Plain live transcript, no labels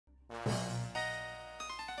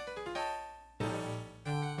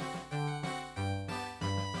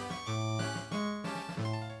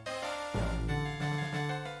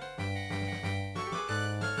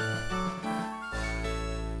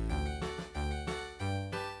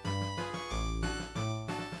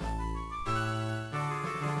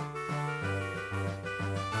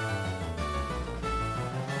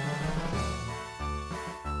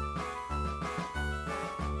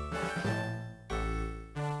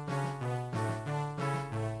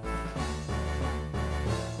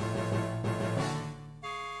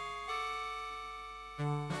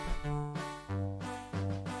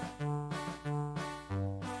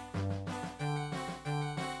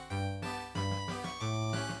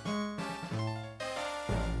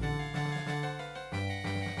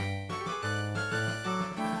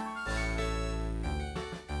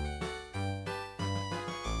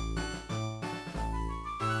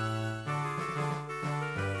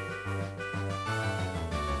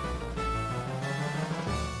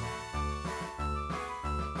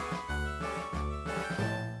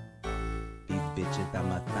bitches are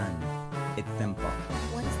my sons. It's simple.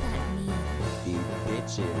 What does that mean? These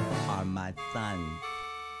bitches are my sons.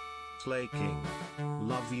 Slay King.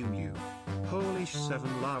 Love you. Holy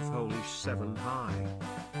 7 love. Holy 7 high.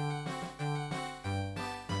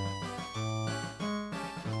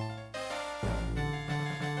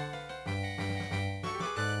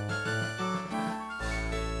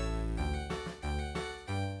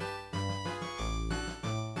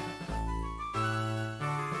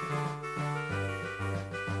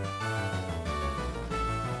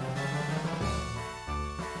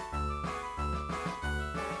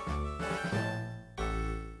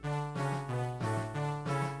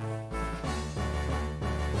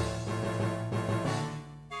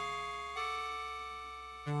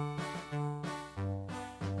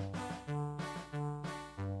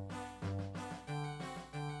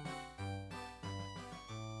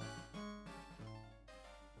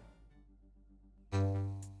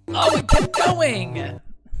 Oh, it kept going!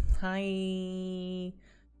 Hi.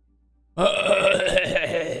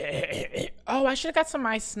 Oh, I should have got some of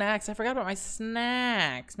my snacks. I forgot about my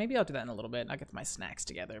snacks. Maybe I'll do that in a little bit. I'll get my snacks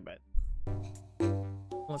together, but...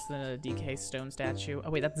 Listen to the DK Stone statue.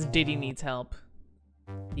 Oh wait, that's Diddy needs help.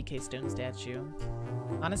 DK Stone statue.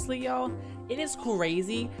 Honestly, y'all, it is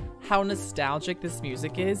crazy how nostalgic this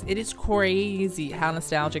music is. It is crazy how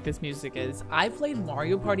nostalgic this music is. I played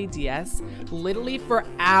Mario Party DS literally for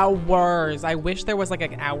hours. I wish there was like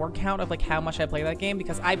an hour count of like how much I played that game,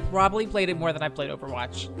 because I probably played it more than I played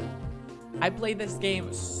Overwatch. I played this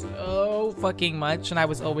game so fucking much, and I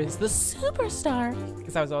was always the superstar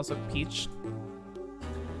because I was also Peach.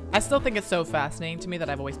 I still think it's so fascinating to me that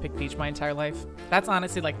I've always picked Peach my entire life. That's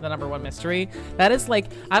honestly like the #1 mystery. That is like,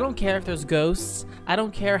 I don't care if there's ghosts. I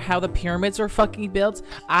don't care how the pyramids are fucking built.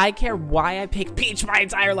 I care why I picked Peach my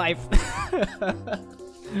entire life.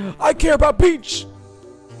 I care about Peach!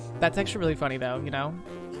 That's actually really funny though, you know?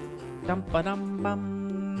 Dum ba dum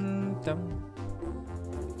bum dum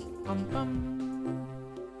bum bum.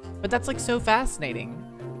 But that's like so fascinating.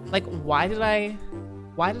 Like, why did I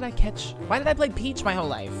play Peach my whole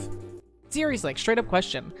life? Seriously, like, straight up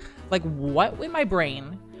question. Like, what in my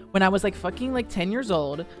brain, when I was like fucking like 10 years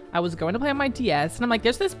old, I was going to play on my DS, and I'm like,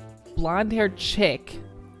 there's this blonde haired chick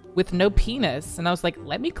with no penis, and I was like,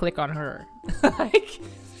 let me click on her.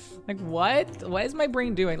 like what is my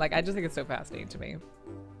brain doing? Like, I just think it's so fascinating to me.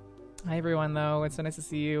 Hi everyone though, it's so nice to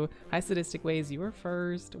see you. Hi Sadistic Ways, you were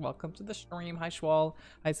first. Welcome to the stream. Hi Schwal.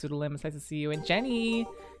 Hi Pseudolim, it's nice to see you. And Jenny,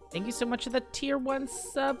 thank you so much for the tier 1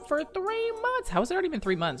 sub for 3 months. How has it already been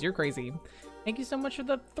 3 months? You're crazy. Thank you so much for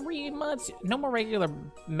the 3 months. No more regular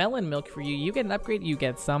melon milk for you. You get an upgrade. You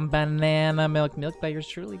get some banana milk. Milk by yours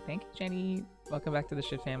truly. Thank you, Jenny. Welcome back to the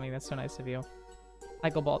shit family. That's so nice of you. Hi,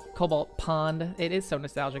 Cobalt Pond. It is so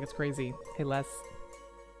nostalgic. It's crazy. Hey, Les.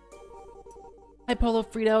 Hi, Polo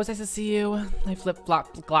Fritos. Nice to see you. Hi, Flip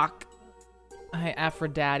Flop Glock. Hi,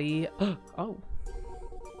 Aphrodite. Oh.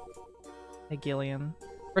 Hey, Gillian.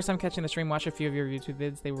 First time catching the stream, watch a few of your YouTube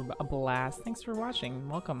vids. They were a blast. Thanks for watching.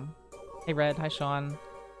 Welcome. Hey, Red. Hi, Sean.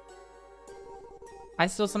 I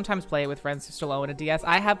still sometimes play it with friends who still own a DS.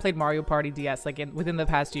 I have played Mario Party DS like within the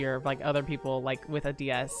past year, like other people like with a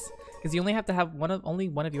DS, because you only have to have only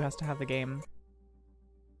one of you has to have the game.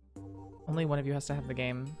 Only one of you has to have the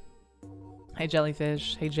game. Hey,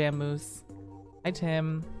 Jellyfish. Hey, Jam Moose. Hi,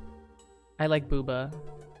 Tim. I like Booba.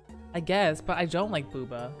 I guess, but I don't like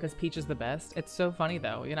Booba because Peach is the best. It's so funny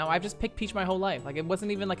though, you know, I've just picked Peach my whole life. Like, it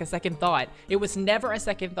wasn't even like a second thought. It was never a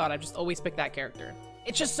second thought. I've just always picked that character.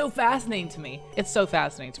 It's just so fascinating to me. It's so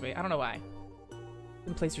fascinating to me. I don't know why. You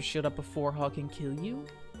can place your shield up before Hog can kill you.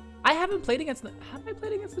 I haven't played against the, have I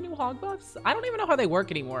played against the new Hog buffs? I don't even know how they work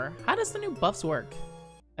anymore. How does the new buffs work?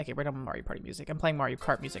 Okay, right on Mario Party music. I'm playing Mario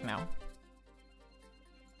Kart music now.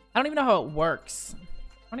 I don't even know how it works.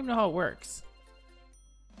 I don't even know how it works.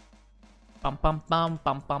 Bum bum bum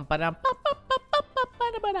bum bum ba dum bum bum bum bum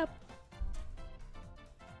bum ba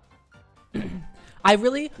dum.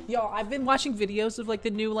 I've been watching videos of like the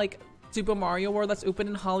new like Super Mario World that's open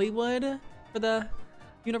in Hollywood for the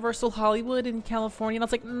Universal Hollywood in California, and I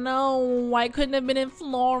was like, no, I couldn't have been in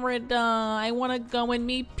Florida. I want to go and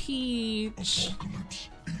meet Peach.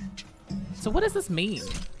 So what does this mean?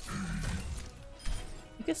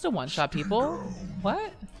 You can still one-shot people.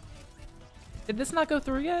 What? Did this not go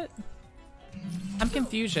through yet? I'm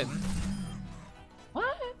confusion.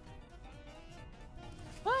 What?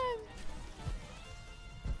 What?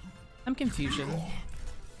 I'm confusion.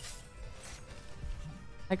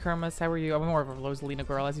 Hi Kermas, how are you? I'm more of a Rosalina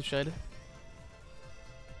girl, as you should.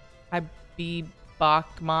 Hi B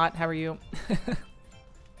Bachmot, how are you?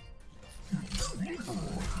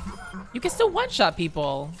 You can still one-shot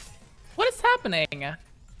people. What is happening? Dang.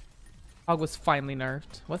 Hog was finally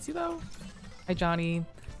nerfed. What's he though? Hi Johnny. Do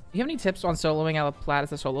you have any tips on soloing out of plat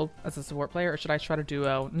as a support player, or should I try to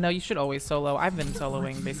duo? No, you should always solo. I've been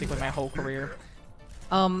soloing basically my whole career.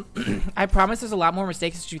 I promise there's a lot more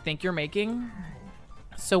mistakes that you think you're making.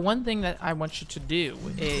 So one thing that I want you to do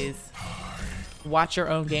is watch your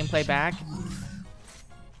own gameplay back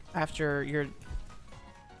after you're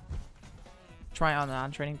try on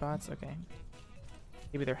non-training bots. Okay,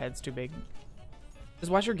 maybe their head's too big.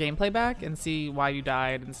 Just watch your gameplay back and see why you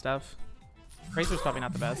died and stuff. Tracer's probably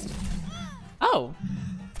not the best. Oh.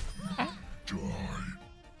 Okay.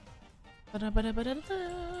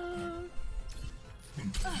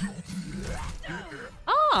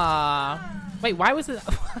 Ah. Wait, why was it?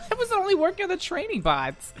 Why was it only working on the training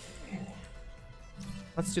bots?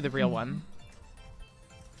 Let's do the real one.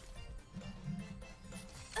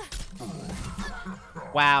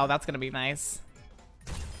 Wow, that's gonna be nice.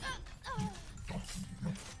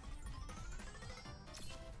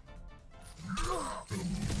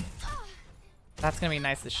 That's gonna be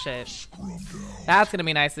nice as shit. That's gonna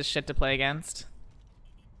be nice as shit to play against.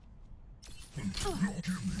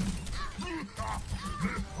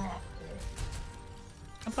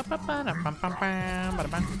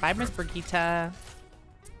 Bye, Miss Brigitte.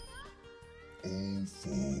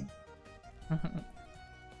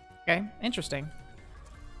 Okay, interesting.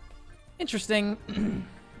 Interesting.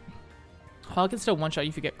 Hog can still one-shot you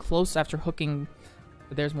if you get close after hooking,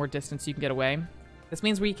 but there's more distance you can get away. This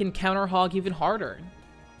means we can counter Hog even harder.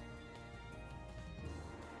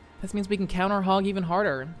 This means we can counter Hog even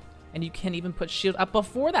harder. And you can even put shield up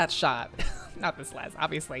before that shot. Not this last,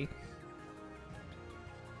 obviously.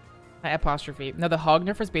 I apostrophe. No, the Hog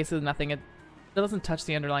nerf is basically nothing. It doesn't touch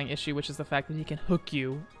the underlying issue, which is the fact that he can hook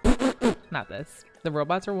you. Not this. The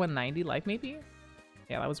robots are 190 life, maybe?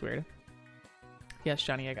 Yeah, that was weird. Yes,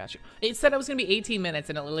 Johnny, I got you. It said it was going to be 18 minutes,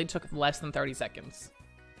 and it literally took less than 30 seconds.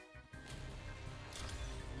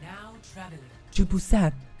 Now traveling to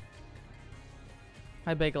Busan.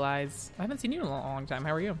 Hi, Bagel Eyes. I haven't seen you in a long time.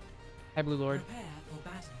 How are you? Hi, Blue Lord. prepare for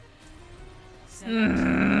battle.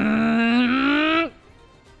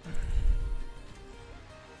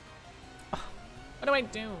 What do I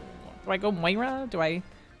do? Do I go Moira? Do I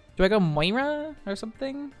go Moira or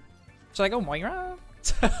something? Should I go Moira?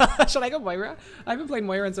 Should I go Moira? I haven't played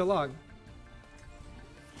Moira in so long.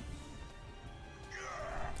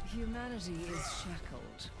 Humanity is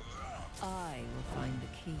shackled. I will find the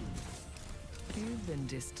key. You've been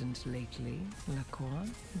distant lately, Lacroix.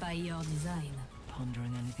 By your design.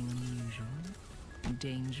 Pondering anything unusual?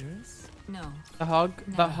 Dangerous? No. The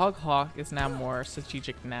Hog Hawk is now more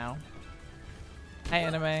strategic now. Hi,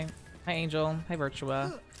 Anime. Hi, Angel. Hi,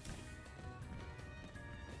 Virtua.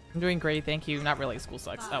 I'm doing great, thank you. Not really, school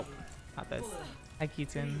sucks. Oh, not this. Hi,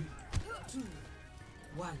 Keaton. 2,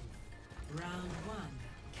 1. Round 1.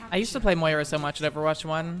 I used to play Moira so much at Overwatch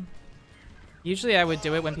 1. Usually I would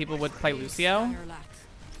do it when people would play Lucio.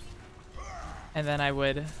 And then I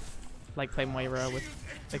would like play Moira with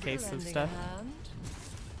the case of stuff.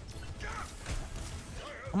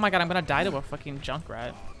 Oh my god, I'm gonna die to a fucking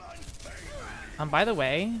Junkrat. By the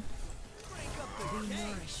way.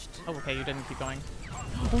 Oh, okay, you didn't keep going.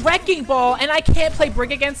 Wrecking Ball, and I can't play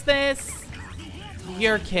Brig against this?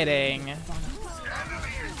 You're kidding.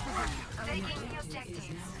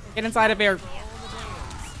 Get inside of here.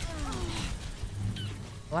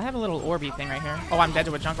 Well, I have a little Orby thing right here. Oh, I'm dead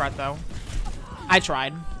to a Junkrat, though. I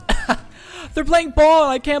tried. They're playing ball,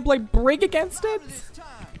 and I can't play Brig against it?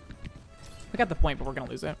 I got the point, but we're gonna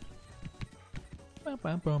lose it. I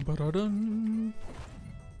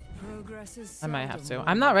might have to.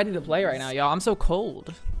 I'm not ready to play right now, y'all. I'm so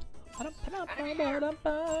cold.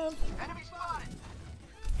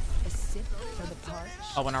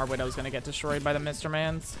 Oh, and our Widow's gonna get destroyed by the Mr.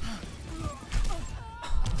 Mans.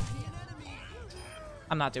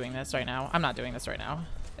 I'm not doing this right now. I'm not doing this right now.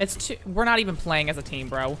 It's too, we're not even playing as a team,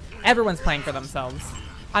 bro. Everyone's playing for themselves.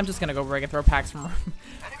 I'm just gonna go rig and throw packs from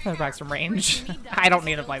range. I don't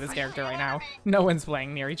need to play this character right now. No one's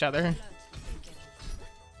playing near each other.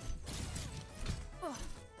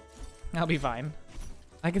 I'll be fine.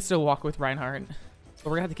 I can still walk with Reinhardt, but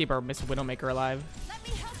we're gonna have to keep our Miss Widowmaker alive. Let me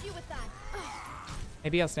help you with that.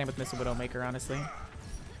 Maybe I'll stand with Miss Widowmaker, honestly.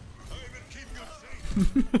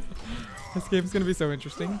 This game's gonna be so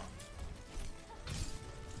interesting.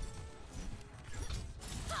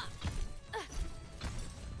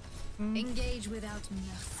 Engage without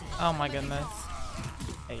mercy. Oh my goodness.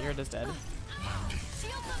 Hey, you're just dead.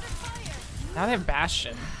 Now they have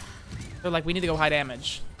Bastion. They're like, we need to go high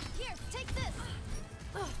damage. Here, take this.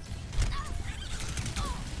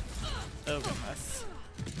 Oh goodness.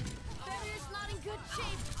 Barrier's not in good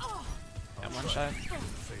that one shot.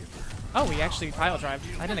 Oh, he actually pile drived.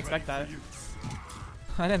 I didn't expect that.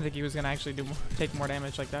 I didn't think he was gonna actually take more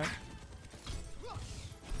damage like that.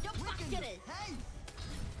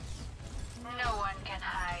 No one can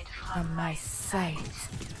hide From my sight.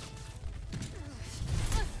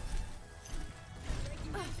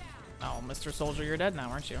 Oh, Mr. Soldier, you're dead now,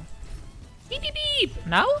 aren't you? Beep beep beep.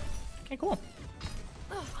 No? Okay, cool.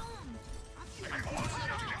 Oh,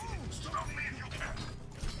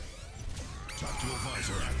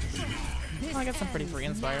 I got some pretty free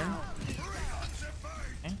inspired.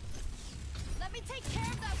 Okay. Let me take care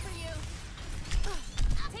of that for you.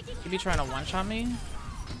 You be trying to one-shot me?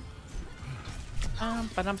 Are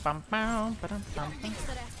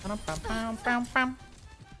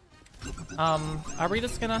we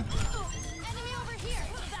just gonna? Enemy over here.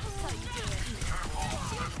 That's how you do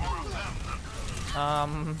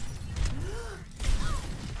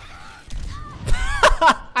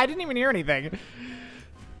it. I didn't even hear anything.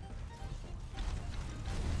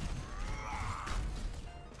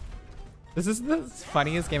 This is the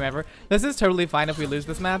funniest game ever. This is totally fine if we lose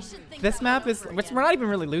this map. This map is, which we're not even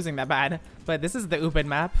really losing that bad, but this is the open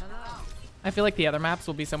map. I feel like the other maps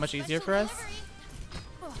will be so much easier for us.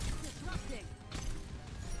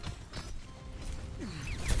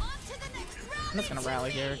 I'm just gonna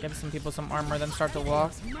rally here, give some people some armor, then start to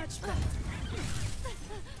walk.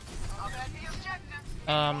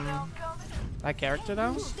 That character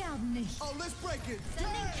though? Oh, let's break it.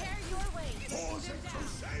 Sending care your way.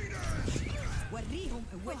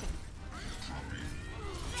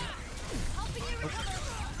 Helping you recover.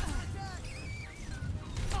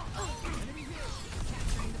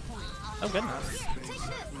 Oh goodness. Take this.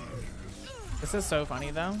 This is so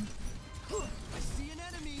funny though. I see an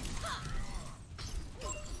enemy.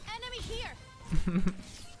 Enemy here.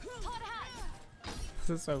 Hot hat. This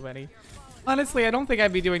is so funny. Honestly, I don't think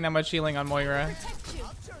I'd be doing that much healing on Moira. Protect you.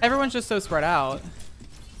 Everyone's just so spread out.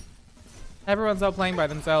 Everyone's out playing by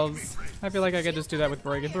themselves. I feel like I could just do that with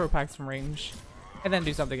Brig and throw packs from range. And then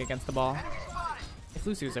do something against the ball. If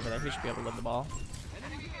Lucio's over there, he should be able to live the ball.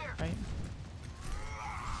 Right?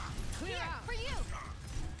 Here for you.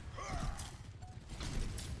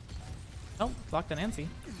 Oh, blocked an Nancy.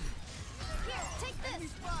 Here, take this.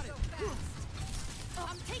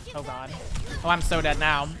 I'm taking Oh god. Oh, I'm so dead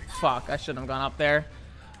now. Fuck, I shouldn't have gone up there.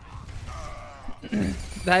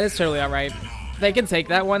 That is totally alright. They can take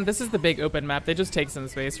that one. This is the big open map. They just take some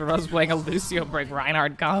space from us playing a Lucio Brig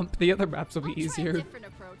Reinhardt comp. The other maps will be Try a easier. different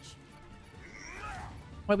approach.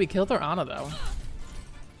 Wait, we killed their Ana though.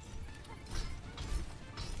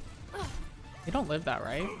 You don't live that,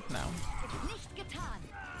 right? No. Nicht getan.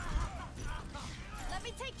 Let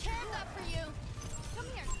me take care of that for you. Come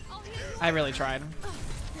here. I'll heal you. I really tried.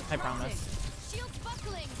 I promise. Shields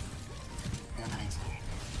buckling.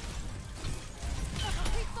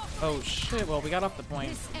 Oh shit, well we got off the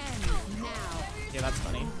point. Yeah, that's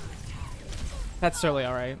funny. That's totally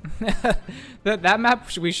alright. that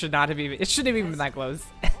map we should not have even, it shouldn't have even been that close.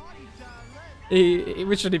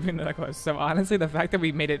 We shouldn't have been that close. So honestly, the fact that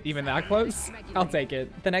we made it even that close, I'll take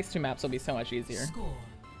it. The next two maps will be so much easier.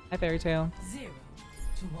 Hi Fairy Tail.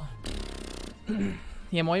 0-1.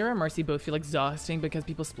 Yeah, Moira and Mercy both feel exhausting because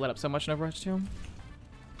people split up so much in Overwatch 2.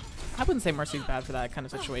 I wouldn't say Mercy's bad for that kind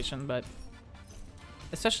of situation, but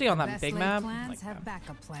especially on that big map. Like, Have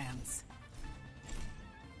backup plans.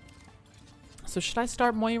 so should I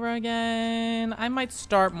start Moira again? I might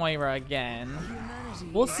start Moira again.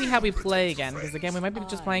 We'll see how we play again, because again, we might be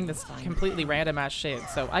just playing this completely random ass shit.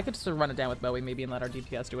 So I could just run it down with Bowie maybe and let our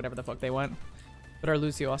DPS do whatever the fuck they want. But our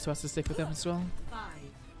Lucio also has to stick with them as well. 5,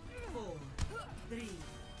 4, 3,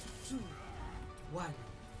 2, 1.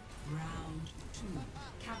 Round 2.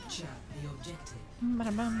 Capture the objective.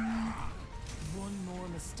 One more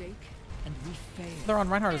mistake and we fail. They're on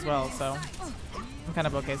Reinhardt as well, so I'm kind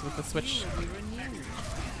of okay with the switch.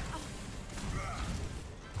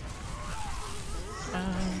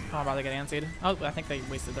 Oh, I'm about to get antsied. Oh, I think they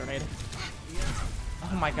wasted their nade.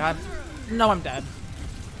 Oh my god. No, I'm dead.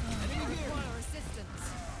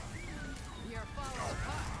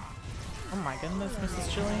 Oh my goodness,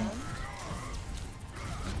 Mrs. Chili.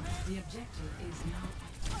 The objective is now.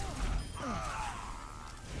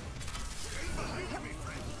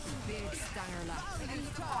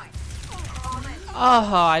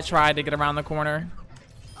 Oh, I tried to get around the corner.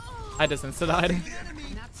 I just insta-died.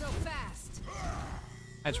 Not so fast.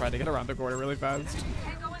 I tried to get around the corner really fast.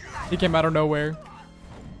 He came out of nowhere.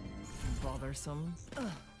 Bothersome. A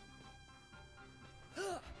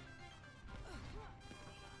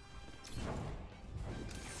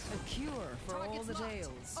cure for all the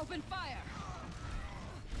tales. Open fire.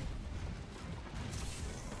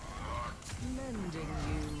 finding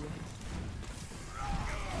you.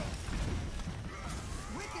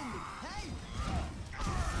 Wickedly. Hey!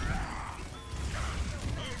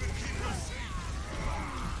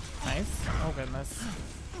 Nice. Oh goodness.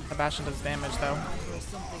 The Bastion does damage though.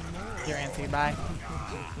 Your anti, bye.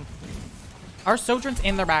 Our Sojourn's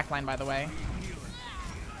in their backline, by the way.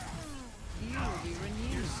 You will be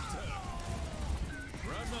renewed.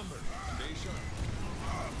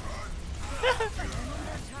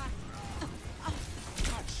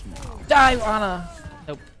 Die, Lana!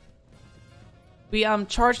 Nope. We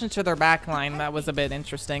charged into their backline. That was a bit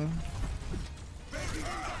interesting.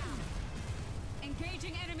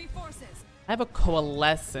 Engaging enemy forces. I have a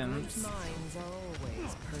coalescence. Minds are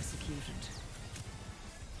always persecuted.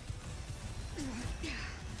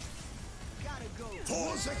 Gotta go.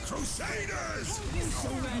 For the Crusaders!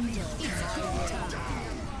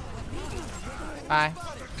 Bye.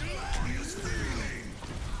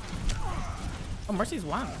 Oh, Mercy's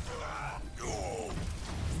won. This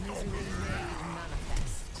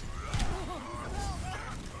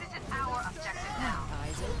is our objective now.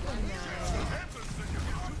 Eyes open now.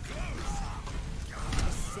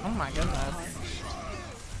 Oh my goodness.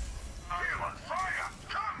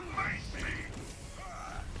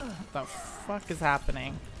 What the fuck is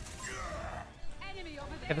happening? Enemy over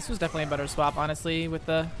there. Okay, this was definitely a better swap, honestly, with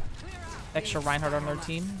the extra Reinhardt on their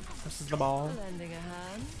team versus the ball. Lending a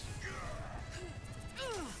hand.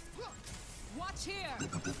 Watch here.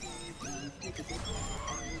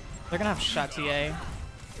 They're gonna have Chatier.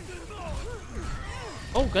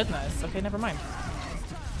 Oh goodness. Okay, never mind.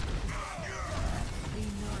 Be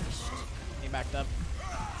nourished. He backed up.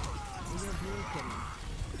 You're broken.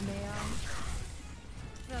 May I?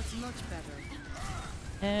 That's much better.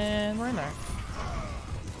 And we're in there.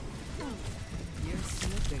 You're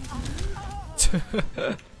slipping.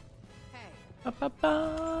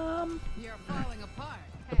 Ba-ba-bum. You're falling apart.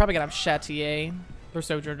 They're probably gonna have Chatier. Their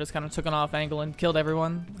Sojourn just kind of took an off angle and killed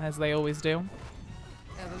everyone, as they always do.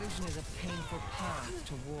 Evolution is a painful path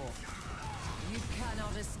to walk. You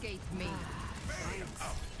cannot escape me.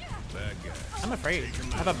 I'm afraid.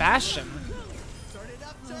 I have a Bastion.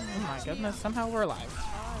 Oh my goodness, somehow we're alive.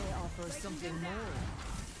 I offer something more.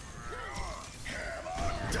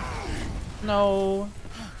 No.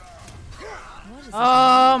 What is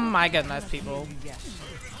Oh my goodness, people. it yet?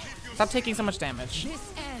 Stop taking so much damage.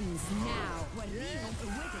 This ends now.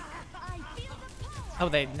 I feel the pull. Oh,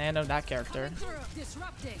 they nanoed that character.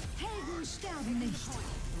 Disrupting.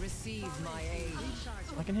 Receive my aid.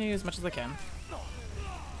 I can heal you as much as I can.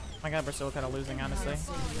 My god, we're still kind of losing, honestly.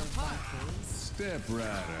 Step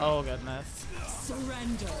right. Oh goodness.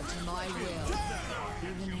 Surrender to my will.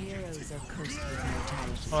 Even heroes are cursed with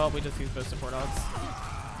mortality. Well, we just used both support odds.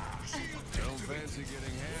 Don't fancy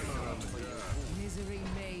getting hammered on the job. Misery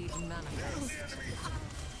made manifest.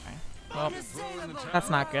 Well, that's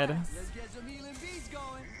not good. Let's get some healing beats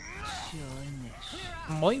going.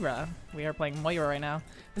 Moira. We are playing Moira right now.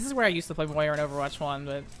 This is where I used to play Moira in Overwatch 1,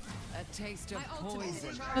 but A taste of poison.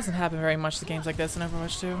 it doesn't happen very much to games like this in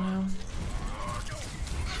Overwatch 2. No.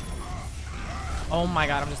 Oh my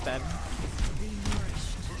god, I'm just dead.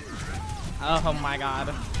 Oh my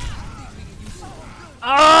god.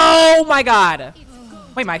 Oh my god!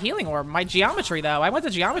 Wait, my healing orb, my geometry though. I went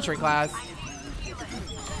to geometry class.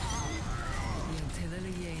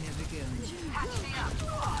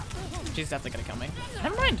 She's definitely gonna kill me.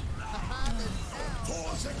 Never mind.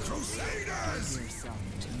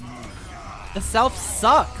 The self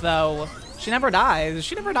suck though. She never dies.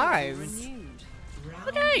 She never dies.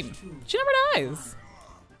 Okay. She never dies.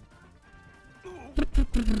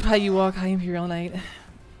 Hi you walk, hi Imperial Knight.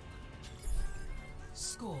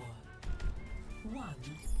 Score 1-1.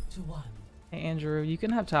 Hey Andrew, you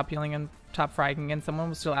can have top healing and top fragging and someone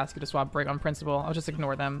will still ask you to swap BRIG on principle. I'll just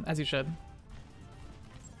ignore them, as you should.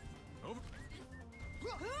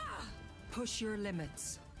 Push your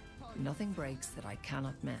limits. Nothing breaks that I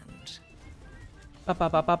cannot mend.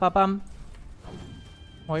 Ba-ba-ba-ba-ba-bum.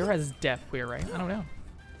 Moira is deaf queer, right? I don't know.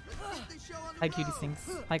 Hi Cutie Stinks.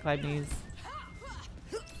 Hi Clyde Knees.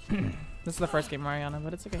 This is the first game Mariana,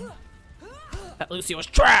 but it's okay. That Lucio was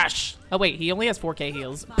trash! Oh wait, he only has 4k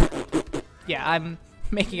heals. Yeah, I'm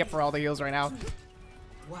making up for all the heals right now.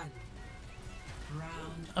 1.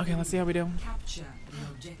 Round. Okay, let's see how we do. Capture the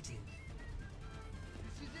objective.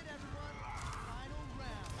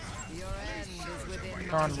 Your end is within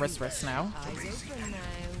We're on wrist now. eyes open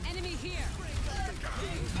now. Enemy here.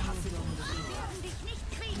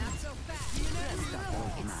 Not so fast.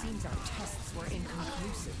 It seems our tests were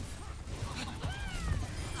inconclusive.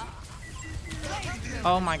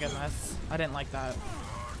 Oh my goodness. I didn't like that.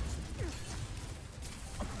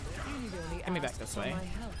 You need only Somebody Give me back asked this for way. my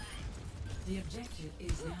help. The objective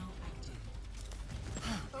is now active.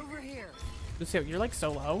 Over here. Lucio, you're like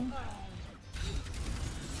so low.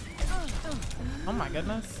 Oh my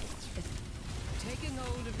goodness. Taking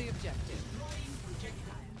hold of the objective.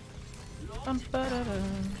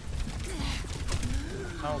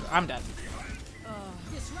 Oh, I'm dead.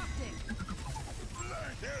 Disrupting.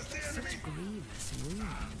 Such grievous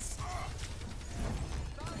wounds.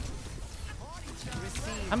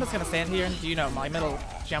 I'm just gonna stand here and do, you know, my middle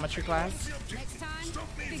geometry class. Next time,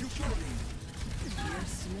 you're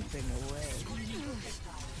slipping away.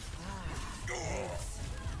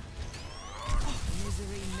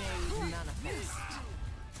 Misery made manifest.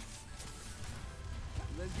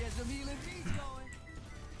 Let's get some healing beats going.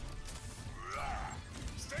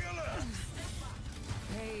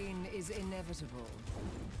 Pain is inevitable.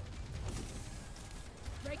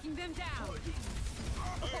 Breaking them down.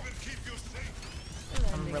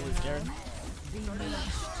 I'm really scared. Be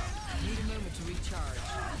nourished. Need a moment to recharge.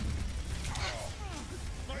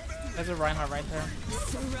 There's a Reinhardt right there.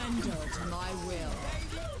 Surrender to my will.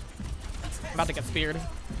 I'm about to get speared.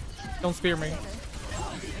 Don't spear me.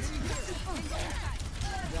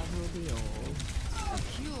 That will be all. A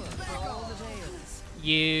cure for all the tales.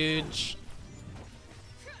 Huge.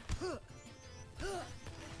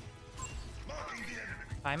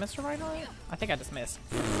 I missed a Reinhardt? I think I just missed.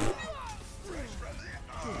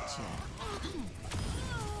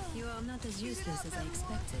 You are not as useless as I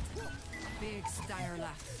expected. Big Steiner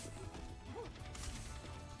laugh.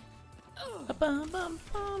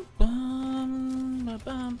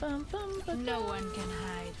 No one can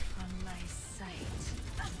hide from my sight.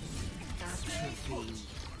 Atrophy.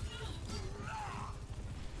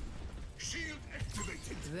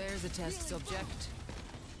 There's a test subject.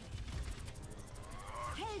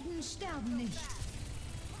 Helden sterben nicht.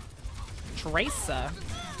 Tracer.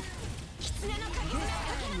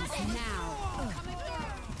 Now.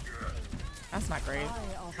 That's not great.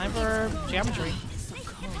 Time for geometry.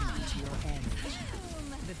 Succumb to your end.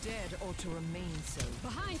 The dead ought to remain so.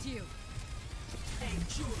 Behind you.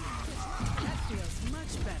 That feels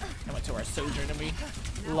much better. I went to our sojourn and we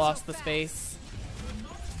lost the space.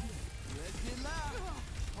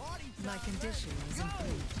 My condition is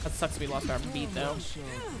improved. That sucks we lost our beat though. Nourish your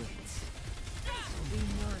wits. Be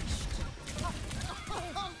nourished.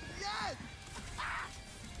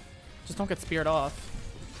 Just don't get speared off.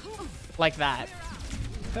 Like that.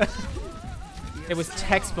 It was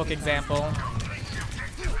textbook example. A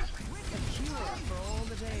cure for all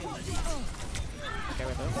the tales. Okay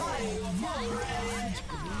with this.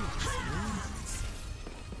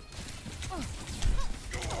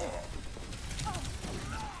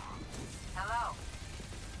 Hello.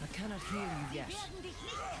 I cannot heal you yet.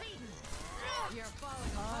 You're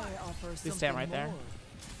falling I offer something Please stand right there. more.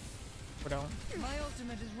 Or don't. My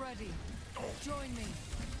ultimate is ready. Join me.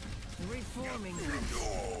 Reforming you.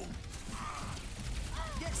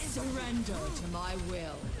 Surrender to my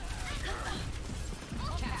will.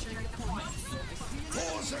 capturing the point.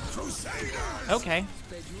 Okay.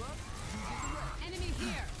 Enemy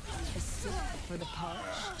here. A sip for the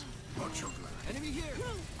parched. Enemy here.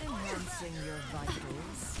 Enhancing your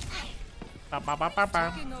vitals. Ba, ba, ba, ba,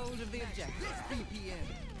 ba. Taking hold of the objective. BPM.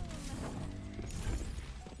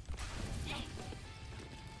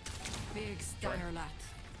 Big Steiner-lat.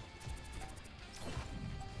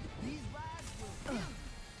 These rides will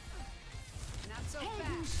Not so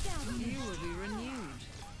fast. You will be renewed.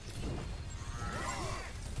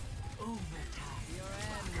 Your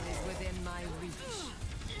end is within my reach.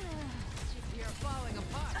 You're falling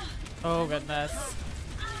apart. Oh goodness.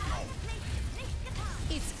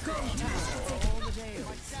 It's go time. All the days.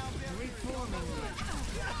 Reforming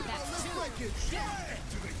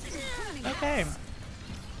you. Okay.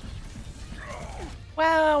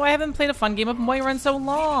 Wow, I haven't played a fun game of Moira in so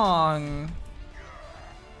long.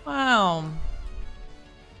 Wow.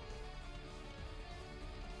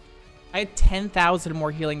 I had 10,000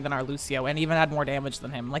 more healing than our Lucio and even had more damage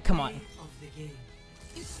than him. Like, come on. Of the game.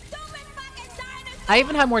 I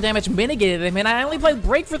even had more damage mitigated him and I only played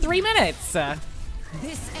BRIG for 3 minutes.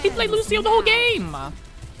 This He played ends Lucio the whole now. game.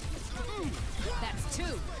 That's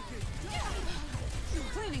two.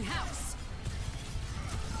 Cleaning house.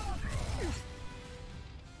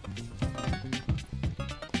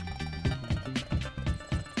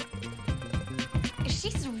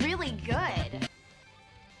 She's really good.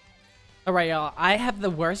 Alright, y'all. I have the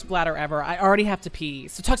worst bladder ever. I already have to pee.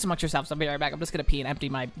 So talk amongst yourselves. I'll be right back. I'm just gonna pee and empty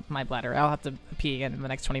my bladder. I'll have to pee again in the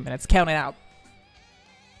next 20 minutes. Count it out.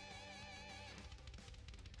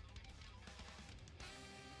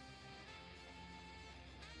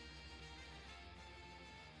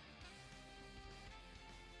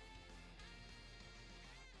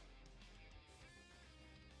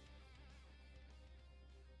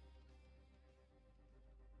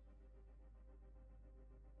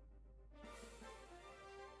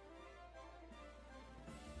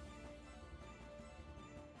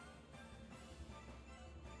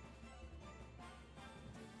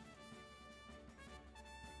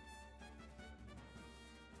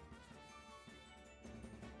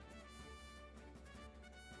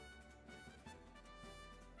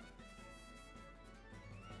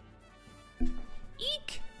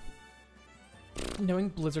 Knowing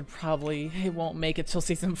Blizzard probably it won't make it till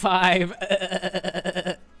season 5.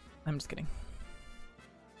 I'm just kidding.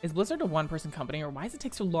 Is Blizzard a one-person company, or why does it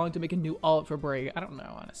take so long to make a new alt for BRIG? I don't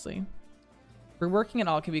know, honestly. Reworking an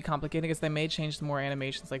alt can be complicated because they may change more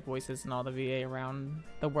animations like voices and all the VA around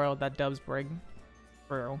the world that dubs BRIG.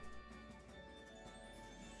 True.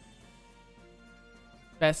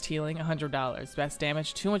 Best healing, $100. Best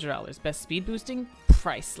damage, $200. Best speed boosting,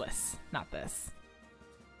 priceless. Not this.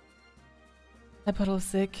 That puddle is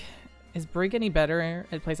sick. Is BRIG any better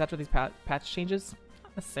at plays after these patch changes?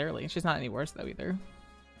 Not necessarily. She's not any worse though either.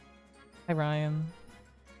 Hi Ryan.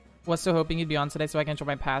 Was so hoping you'd be on today so I can enjoy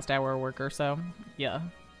my past hour of work or so. Yeah.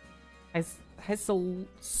 Hi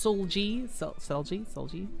Solji.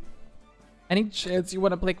 Any chance you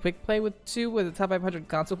want to play quick play with a top 500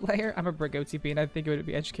 console player? I'm a BRIG OTP and I think it would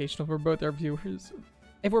be educational for both our viewers.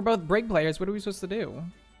 If we're both BRIG players, what are we supposed to do?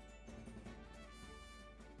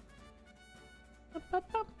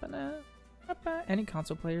 Any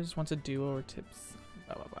console players want a duo or tips?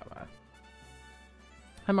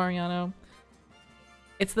 Hi Mariano.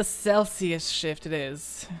 It's the Celsius shift, it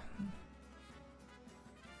is.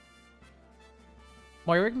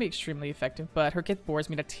 Moira can be extremely effective, but her kit bores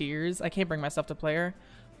me to tears. I can't bring myself to play her.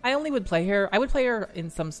 I only would play her. I would play her in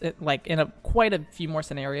some, like, in quite a few more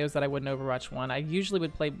scenarios that I would in Overwatch 1. I usually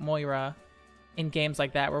would play Moira in games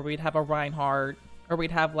like that where we'd have a Reinhardt, or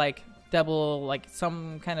we'd have, like, double, like,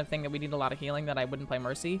 some kind of thing that we need a lot of healing that I wouldn't play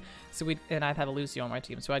Mercy. So and I'd have a Lucio on my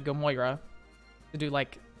team. So I'd go Moira to do,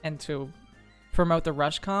 like, and to promote the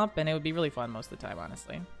rush comp, and it would be really fun most of the time,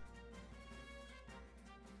 honestly.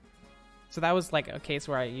 So that was like a case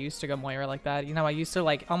where I used to go Moira like that. You know, I used to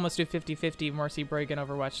like almost do 50-50 Mercy BRIG in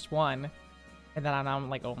Overwatch 1. And then I'm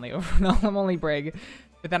like only I'm only BRIG.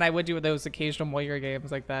 But then I would do those occasional Moira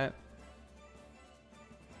games like that.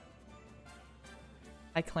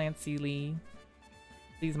 Hi Clancy Lee.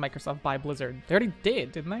 Please Microsoft buy Blizzard. They already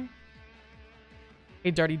did, didn't they?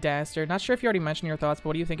 Hey Dirty Dastard. Not sure if you already mentioned your thoughts, but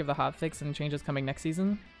what do you think of the hotfix and changes coming next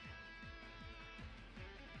season?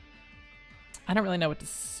 I don't really know what to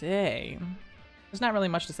say. There's not really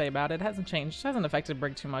much to say about it. It hasn't changed. It hasn't affected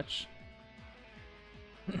BRIG too much.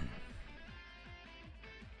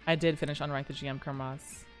 I did finish Unranked the GM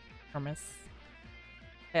Kermas.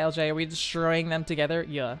 Hey LJ, are we destroying them together?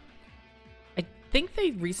 Yeah. I think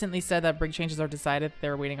they recently said that BRIG changes are decided.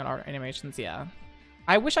 They're waiting on our animations. Yeah.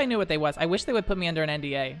 I wish I knew what they was. I wish they would put me under an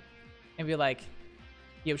NDA and be like,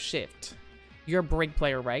 yo, Shift, you're a BRIG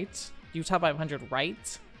player, right? You top 500,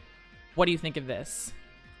 right? What do you think of this?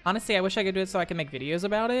 Honestly, I wish I could do it so I can make videos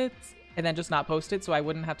about it and then just not post it so I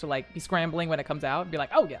wouldn't have to like be scrambling when it comes out and be like,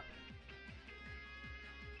 oh yeah.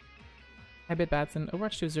 I bet Batson.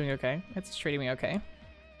 Overwatch 2 is doing okay. It's treating me okay.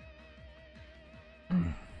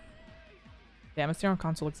 The atmosphere on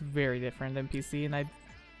console looks very different than PC, and I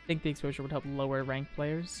think the exposure would help lower ranked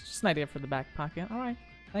players. Just an idea for the back pocket. Alright.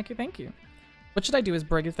 Thank you, thank you. What should I do as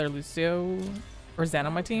BRIG if they're Lucio or Zen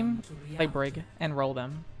on my team? Play BRIG and roll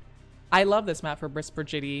them. I love this map for Brisper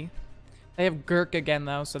GD. They have Gurk again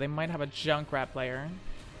though, so they might have a Junkrat player.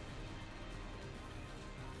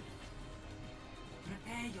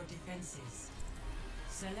 Prepare your defenses.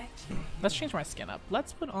 Select your Let's change my skin up.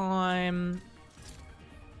 Let's put on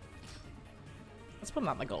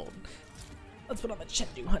the gold. Let's put on the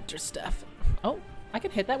Chendu Hunter stuff. Oh, I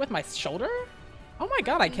can hit that with my shoulder? Oh my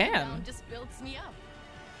god, I can. Just builds me up.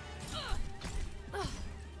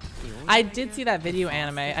 I did see that video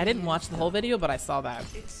anime. I didn't watch the whole video, but I saw that.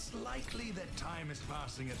 It's likely that time is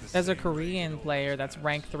passing at the There's a Korean player that's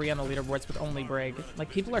ranked 3 on the leaderboards with only BRIG.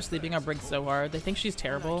 Like, people are sleeping on BRIG so hard. They think she's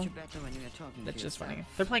terrible. That's just funny.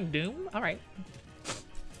 They're playing Doom? Alright.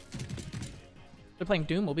 They're playing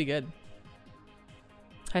Doom, will be good.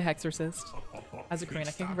 Hi, Hexorcist. As a Korean,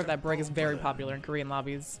 I can't remember that BRIG is very popular in Korean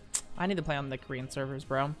lobbies. I need to play on the Korean servers,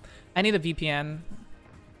 bro. I need a VPN.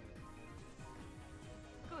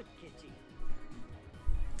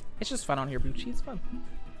 It's just fun on here, Bucci. It's fun.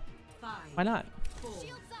 Why not? 4,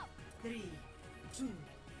 3, 2,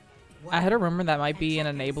 1. I had a rumor that might be an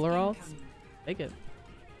enabler alt. Take it.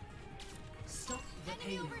 Stop the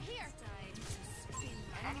payload.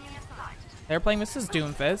 They're playing Mrs.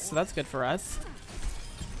 Doomfist, so that's good for us.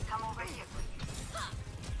 Come over here.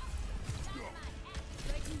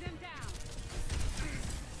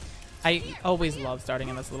 I always love starting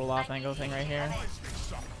in this little off angle thing right here.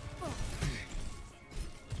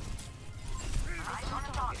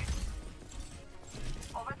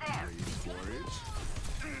 Over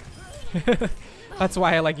there. That's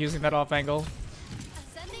why I like using that off angle.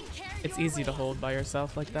 It's easy to hold by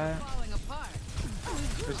yourself like that.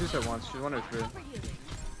 Just use it once. She's 1 or 3.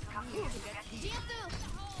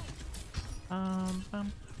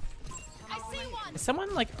 Is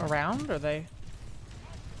someone like around? Or they?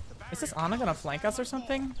 Is this Ana gonna flank us or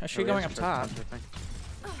something? Or is she going up top?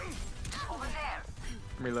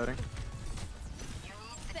 Reloading.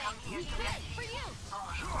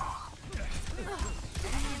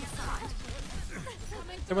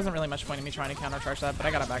 There wasn't really much point in me trying to countercharge that, but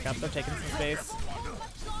I gotta back up. They're taking some space.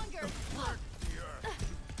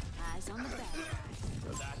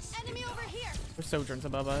 There's Sojourns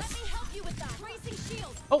above us.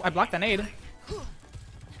 Oh, I blocked the nade.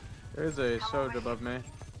 There's a Soj above me.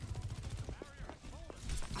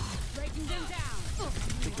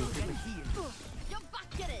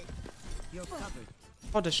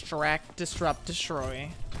 Oh, distract, disrupt, destroy.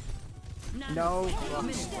 No.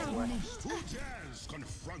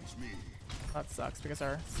 That sucks because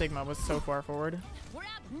our Sigma was so far forward.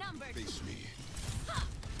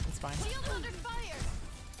 It's fine.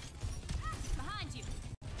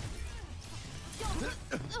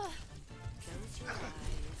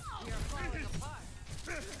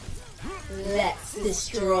 Let's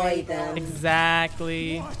destroy them.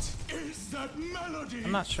 Exactly.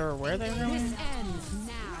 I'm not sure where they're going.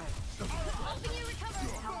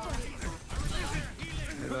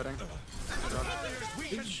 Reloading.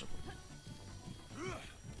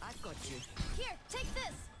 I've got you. Here, take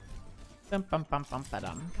this. Bum bum bum bum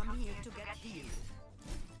ba-dum. Come here to get healed.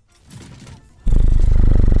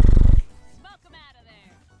 Smoke him out of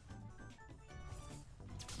there.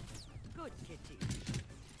 Good kitty.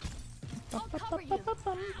 I'll cover you.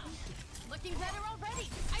 Looking better already.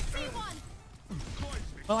 I see one.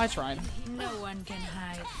 Well, I tried. No one can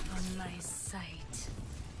hide from my sight.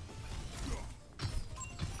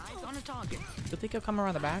 Eyes on a target. Do you think he'll come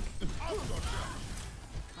around the back?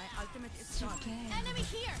 My ultimate is starting. Enemy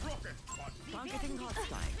here. Targeting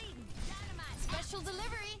hostile. Special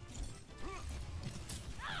delivery.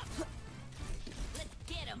 Let's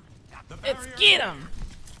get him. Let's get him.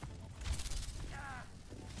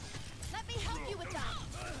 Let me help you with that.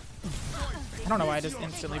 I don't know why I just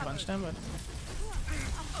instantly punched him, but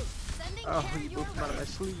Oh, he booped him out of my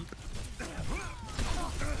sleep.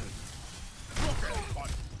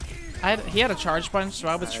 he had a charge punch, so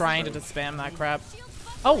I was trying to just spam that crap.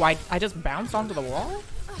 Oh, I just bounced onto the wall?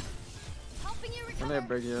 I'm gonna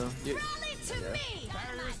bring you.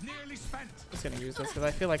 Just gonna use this because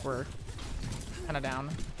I feel like we're kind of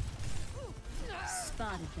down.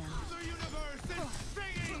 Spotted them.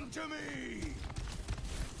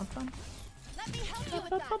 Let me help you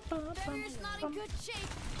with that. Barrier's not in good shape.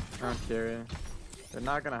 I'm curious. They're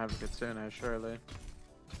not gonna have a Kitsune, surely.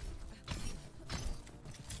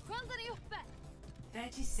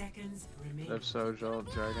 30 seconds remaining. They have Sojol,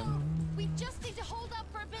 Dragon. We just need to hold up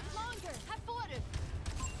for a bit longer. Have fun.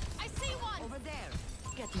 I see one. Over there.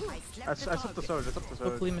 Get I took the Soj, I took the Soj.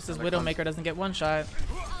 Hopefully Mrs. Widowmaker doesn't get one shot.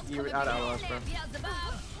 You out of LS, bro.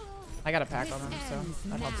 I got a pack on him, so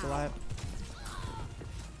that helps a lot.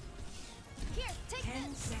 Here, take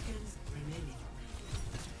 10 seconds remaining.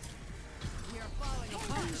 You're falling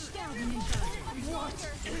apart.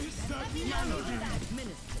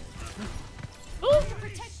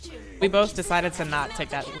 We both decided to not take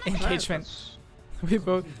that engagement. We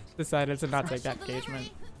both decided to not take that engagement.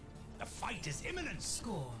 The fight is imminent.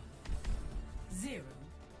 Score 0.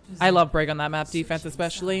 I love Brig on that map defense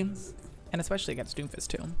especially, and especially against Doomfist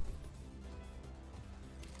too.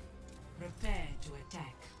 Prepare to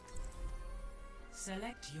attack.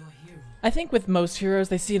 Select your hero. I think with most heroes,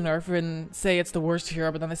 they see nerf and say it's the worst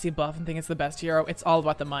hero, but then they see buff and think it's the best hero. It's all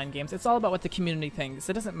about the mind games. It's all about what the community thinks.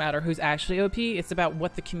 It doesn't matter who's actually OP. It's about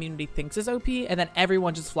what the community thinks is OP, and then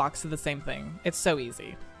everyone just flocks to the same thing. It's so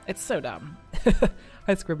easy. It's so dumb.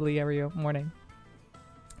 Hi, Scribbly Ario. Morning.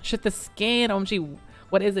 Shit, the skin. OMG.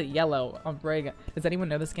 What is it? Yellow on Brig. Does anyone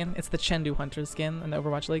know the skin? It's the Chendu Hunter skin in the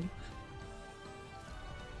Overwatch League.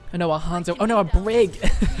 Oh no, a Hanzo. Oh no, a Brig.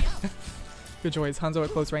 Good choice. Hanzo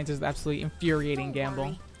at close range is an absolutely infuriating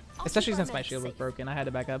gamble. Especially since my shield was broken. I had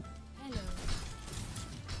to back up.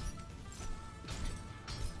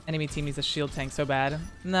 Enemy team needs a shield tank so bad.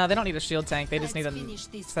 No, they don't need a shield tank. They just need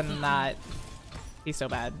to not be so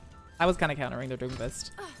bad. I was kind of countering their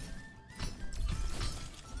Doomfist.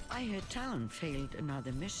 I heard Talon failed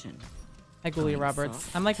another mission. Hi, Ghoulie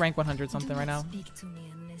Roberts. I'm like rank 100 something right now.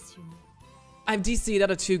 I've DC'd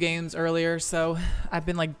out of 2 games earlier, so I've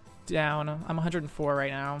been like down. I'm 104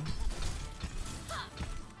 right now.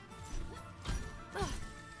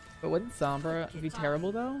 But wouldn't Sombra be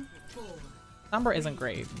terrible though? Sombra isn't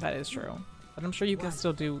great, that is true. But I'm sure you can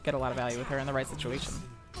still get a lot of value with her in the right situation.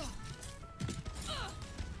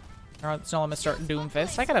 Alright, so I'm gonna start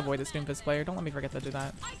Doomfist. I gotta avoid this Doomfist player. Don't let me forget to do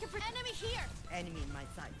that. Enemy in my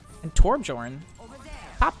sight. And Torbjorn.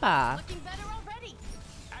 Papa. Looking better already.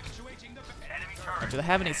 Do they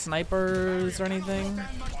have any snipers or anything?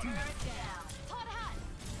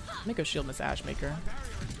 Let me go shield Miss Ashmaker.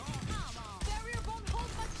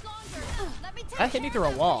 That hit me through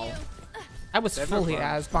a wall. I was fully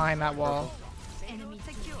ass behind that wall.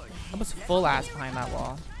 I was full ass behind that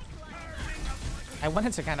wall. I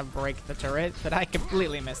wanted to kind of break the turret, but I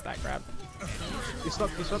completely missed that grab. He's up,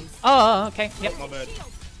 he's up. Oh, okay. Yep. My bad.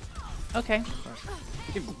 Okay.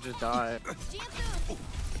 He can just die.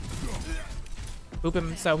 Boop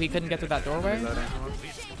him so he couldn't get through that doorway.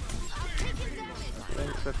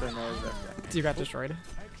 You got destroyed.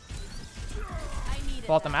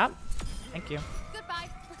 Fall off the map. Thank you. Goodbye.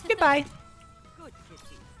 Goodbye. Good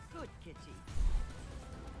kitty. Good kitty.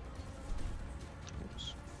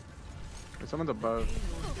 Someone's above.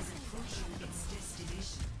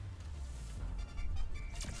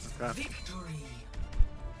 Okay. Victory.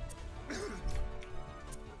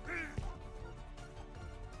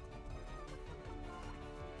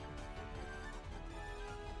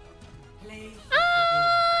 Play.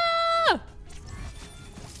 Ah!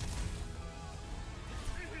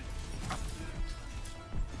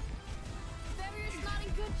 Barrier's not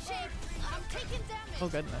in good shape. I'm taking damage. Oh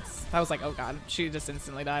goodness. I was like, oh god. She just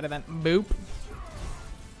instantly died and then boop.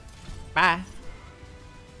 Bye.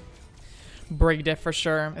 Brig diff for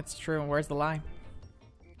sure. It's true. Where's the lie?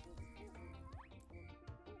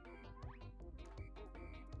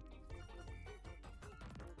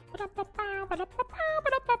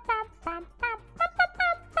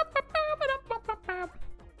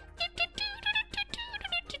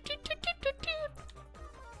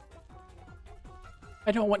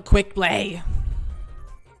 I don't want quick play.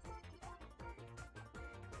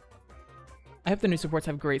 I hope the new supports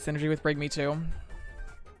have great synergy with Brig, me too.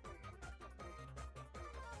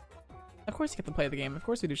 Of course you get to play the game. Of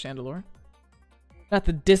course we do Chandelure. Not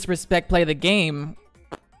the disrespect play the game.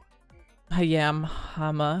 I am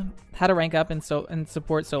Hama. How to rank up and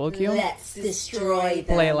support solo queue. Let's destroy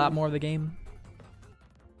them. Play a lot more of the game.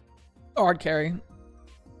 Hard carry.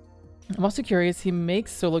 I'm also curious, he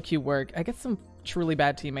makes solo queue work. I get some truly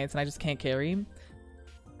bad teammates and I just can't carry.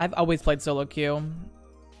 I've always played solo queue.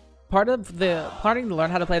 Part of to learn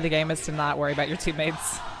how to play the game is to not worry about your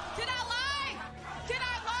teammates. Did I lie? Did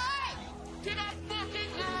I lie? Did I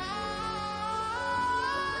fucking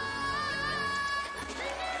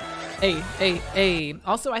lie? Hey.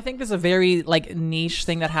 Also, I think there's a very like niche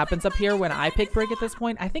thing that happens up here when I pick Brig at this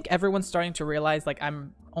point. I think everyone's starting to realize like I've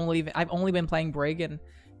only been playing Brig, and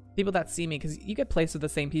people that see me, because you get placed with the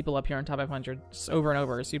same people up here in top 500 just over and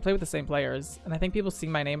over, so you play with the same players, and I think people see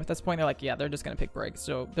my name at this point, they're like, yeah, they're just gonna pick Brig,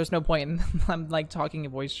 so there's no point in I'm like talking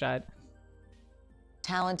in voice chat.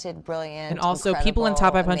 Talented, brilliant, and also people in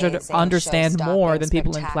top 500 understand more than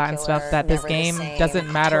people in plat and stuff that this game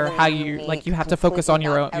doesn't matter how you like, you have to focus on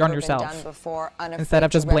on yourself instead of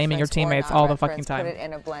just blaming your teammates all the fucking time. Put it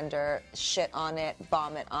in a blender, shit on it,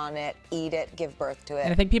 vomit on it, eat it, give birth to it.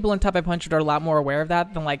 And I think people in top 500 are a lot more aware of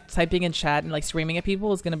that than like typing in chat and like screaming at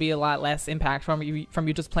people is going to be a lot less impact from you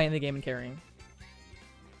just playing the game and carrying.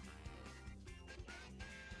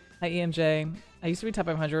 Hi EMJ. I used to be top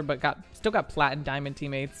 500, but still got plat and diamond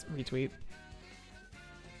teammates. Retweet.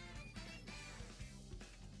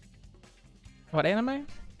 What anime?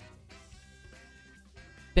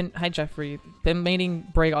 Hi Jeffrey. Been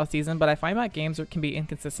maining Brig all season, but I find that games can be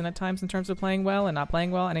inconsistent at times in terms of playing well and not playing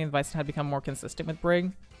well. Any advice on how to become more consistent with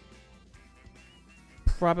Brig?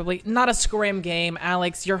 Probably not a scrim game,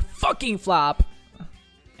 Alex. You're fucking flop.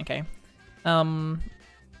 Okay.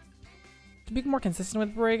 To be more consistent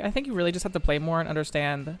with Brig, I think you really just have to play more and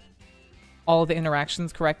understand all the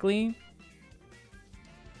interactions correctly.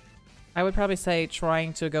 I would probably say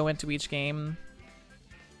trying to go into each game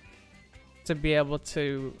to be able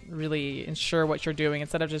to really ensure what you're doing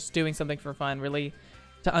instead of just doing something for fun, really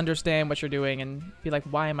to understand what you're doing and be like,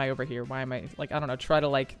 why am I over here? Why am I, like, I don't know, try to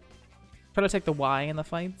take the why in the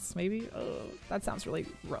fights, maybe? That sounds really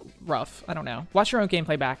rough. I don't know. Watch your own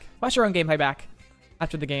gameplay back. Watch your own gameplay back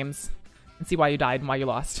after the games and see why you died and why you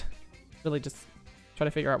lost. Really just try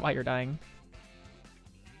to figure out why you're dying.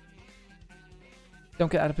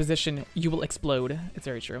 Don't get out of position. You will explode. It's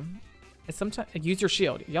very true. It's sometimes use your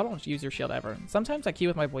shield. Y'all don't use your shield ever. Sometimes I queue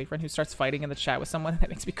with my boyfriend who starts fighting in the chat with someone and that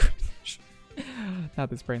makes me cringe. Not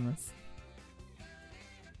this brainless.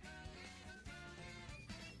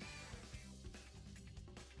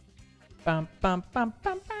 Bum bum bum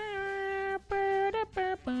bum bum.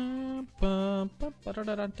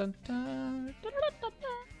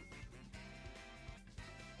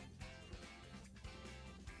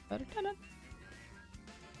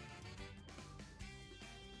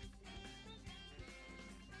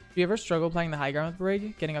 Do you ever struggle playing the high ground with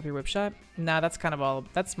Brig? Getting up your whip shot? Nah, that's kind of all.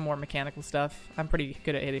 That's more mechanical stuff. I'm pretty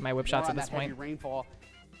good at hitting my whip shots at this point. Rainfall.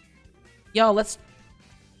 Yo, let's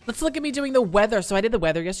look at me doing the weather. So I did the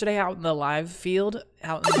weather yesterday out in the live field,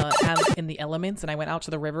 out in the elements, and I went out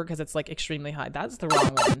to the river because it's like extremely high. That's the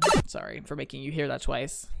wrong one. Sorry for making you hear that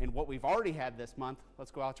twice. And what we've already had this month,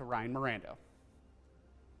 let's go out to Ryan Miranda.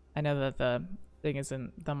 I know that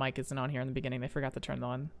the mic isn't on here in the beginning. They forgot to turn it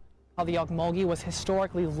on. How the Ogmulgee was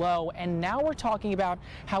historically low, and now we're talking about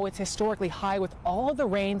how it's historically high with all of the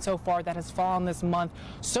rain so far that has fallen this month.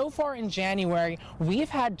 So far in January, we've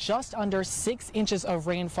had just under 6 inches of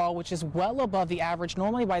rainfall, which is well above the average.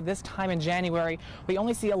 Normally by this time in January, we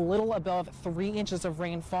only see a little above 3 inches of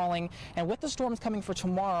rain falling, and with the storms coming for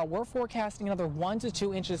tomorrow, we're forecasting another 1 to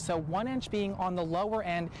 2 inches, so 1 inch being on the lower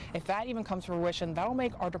end. If that even comes to fruition, that'll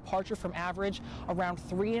make our departure from average around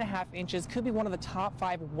 3.5 inches. Could be one of the top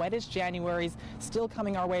 5 wettest January's still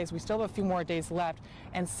coming our way, as we still have a few more days left.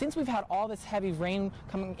 And since we've had all this heavy rain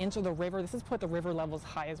coming into the river, this has put the river levels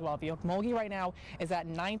high as well. The Ogmulgee right now is at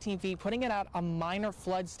 19 feet, putting it at a minor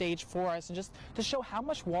flood stage for us. And just to show how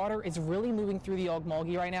much water is really moving through the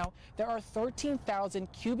Ogmulgee right now, there are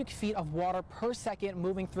 13,000 cubic feet of water per second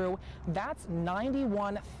moving through. That's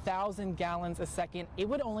 91,000 gallons a second. It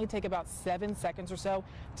would only take about 7 seconds or so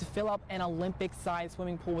to fill up an Olympic-sized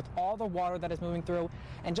swimming pool with all the water that is moving through.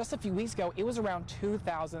 And just a few weeks ago, it was around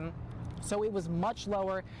 2,000. So it was much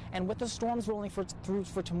lower, and with the storms rolling through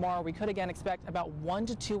for tomorrow, we could again expect about 1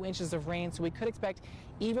 to 2 inches of rain. So we could expect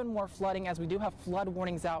even more flooding, as we do have flood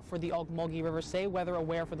warnings out for the Ogmulgee River. Stay weather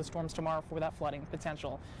aware for the storms tomorrow for that flooding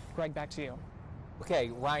potential. Greg, back to you.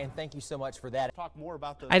 Okay, Ryan, thank you so much for that. Talk more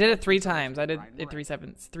about the. I did it 3 times. I did it three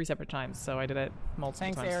separate times, so I did it multiple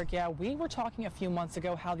times. Thanks, Eric. Yeah, we were talking a few months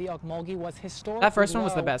ago how the Ogmulgee was historically That first one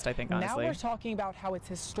was low. the best, I think, honestly. Now we're talking about how it's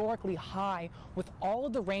historically high with all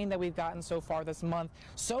of the rain that we've gotten so far this month.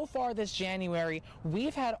 So far this January,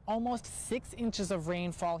 we've had almost 6 inches of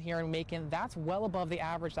rainfall here in Macon. That's well above the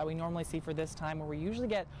average that we normally see for this time, where we usually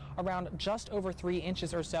get around just over 3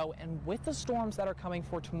 inches or so. And with the storms that are coming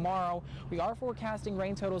for tomorrow, we are forecasting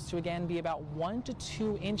rain totals to again be about 1 to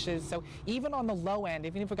 2 inches. So even on the low end,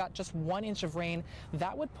 even if we got just 1 inch of rain,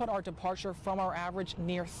 that would put our departure from our average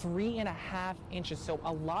near 3.5 inches. So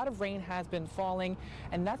a lot of rain has been falling,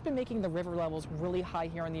 and that's been making the river levels really high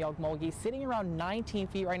here in the Ogmulgee, sitting around 19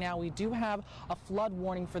 feet right now. We do have a flood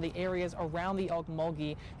warning for the areas around the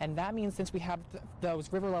Ogmulgee, and that means since we have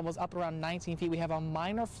those river levels up around 19 feet, we have a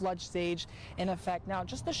minor flood stage in effect. Now,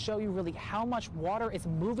 just to show you really how much water is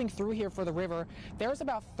moving through here for the river, there's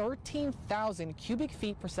about 13,000 cubic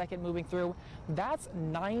feet per second moving through. That's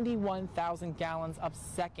 91,000 gallons a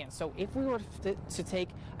second. So if we were to take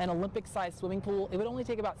an Olympic-sized swimming pool, it would only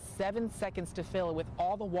take about 7 seconds to fill it with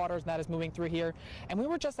all the water that is moving through here. And we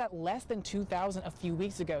were just at less than 2,000 a few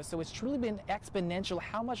weeks ago. So it's truly been exponential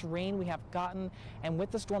how much rain we have gotten. And with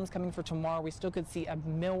the storms coming for tomorrow, we still could see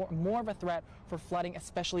more of a threat for flooding,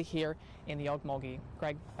 especially here in the Ogmulgee.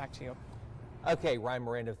 Greg, back to you. Okay, Ryan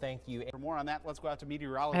Miranda, thank you. For more on that, let's go out to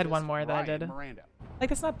meteorologist. I had one more that I did. Miranda. Like,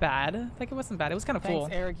 that's not bad. Like, it wasn't bad. It was kind of cool.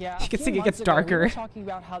 Thanks, Eric. Yeah, You can a see few it gets months ago, darker. We were talking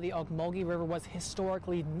about how the Ogmulgee River was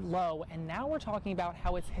historically low, and now we're talking about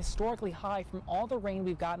how it's historically high from all the rain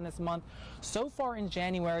we've gotten this month. So far in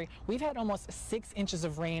January, we've had almost 6 inches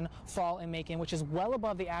of rain fall in Macon, which is well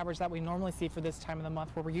above the average that we normally see for this time of the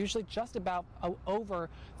month, where we're usually just about over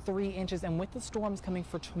 3 inches. And with the storms coming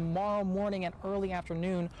for tomorrow morning and early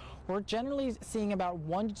afternoon, we're generally seeing about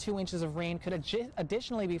 1 to 2 inches of rain could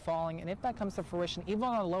additionally be falling, and if that comes to fruition, even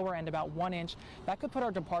on the lower end about 1 inch, that could put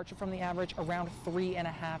our departure from the average around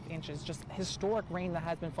 3.5 inches. Just historic rain that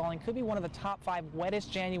has been falling. Could be one of the top 5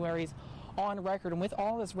 wettest Januaries on record. And with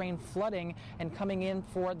all this rain flooding and coming in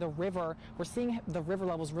for the river, we're seeing the river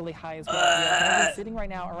levels really high as well. We're sitting right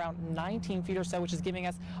now around 19 feet or so, which is giving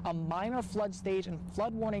us a minor flood stage, and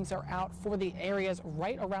flood warnings are out for the areas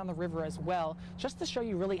right around the river as well. Just to show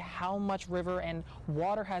you really how much river and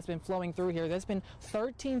water has been flowing through here, there's been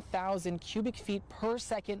 13,000 cubic feet per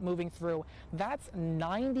second moving through. That's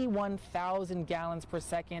 91,000 gallons per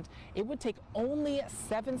second. It would take only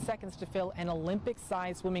 7 seconds to fill an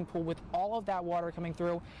Olympic-sized swimming pool with all of that water coming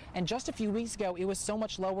through. And just a few weeks ago, it was so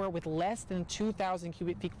much lower with less than 2,000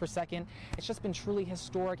 cubic feet per second. It's just been truly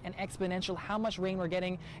historic and exponential how much rain we're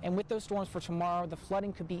getting. And with those storms for tomorrow, the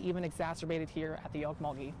flooding could be even exacerbated here at the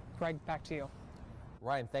Ogmulgee. Greg, back to you.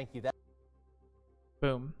 Ryan, thank you.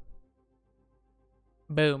 Boom.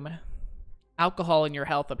 Boom. Alcohol in your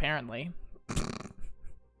health, apparently.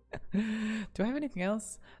 Do I have anything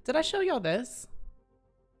else? Did I show y'all this?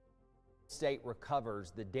 State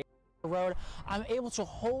recovers the road. I'm able to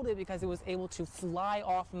hold it because it was able to fly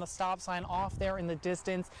off from the stop sign off there in the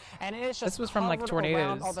distance, and it is just this was from like covered around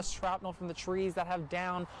tornadoes. all the shrapnel from the trees that have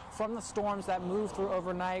down from the storms that moved through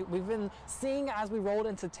overnight. We've been seeing as we rolled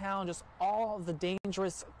into town just all of the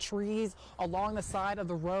dangerous trees along the side of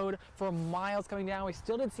the road for miles coming down. We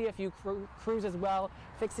still did see a few crews as well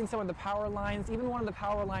fixing some of the power lines. Even one of the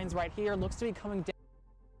power lines right here looks to be coming down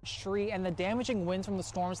tree, and the damaging winds from the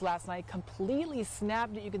storms last night completely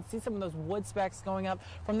snapped it. You can see some of those wood specks going up.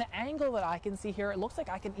 From the angle that I can see here, it looks like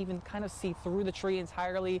I can even kind of see through the tree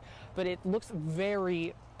entirely, but it looks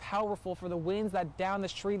very powerful for the winds that down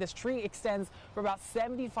this tree. This tree extends for about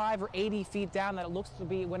 75 or 80 feet down that it looks to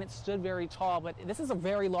be when it stood very tall, but this is a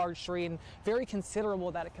very large tree and very considerable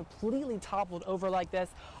that it completely toppled over like this.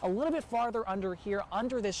 A little bit farther under here,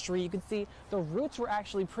 under this tree, you can see the roots were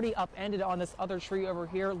actually pretty upended on this other tree over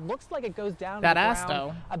here. Looks like it goes down to the ground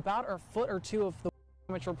though. about a foot or two of the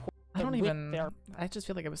damage report. I don't even there. I just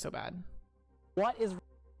feel like it was so bad. What is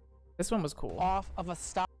this one was cool. Off of a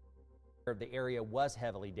stop. The area was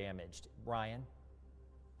heavily damaged. Ryan?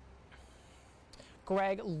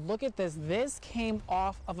 Greg, look at this. This came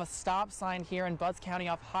off of a stop sign here in Bucks County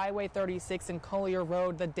off Highway 36 and Collier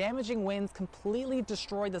Road. The damaging winds completely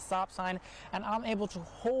destroyed the stop sign, and I'm able to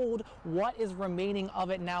hold what is remaining of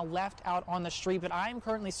it now left out on the street. But I am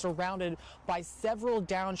currently surrounded by several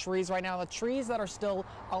down trees right now. The trees that are still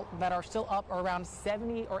up are around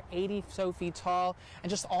 70 or 80 so feet tall, and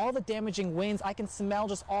just all the damaging winds. I can smell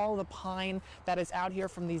just all the pine that is out here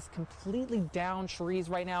from these completely down trees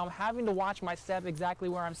right now. I'm having to watch my step exactly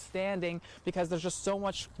where I'm standing because there's just so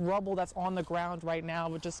much rubble that's on the ground right now,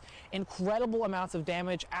 but just incredible amounts of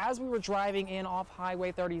damage. As we were driving in off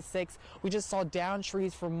Highway 36, we just saw down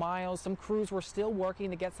trees for miles. Some crews were still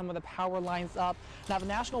working to get some of the power lines up. Now, the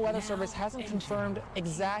National Weather Service hasn't confirmed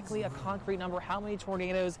exactly a concrete number how many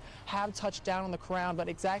tornadoes have touched down on the ground, but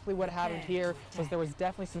exactly what happened here was there was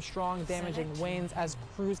definitely some strong damaging winds as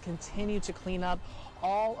crews continue to clean up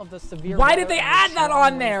all of the severe. Why did they add that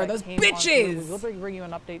on there? Those bitches! We'll bring you an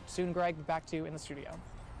update soon, Greg. Back to you in the studio.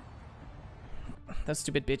 Those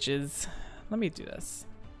stupid bitches. Let me do this.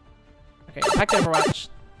 Okay, back to Overwatch.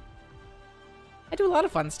 I do a lot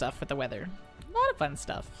of fun stuff with the weather. A lot of fun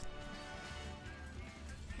stuff.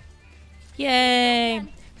 Yay!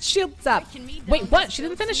 Shields up! Wait, what? She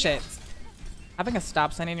didn't finish it. Having a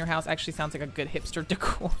stop sign in your house actually sounds like a good hipster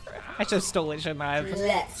decor. I just stole it, shouldn't I have?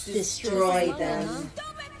 Let's destroy them.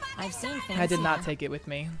 I've seen things. I did not take it with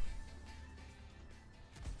me.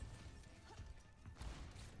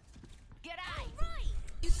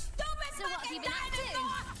 So what have you been up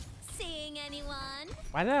to? Seeing anyone?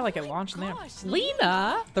 Why did I like get launched in the air?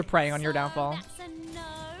 Lena! They're preying on your downfall. That's a no.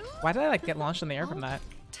 Why did I like get launched in the air from that?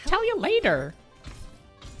 Tell you later.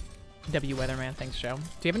 W Weatherman, thanks, Joe. Do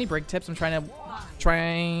you have any BRIG tips? I've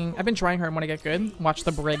been trying her and want to get good. Watch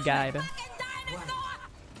the BRIG guide.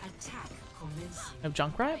 No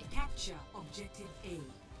Junkrat?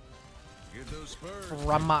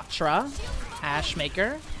 Ramatra.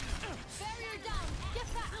 Ashmaker.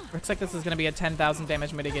 Looks like this is going to be a 10,000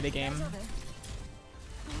 damage mitigated game.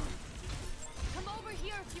 Come over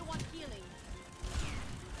here if you want healing.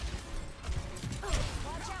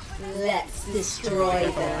 Let's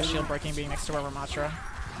destroy them. Shield breaking being next to our Ramatra.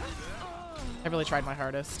 I really tried my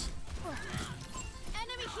hardest.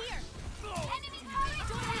 Enemy here. Enemy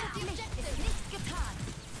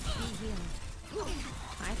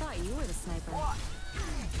I thought you were the sniper.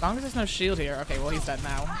 As long as there's no shield here. Okay, well he's dead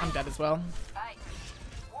now. I'm dead as well.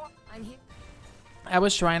 I'm here. I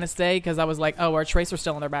was trying to stay because I was like, oh, our Tracer's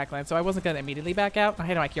still in their backline, so I wasn't going to immediately back out. I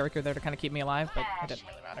had my character there to kind of keep me alive, but it didn't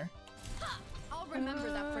really matter. I'll remember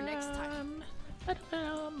that for next time.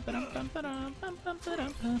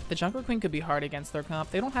 The Jungle Queen could be hard against their comp.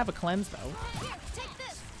 They don't have a cleanse, though. Here, take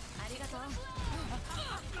this.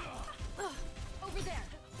 Over there.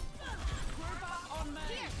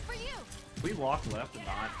 Here, for you. We walk left and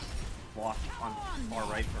not walk on far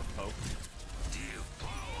right for poke.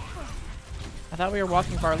 I thought we were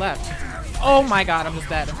walking far left. Oh my god, I'm just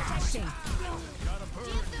dead.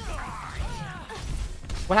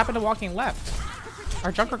 What happened to walking left?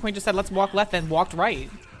 Our Junker Queen just said, let's walk left, and walked right.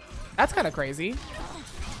 That's kind of crazy.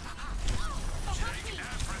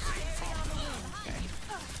 Okay.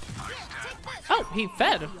 Oh, he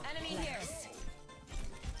fed.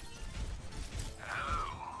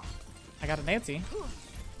 I got a Nancy.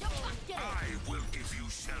 I will give you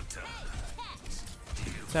shelter.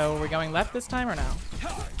 So we're going left this time or no?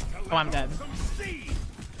 Oh, I'm dead.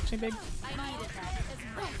 Actually big.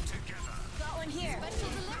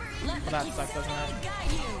 Well, that sucks, doesn't it?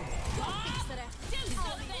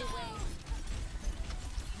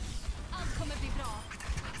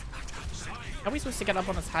 How are we supposed to get up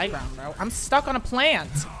on this high ground, bro? I'm stuck on a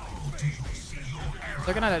plant.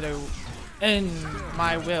 They're gonna do in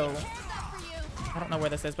my will. I don't know where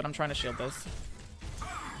this is, but I'm trying to shield this.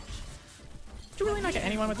 Did you really not get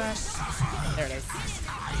anyone with that? There it is.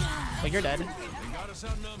 Oh, you're dead.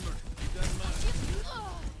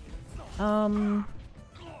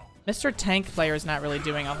 Mr. Tank player is not really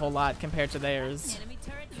doing a whole lot compared to theirs.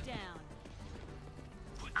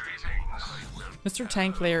 Mr.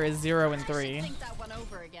 Tank player is 0 and 3.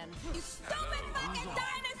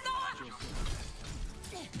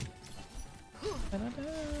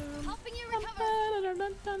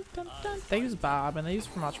 They use Bob and they use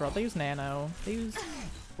Formatral. They use Nano. They use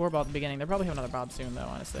Warball at the beginning. They'll probably have another Bob soon, though,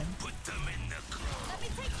 honestly.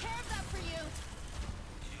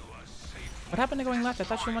 What happened to going left? I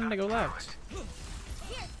thought she wanted to go left.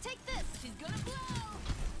 Here, take this. She's gonna blow.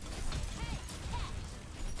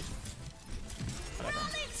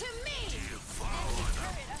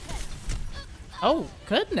 Oh,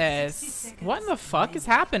 goodness. What in the fuck is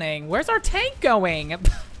happening? Where's our tank going?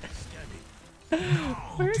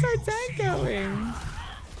 Where's our tank going? I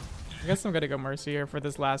guess I'm gonna go Mercy here for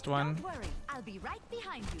this last one. Don't worry, I'll be right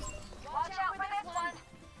behind you. Watch out for this one.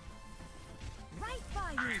 Right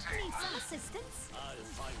by you. Need some assistance? I'll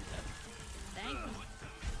find them. Thank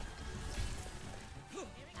you.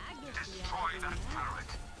 Destroy that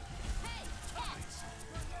turret.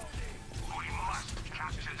 We must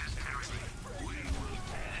capture this territory.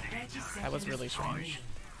 That was really strange.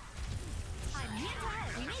 I'm here to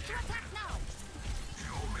help. We need to attack now.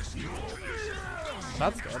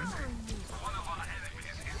 That's good. One of our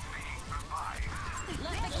enemies is being revived.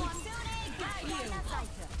 Let the Kitsune guide you.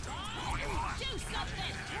 Do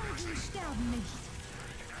something.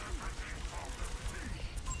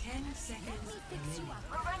 10 seconds.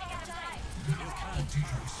 We're running out of time.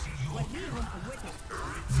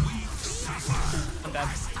 I'm dead.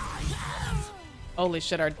 Holy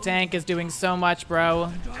shit, our tank is doing so much,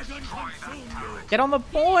 bro. Get on the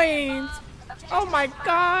point! Oh my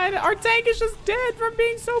god, our tank is just dead from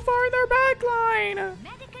being so far in their backline!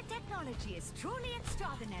 Medical technology is truly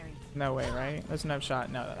extraordinary. No way, right? There's no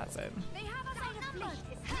shot. No, that's it. They have us outnumbered.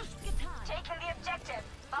 It's just guitar. Taking the objective.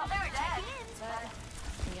 Well, they're dead.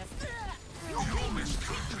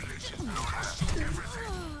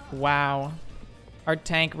 Wow. Our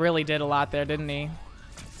tank really did a lot there, didn't he?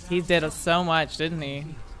 He did so much, didn't he?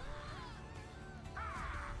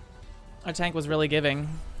 Our tank was really giving.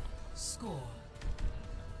 Score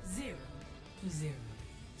 0-0.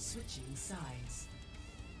 Switching sides.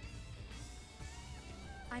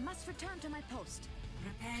 I must return to my post.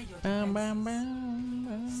 Prepare your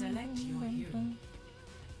defenses. Select your hero.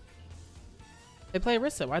 They play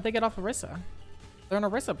Orisa. Why'd they get off Orisa? They're an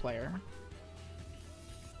Orisa player.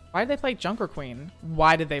 Why did they play Junker Queen?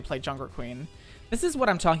 Why did they play Junker Queen? This is what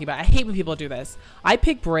I'm talking about. I hate when people do this. I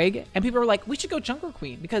pick Brig, and people are like, we should go Junker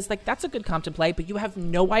Queen, because like that's a good comp to play, but you have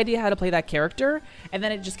no idea how to play that character, and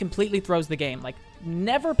then it just completely throws the game. Like,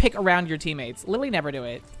 never pick around your teammates. Literally never do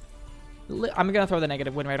it. I'm gonna throw the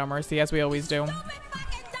negative win rate on Mercy, as we always do.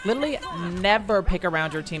 Literally never pick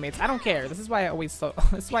around your teammates. I don't care. This is why I always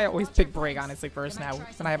pick Brig, honestly, first now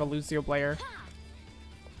when I have a Lucio player.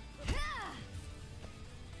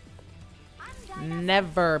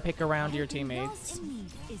 Never pick around your teammates.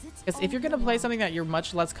 Because if you're going to play something that you're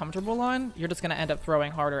much less comfortable on, you're just going to end up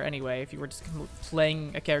throwing harder anyway if you were just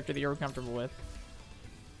playing a character that you were comfortable with.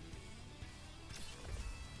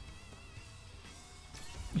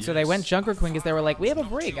 Yes. So they went Junker Queen because they were like, we have a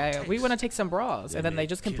Brig, we want to take some bras. And then they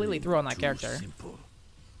just completely threw on that character.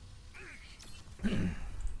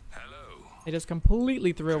 They just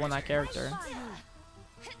completely threw on that character.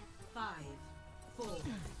 5, 4,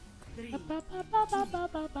 3, 2, 1.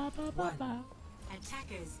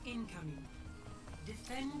 Attackers incoming.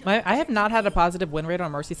 Defend. I have not had a positive win rate on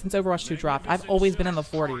Mercy since Overwatch 2 dropped. I've always been in the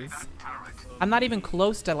 40s. I'm not even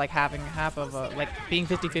close to like having half of a, like being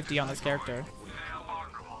 50-50 on this character.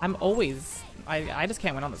 I'm always, I just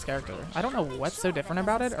can't win on this character. I don't know what's so different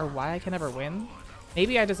about it or why I can never win.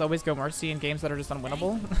 Maybe I just always go Mercy in games that are just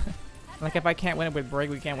unwinnable. Like if I can't win it with Brig,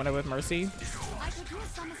 we can't win it with Mercy. I could use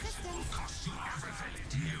some assistance.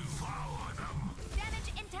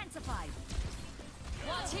 Damage intensified.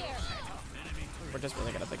 Watch here. We're just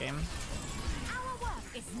really good at the game. Our work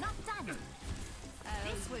is not done.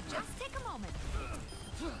 This will just take a moment.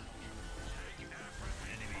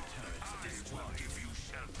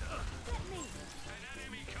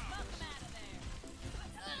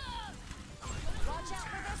 Watch out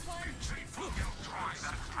for this one.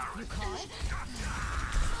 You caught?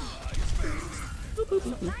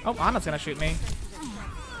 Oh, Ana's gonna shoot me.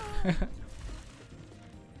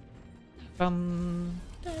 Bum.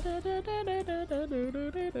 I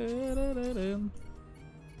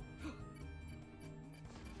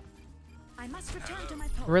must return to my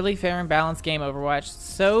post. Really fair and balanced game, Overwatch.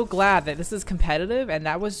 So glad that this is competitive, and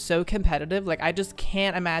that was so competitive. Like, I just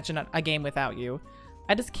can't imagine a game without you.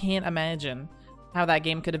 I just can't imagine how that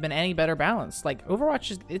game could have been any better balanced. Like,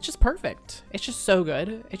 Overwatch, it's just perfect. It's just so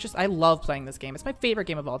good. It's just, I love playing this game. It's my favorite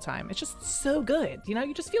game of all time. It's just so good. You know,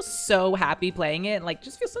 you just feel so happy playing it, and like,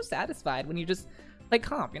 just feel so satisfied when you just, like,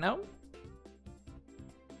 comp, you know?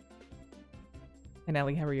 Hey,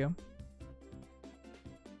 Nelly, how are you?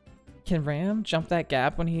 Can Ram jump that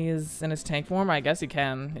gap when he is in his tank form? I guess he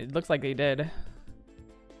can. It looks like he did.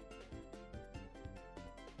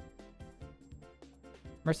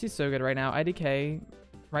 Mercy's so good right now. IDK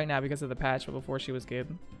right now because of the patch, but before she was good.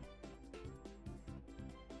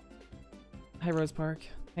 Hi, Rose Park.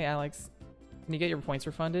 Hey, Alex. Can you get your points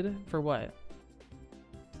refunded? For what?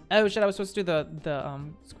 Oh, shit, I was supposed to do the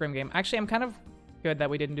scrim game. Actually, I'm kind of good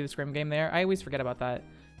that we didn't do the scrim game there. I always forget about that.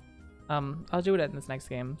 I'll do it in this next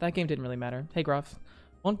game. That game didn't really matter. Hey, Gruff.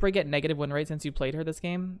 Won't Brig get negative win rate since you played her this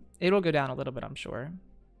game? It'll go down a little bit, I'm sure.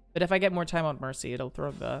 But if I get more time on Mercy, it'll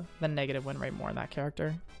throw the negative win rate more in that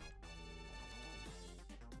character.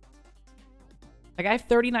 Like, I have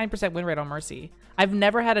 39% win rate on Mercy. I've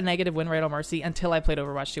never had a negative win rate on Mercy until I played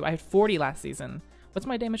Overwatch 2. I had 40 last season. What's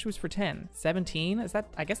my damage boost for 10? 17? Is that...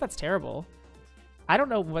 I guess that's terrible. I don't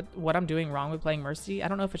know what I'm doing wrong with playing Mercy. I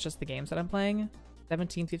don't know if it's just the games that I'm playing.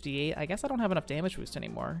 1758. I guess I don't have enough damage boost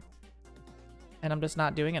anymore. And I'm just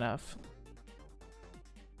not doing enough.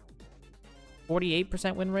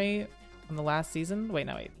 48% win rate on the last season. Wait,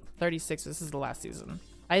 no, wait. 36. This is the last season.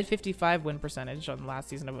 I had 55 win percentage on the last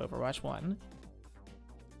season of Overwatch 1.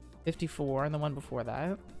 54 on the one before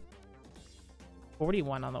that.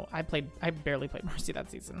 41 on the... I barely played Mercy that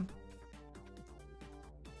season.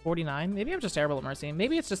 49. Maybe I'm just terrible at Mercy.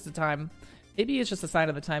 Maybe it's just the time. Maybe it's just a sign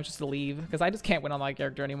of the times just to leave, because I just can't win on my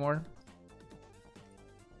character anymore.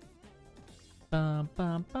 I'm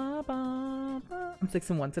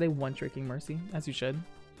 6-1 today, one tricking Mercy, as you should.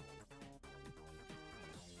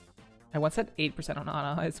 I once had 8% on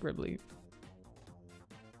Ana, I scribbly.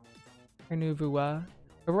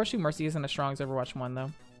 Overwatch 2 Mercy isn't as strong as Overwatch 1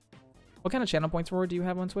 though. What kind of channel points forward do you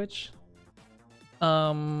have on Twitch?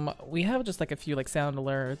 We have just like a few like sound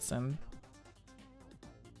alerts, and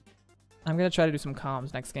I'm gonna try to do some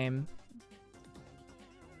comms next game.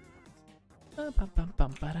 Yo,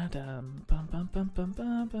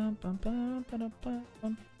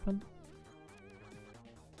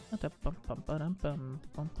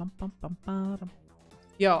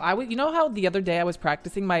 you know how the other day I was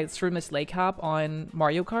practicing my Shroomless Lake Hop on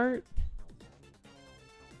Mario Kart?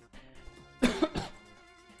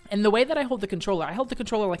 And the way that I hold the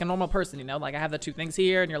controller like a normal person, you know? Like, I have the two things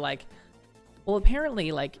here, and you're like... Well,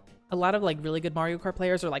 apparently, like, a lot of, like, really good Mario Kart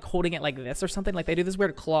players are, like, holding it like this or something. Like, they do this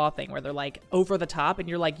weird claw thing where they're, like, over the top, and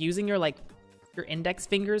you're, like, using your, like, your index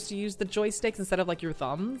fingers to use the joysticks instead of, like, your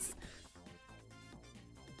thumbs.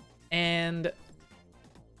 And...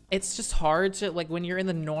 it's just hard to, like, when you're in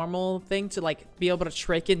the normal thing to, like, be able to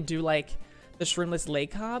trick and do, like, the Shroomless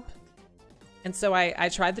Lake Hop. And so I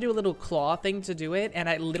tried to do a little claw thing to do it, and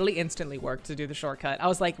I literally instantly worked to do the shortcut. I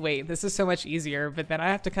was like, wait, this is so much easier, but then I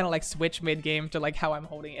have to kind of, like, switch mid-game to, like, how I'm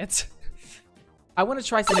holding it. I want to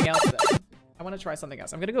try something else, though. I want to try something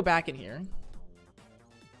else. I'm going to go back in here.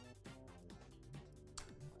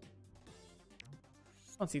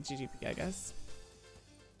 I'll see GGP, I guess.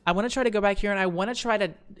 I want to try to go back here, and I want to try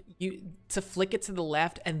to flick it to the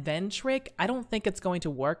left and then trick. I don't think it's going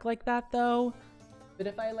to work like that, though. But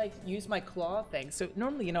if I, like, use my claw thing... So,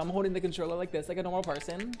 normally, you know, I'm holding the controller like this, like a normal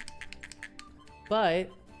person. But,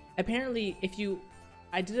 apparently, if you...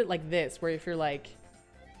 I did it like this, where if you're, like...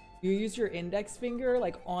 You use your index finger,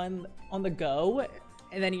 like, on the go.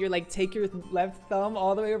 And then you, like, take your left thumb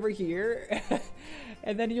all the way over here.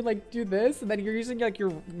 And then you, like, do this. And then you're using, like,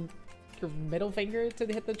 your middle finger to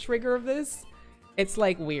hit the trigger of this. It's,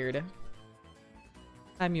 like, weird.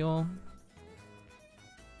 Hi, Mule.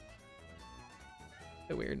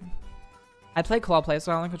 Weird. I play claw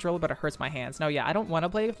playstyle on the controller, but it hurts my hands. No, yeah, I don't want to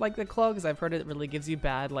play like the claw because I've heard it really gives you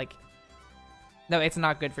bad, like... No, it's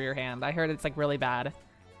not good for your hand. I heard it's, like, really bad.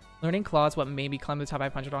 Learning claw is what made me climb the top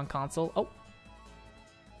 500 on console. Oh.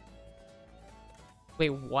 Wait,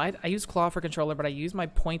 what? I use claw for controller, but I use my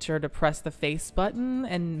pointer to press the face button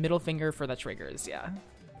and middle finger for the triggers, yeah.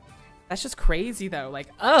 That's just crazy, though. Like,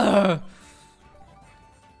 ugh!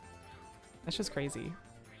 That's just crazy.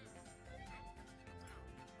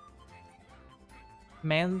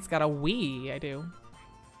 Man's got a Wii, I do.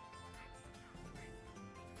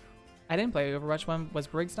 I didn't play Overwatch 1. Was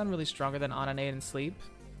BRIG stun really stronger than on Nade and Sleep?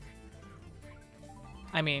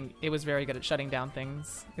 I mean, it was very good at shutting down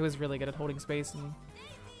things. It was really good at holding space and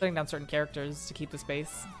shutting down certain characters to keep the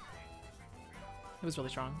space. It was really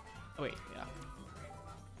strong. Oh wait, yeah.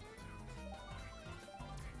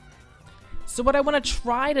 So what I want to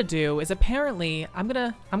try to do is apparently I'm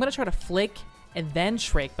gonna try to flick and then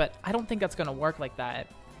trick, but I don't think that's gonna work like that.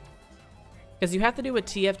 Because you have to do a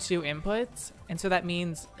TF2 input, and so that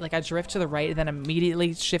means like I drift to the right and then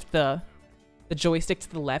immediately shift the joystick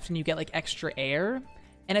to the left, and you get like extra air.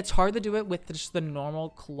 And it's hard to do it with just the normal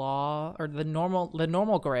claw or the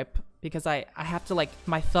normal grip, because I have to like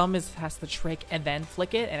my thumb has to trick and then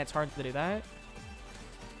flick it, and it's hard to do that.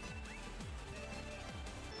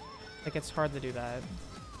 Like it's hard to do that.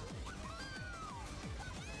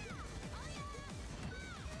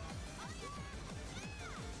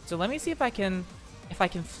 So let me see if I can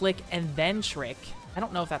flick and then trick. I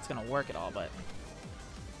don't know if that's gonna work at all, but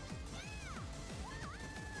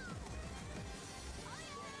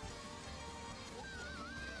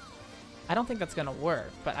I don't think that's gonna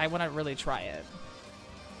work, but I want to really try it.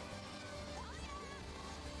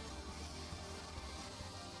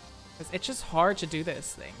 Because it's just hard to do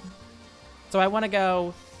this thing. So I want to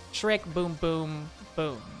go trick, boom, boom,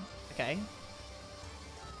 boom. Okay.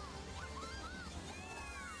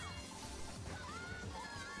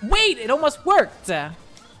 Wait, it almost worked! It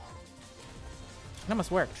almost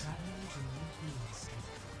worked.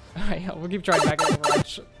 Alright, we'll keep trying back in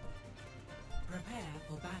Overwatch. Prepare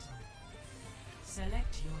for battle.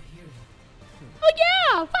 Select your hero. Oh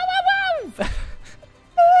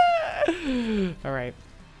yeah! Alright.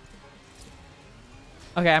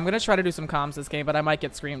 Okay, I'm gonna try to do some comms this game, but I might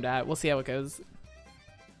get screamed at. We'll see how it goes.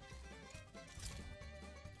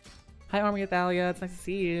 Hi, Army Thalia. It's nice to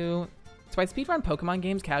see you. So I speedrun Pokemon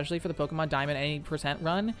games casually for the Pokemon Diamond 80%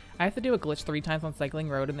 run. I have to do a glitch 3 times on Cycling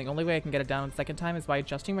Road, and the only way I can get it down the second time is by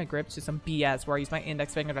adjusting my grip to some BS where I use my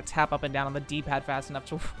index finger to tap up and down on the D-pad fast enough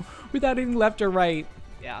to without hitting left or right.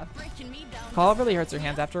 Yeah. Call really hurts your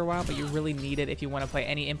hands after a while, but you really need it if you want to play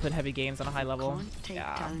any input-heavy games on a high level.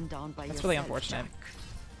 Yeah. That's really unfortunate.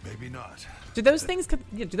 Maybe not. Do those things,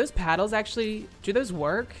 do those paddles actually, do those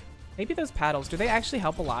work? Maybe those paddles, do they actually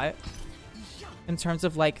help a lot? In terms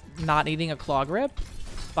of like not needing a claw grip?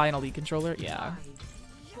 Buying a Elite controller? Yeah.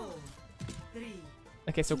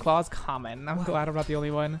 Okay, so claw's common. I'm glad I'm not the only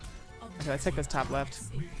one. Okay, let's take this top left.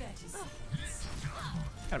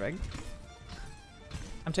 Kinda big.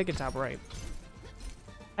 I'm taking top right.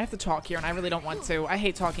 I have to talk here and I really don't want to. I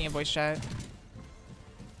hate talking in voice chat.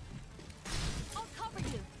 I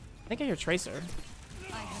think I hear Tracer.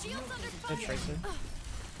 The Tracer.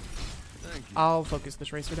 I'll focus the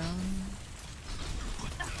Tracer down.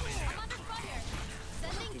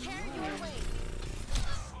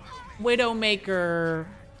 Widowmaker.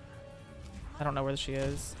 I don't know where she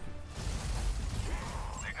is.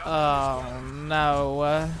 Oh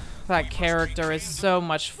no. That character is so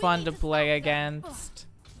much fun to play against.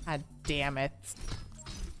 God damn it.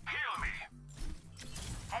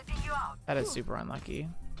 That is super unlucky.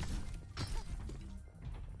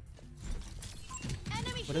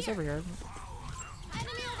 What is over here?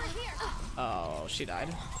 Oh, she died.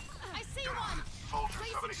 I see one.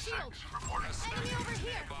 Placing shield. Enemy over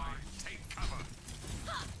here. Take cover.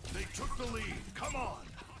 They took the lead. Come on.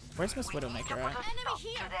 Where's Miss Widowmaker at? Enemy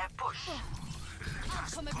here.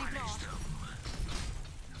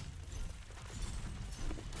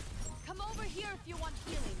 Come over here if you want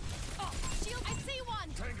healing. Oh, shield. I see one.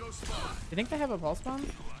 Tango spot. You think they have a pulse bomb?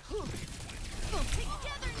 Together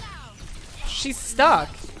now. She's stuck.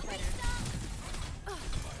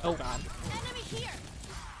 Oh god. Enemy here.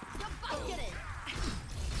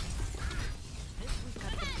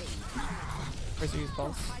 Where's the use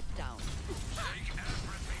pulse?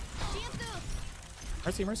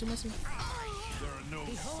 Mercy, mercy, mercy.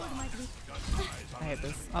 I hate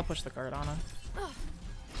this. I'll push the card, Anna.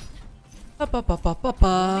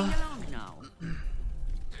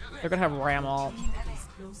 They're gonna have ram ult.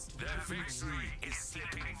 Their victory is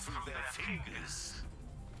slipping through their fingers.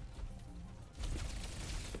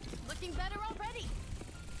 Looking better already.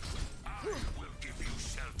 I will give you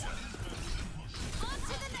shelter. On to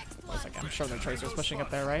the next one. I'm sure their Tracer's pushing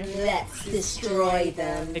up there, right? Let's destroy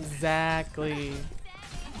them. Exactly.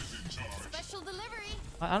 Special delivery.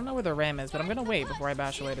 I don't know where the ram is, but I'm gonna wait before I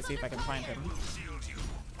bash away to see if I can find him.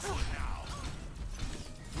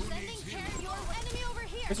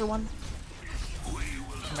 Is there one?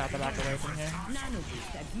 I'm about to back away from here.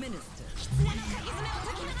 Nanoboost administered.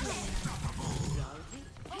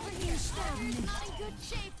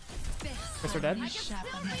 Chris are dead.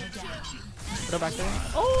 Widow back there.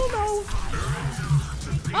 Oh no!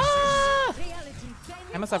 Ah!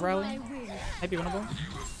 I must have rally. Might be winnable.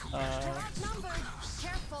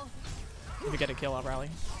 If we get a kill, I'll rally.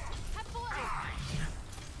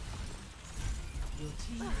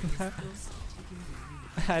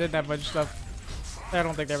 I didn't have much stuff. I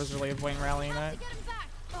don't think there was really a point in rallying that.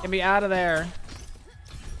 Get me out of there.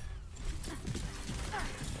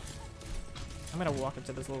 I'm gonna walk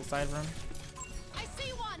into this little side room. I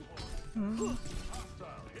see one.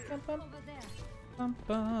 Bum,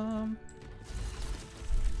 bum.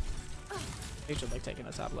 They should like taking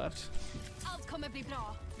the top left. Allt kommer bli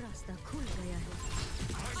bra.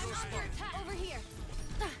 Over here.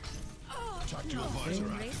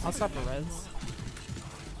 I'll stop for res.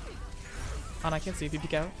 I can't see if you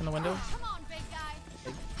peek out in the window. Come on, big guy.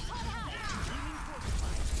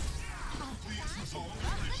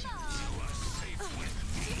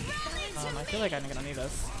 I feel like I'm gonna need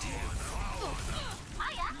this.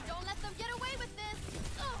 Don't let them get away with this.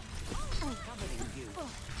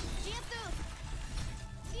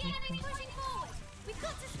 The enemy pushing forward. We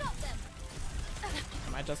got to stop them. I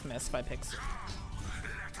might just miss by picks.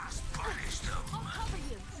 I'll cover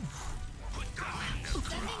you.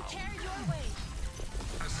 Sending care your way.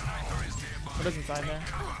 What is inside there?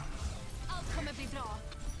 Allt kommer bli bra.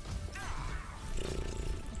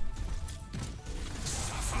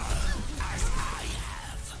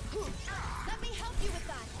 Let me help you with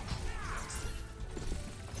that.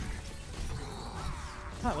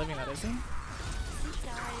 Not living that, is he?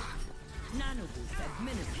 Nano boost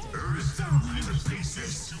administered.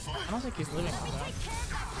 I don't think he's living like that.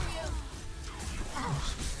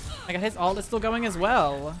 I got his ult is still going as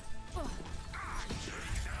well.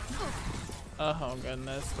 Oh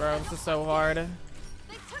goodness, bro, this is so hard.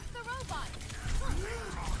 They took the robot.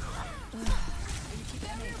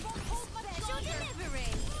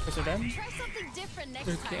 Is it dead? Try something different next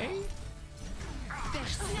Okay. time.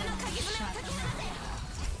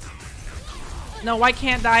 No, I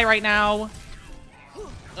can't die right now.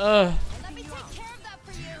 Ugh. Let me take care of that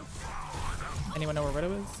for you. Anyone know where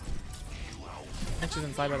Widow is? I think she's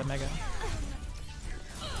inside by the Mega.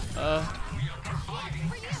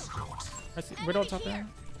 Widow up top there.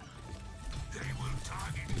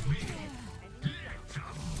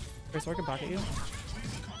 Wait, so I can pocket you?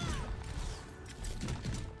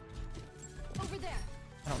 Over there.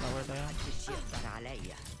 I don't know where they are.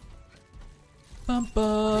 عليا.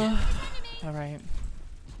 Bumpa. Alright.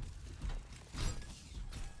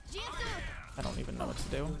 I don't even know what to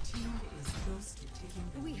do.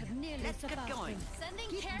 We have nearly Let's get going. Sending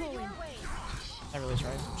care your way. I really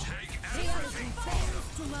tried. Reality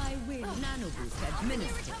bends to my will. Nano boost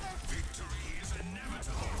administered.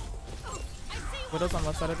 Widow's on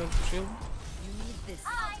left side of the shield. You need this.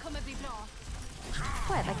 Allt kommer bli bra.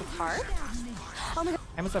 What, like it's hard? Oh my god.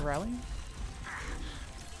 I must have rally.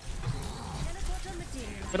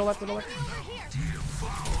 Widow left, Widow left.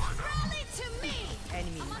 Rally to me.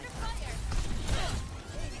 Enemy. I'm under fire.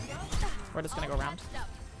 We're just gonna go around.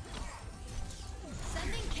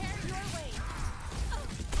 Sending care your way.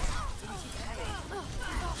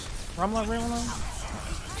 Rumla, Rumla.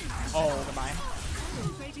 Oh, goodbye.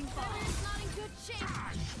 Raging fire is not in good shape.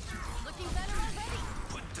 Looking better already.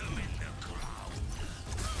 Put them in the ground.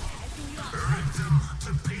 Burn them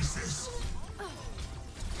to pieces.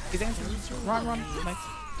 He's answering. Run, run. Nice.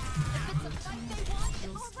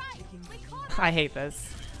 I hate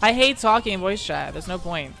this. I hate talking in voice chat. There's no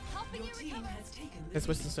point. Let's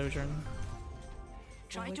switch to Sojourn.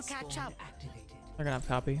 Try to catch up. They're gonna have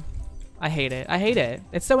copy. I hate it. I hate it.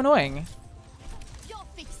 It's so annoying. Jag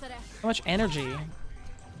fixar det. So much energy.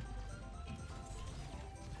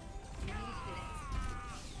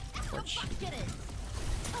 Torch. Get it.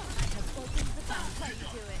 I have spoken the best way to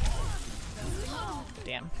do it.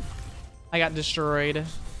 Damn. I got destroyed. The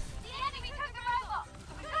enemy took the robot.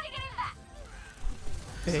 We gotta get in that.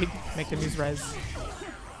 Big. Make them use res.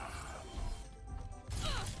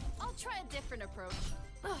 I'll try a different approach.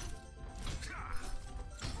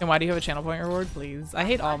 And why do you have a channel point reward, please? I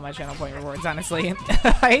hate all my channel point rewards, honestly.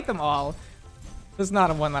 I hate them all. There's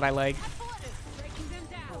not one that I like.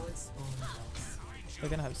 They're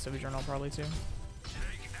gonna have Sojourn probably too.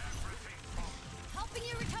 Helping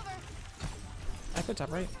you recover. I put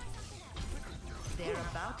top right. They're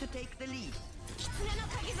about to take the lead.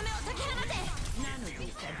 Nano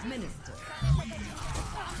boost administered.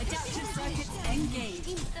 Adaptive circuits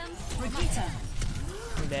engaged. Brigitte.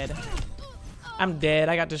 I'm dead. I'm dead.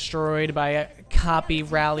 I got destroyed by a copy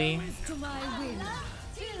rally. To my will.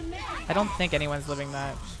 I don't think anyone's living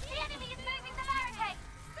that. The enemy is moving the barricade.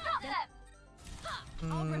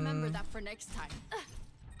 I'll remember that for next time.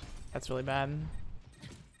 That's really bad.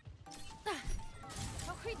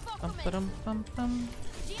 Bum, Bum, bum, bum.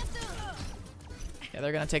 Yeah,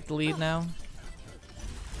 they're gonna take the lead now.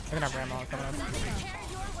 They're gonna have Ramon coming up.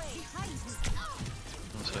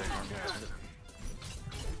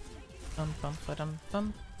 Bum, bum, ba-dum,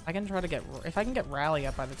 bum. I can try to get, if I can get Rally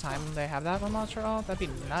up by the time they have that Ramontra ult, that'd be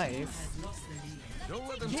nice. Don't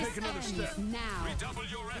let them take another step. Redouble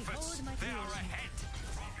your efforts. They are ahead.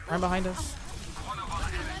 Right behind us.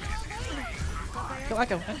 Kill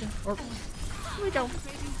Echo. Or here we go.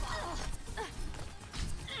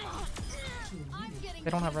 They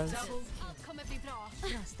don't have res.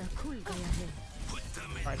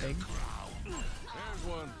 Alright, big.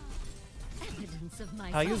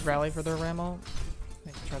 I'll use Rally for their Ram ult.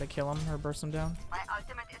 Maybe try to kill him or burst him down.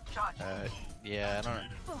 Yeah, I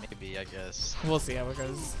don't. Maybe, I guess. We'll see how it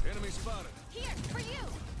goes. Enemy spotted. Here for you.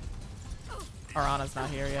 Our Ana's not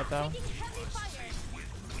here yet, though.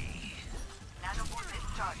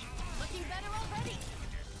 Looking better already.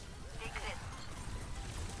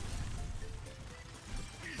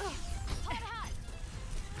 Hot.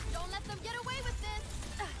 Don't let them get away with this.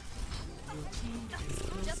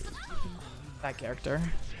 Just That character.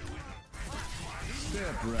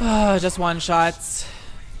 Just one shots.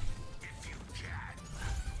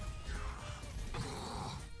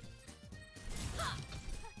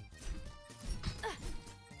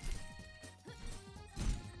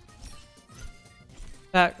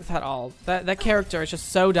 That character is just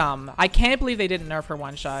so dumb. I can't believe they didn't nerf her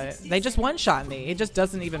one shot. They just one shot me. It just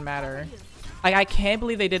doesn't even matter. I can't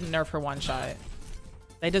believe they didn't nerf her one shot.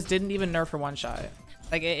 They just didn't even nerf her one shot.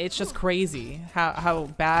 Like it's just crazy how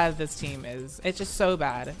bad this team is. It's just so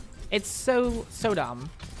bad. It's so dumb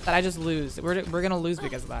that I just lose. We're gonna lose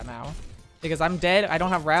because of that now. Because I'm dead. I don't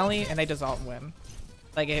have Rally, and they just ult and win.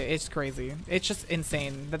 Like it's crazy. It's just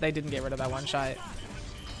insane that they didn't get rid of that one shot.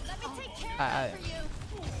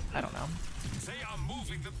 I don't know. They are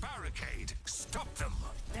moving the barricade. Stop them.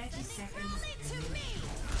 30 seconds.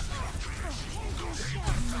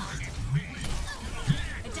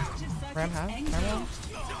 Ram half? Ram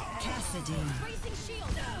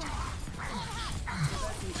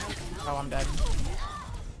Oh, I'm dead.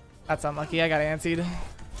 That's unlucky. I got antsied.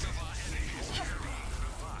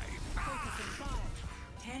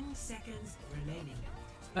 10 seconds remaining.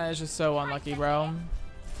 That is just so unlucky, bro.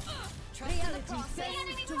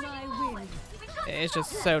 It's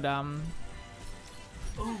just so dumb.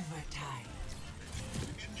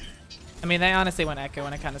 I mean, they honestly went Echo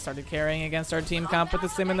when it kind of started carrying against our team comp with the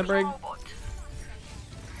Sim and the Brig.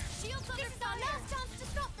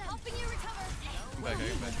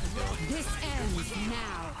 This ends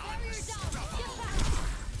now.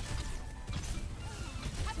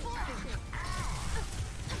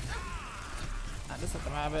 I just let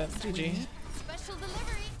them have it. GG.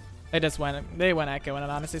 They went Echo and it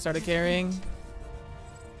honestly started carrying.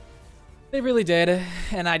 They really did.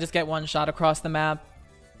 And I just get one shot across the map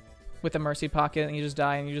with a Mercy pocket and you just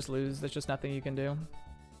die and you just lose. There's just nothing you can do.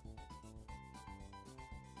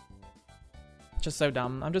 Just so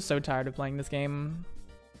dumb. I'm just so tired of playing this game.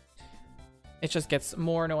 It just gets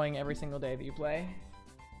more annoying every single day that you play.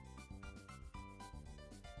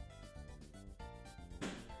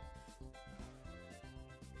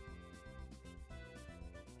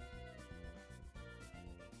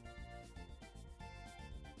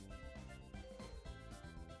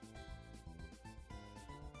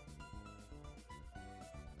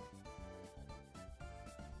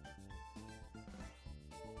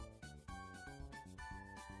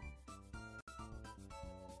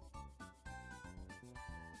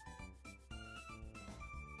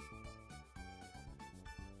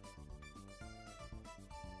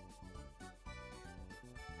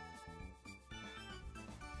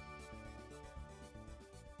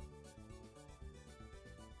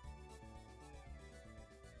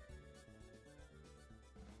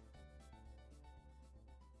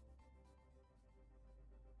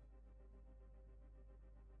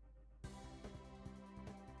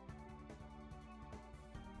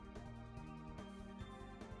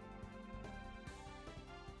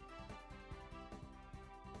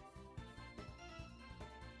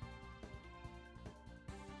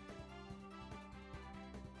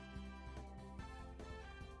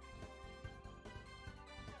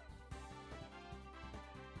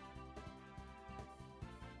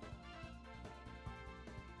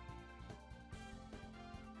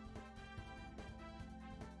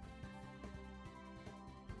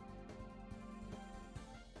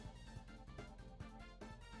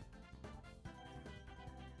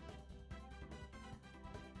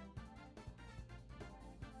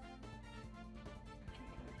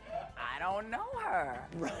 don't know her.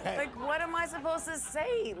 Right. Like, what am I supposed to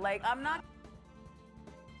say? Like, I'm not.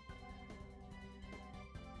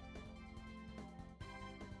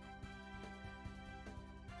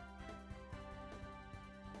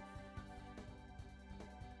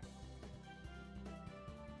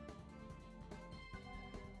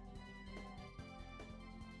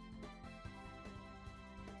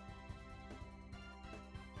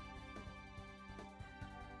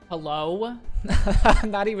 Hello?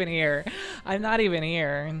 I'm not even here. I'm not even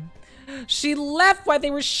here. She left while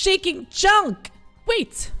they were shaking junk.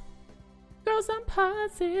 Wait. Girls, I'm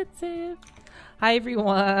positive. Hi,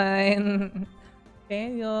 everyone.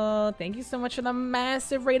 Daniel, thank you so much for the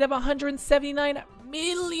massive rate of 179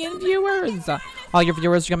 million viewers. All your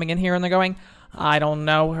viewers are coming in here and they're going, I don't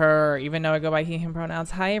know her, even though I go by he, him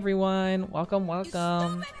pronouns. Hi, everyone. Welcome,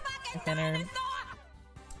 welcome. Hi, Benner.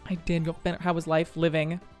 Hi, Daniel. Benner. How was life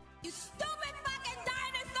living?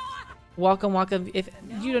 Welcome, welcome. If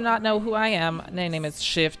you do not know who I am, my name is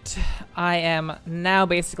Shift. I am now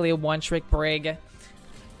basically a one-trick brig.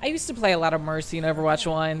 I used to play a lot of Mercy in Overwatch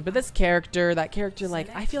 1, but this character, like,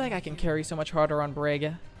 I feel like I can carry so much harder on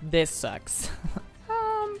brig. This sucks.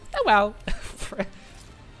 Oh well.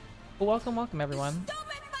 Well, welcome, everyone.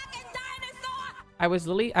 I was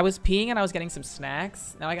peeing and I was getting some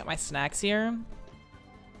snacks. Now I got my snacks here.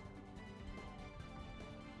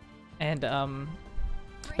 And,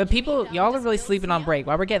 but people, y'all are really sleeping on brig.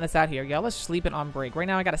 While we're getting this out here, y'all are sleeping on brig. Right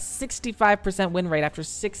now, I got a 65% win rate after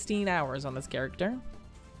 16 hours on this character.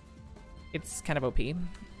 It's kind of OP.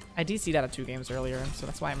 I DC'd out of 2 games earlier, so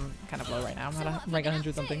that's why I'm kind of low right now. I'm at rank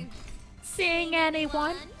 100 something. Sing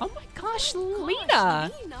anyone? Oh my gosh, Lena!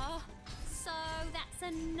 So that's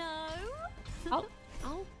a no?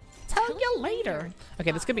 I'll tell you later.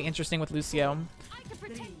 Okay, this could be interesting with Lucio. I can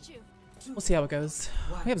protect you. We'll see how it goes.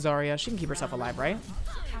 We have Zarya. She can keep herself alive, right?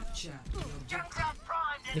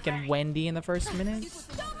 Nick and Wendy in the first minute.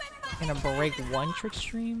 In a break one-trick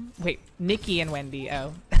stream. Wait, Nikki and Wendy.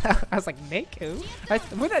 Oh, I was like, Nick? Who?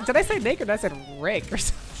 Did I say Nick or did I say Rick or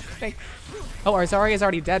something? Oh, our Zarya is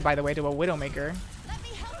already dead, by the way, to a Widowmaker.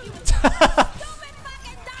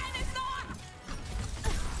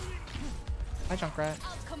 Hi, Junkrat.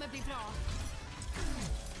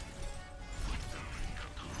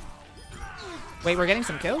 Wait, we're getting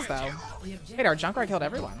some kills though. Wait, our Junkrat killed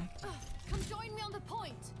everyone. Come join me on the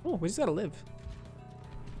point. Oh, we just gotta live.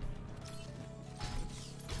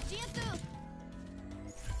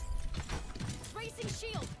 Bracing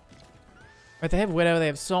shield. Right, they have Widow, they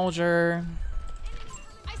have Soldier.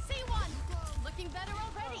 I see one. Looking better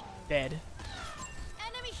already. Dead.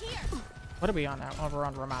 Enemy here. What are we on now? Oh, we're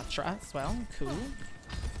on Ramatra as well. Cool.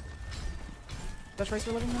 That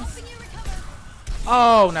Tracer living this?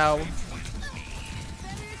 Oh no.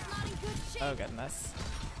 Oh goodness.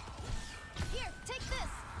 Here, take this.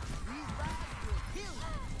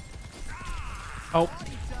 Oh.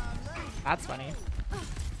 That's funny.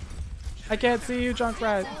 I can't see you,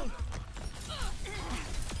 Junkrat.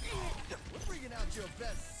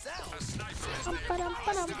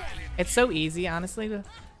 It's so easy, honestly,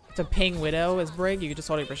 to ping Widow as Brig. You can just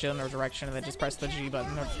hold it for shield in her direction and then just press the G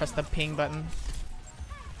button or press the ping button.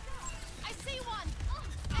 I see one.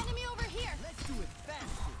 Enemy over here. Let's do it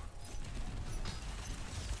fast.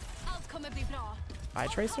 Allt kommer bli bra. Bye,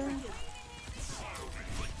 Tracer.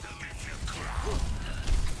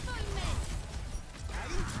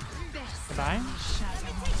 Goodbye.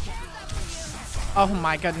 Oh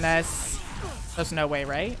my goodness. There's no way,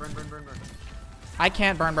 right? Burn, burn, burn, burn. I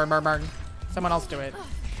can't burn, burn, burn, burn. Someone else do it.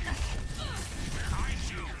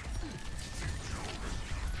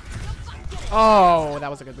 Oh, that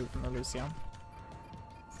was a good move from Lucio.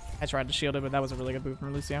 I tried to shield it, but that was a really good move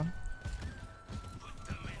from Lucio.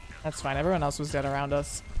 That's fine. Everyone else was dead around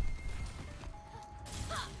us.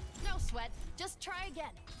 No sweat. Just try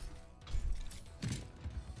again.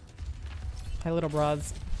 Hi, little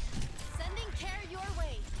broads. Sending care your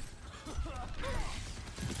way.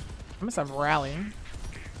 I must have rally.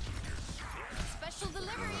 Special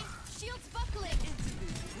delivery. Shields buckling.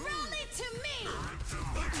 Rally to me.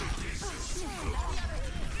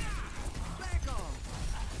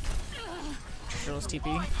 Shield's TP.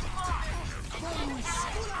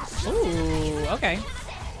 Ooh, okay.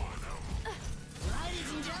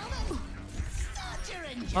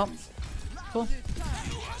 Well, cool.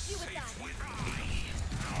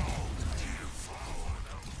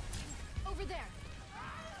 Over there.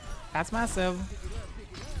 That's massive.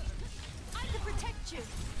 I can protect you.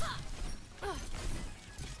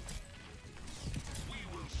 We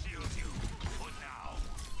will shield you for now.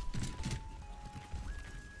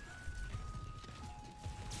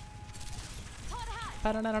 Hot hat.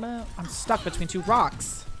 I'm stuck between two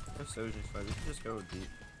rocks. That's Soji's fight. We can just go deep.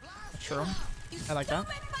 True. I like that.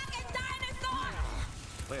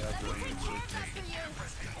 Wait,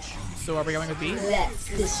 So are we going with B? Let's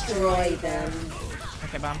destroy them.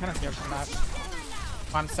 Okay, but I'm kind of scared from that.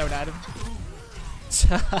 Oh, I'm so dead.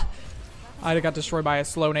 I got destroyed by a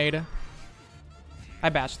slow nade. I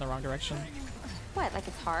bashed in the wrong direction. What, like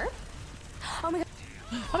it's hard? Oh my god.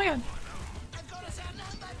 Oh my god.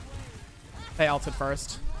 They ulted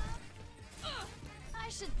first. I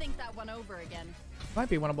should think that one over again. Might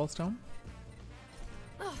be winnable still.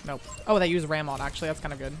 Nope. Oh, they use Ram on actually. That's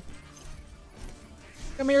kind of good.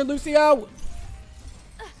 Come here, Lucio.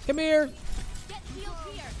 Come here. Get healed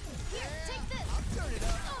here. Here, take this.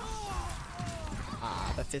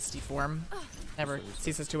 Ah, the fisty form. Never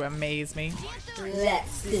ceases to amaze me.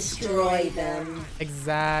 Let's destroy them.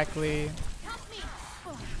 Exactly.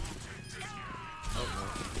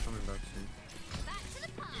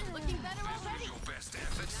 Looking better already.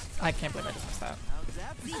 I can't believe I just missed that.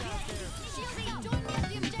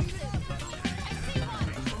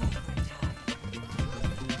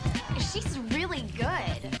 She's really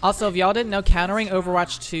good. Also, if y'all didn't know, countering Tracer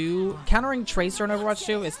in Overwatch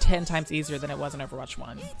 2 is 10 times easier than it was in Overwatch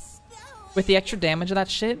 1. With the extra damage of that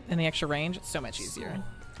shit and the extra range, it's so much easier.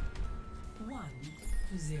 1-0.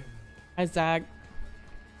 Hi, Zag.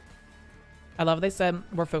 I love they said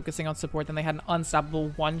we're focusing on support, then they had an unstoppable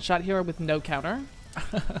one-shot hero with no counter.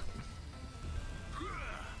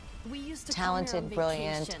 Talented,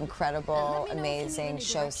 brilliant, incredible, amazing,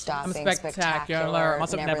 show-stopping, I'm spectacular, I'm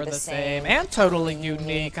also never the same, and totally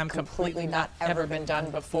unique. I'm completely not ever been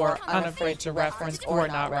done before, unafraid to reference or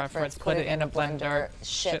not reference, put it in a blender,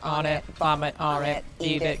 shit on it, vomit on it,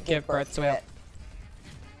 eat it, give birth to it.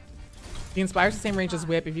 The Inspire's the same range as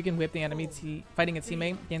Whip. If you can whip the enemy fighting a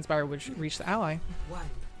teammate, the Inspire would reach the ally.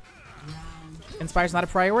 Inspire's not a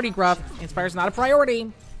priority, Gruff. Inspire's not a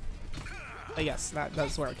priority. But yes, that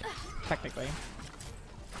does work, technically.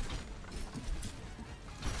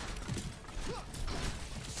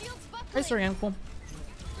 Tracer again, cool.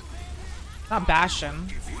 Not Bastion.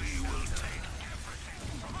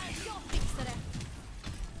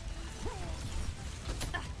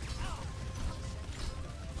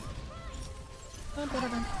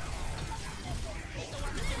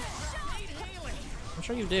 I'm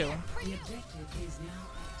sure you do.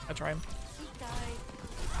 I tried.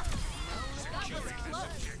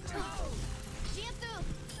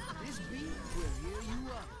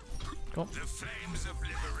 Cool. The flames of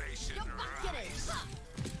liberation rise.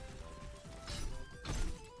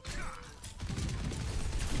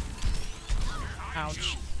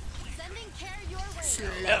 Ouch. Sending care your way.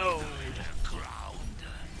 Slowed.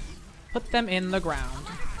 Put them in the ground.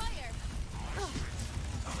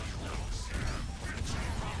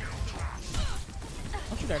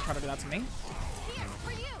 Don't you dare try to do that to me.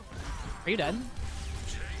 Are you dead?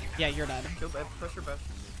 Yeah, you're dead. Pressure best.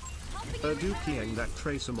 Duking that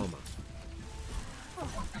Tracer mama.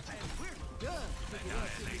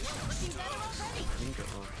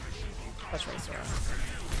 That's Tracer.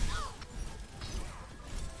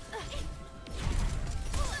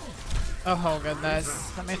 Oh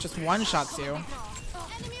goodness. That man just one-shots you.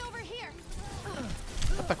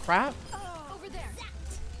 What the crap?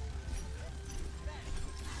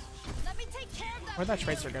 Where'd that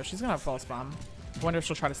Tracer go? She's gonna false bomb. I wonder if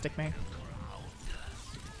she'll try to stick me.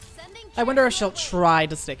 I wonder if she'll try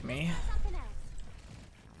to stick me.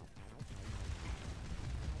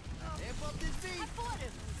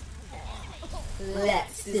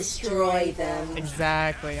 Let's destroy them.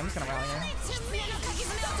 Exactly. I'm just gonna rally her.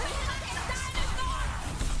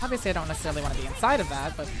 Obviously, I don't necessarily want to be inside of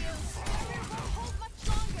that, but...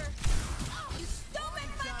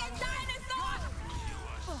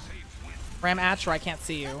 Ram at you, I can't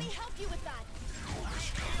see you.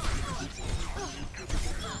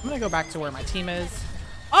 I'm gonna go back to where my team is.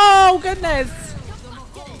 Oh, goodness!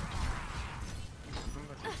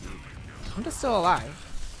 I'm just still alive.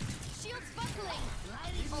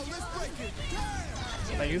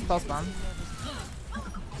 Did I use pulse bomb?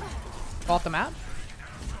 Vault the map?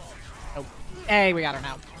 Oh. Hey, we got her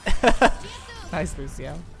now. Nice,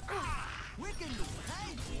 Lucio.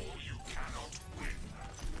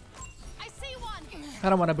 I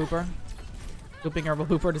don't want a booper. Booping her will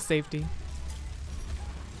boop her to safety.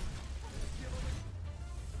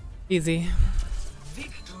 Easy.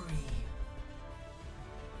 Victory.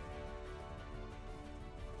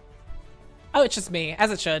 Oh, it's just me, as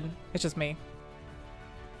it should. It's just me.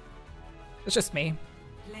 It's just me.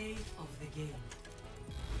 Play of the game.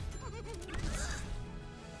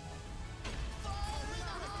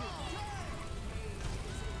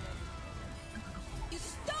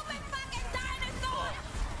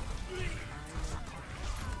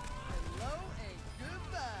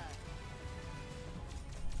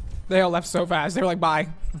 They all left so fast. They were like, bye.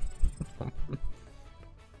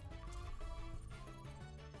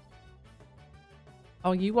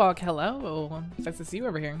 Oh, you walk. Hello. Nice to see you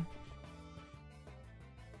over here.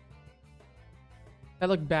 That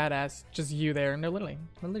looked badass. Just you there. No, literally.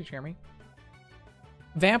 Literally, Jeremy.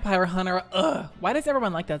 Vampire Hunter. Ugh. Why does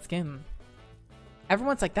everyone like that skin?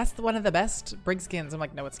 Everyone's like, that's one of the best Brig skins. I'm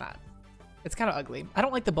like, no, it's not. It's kind of ugly. I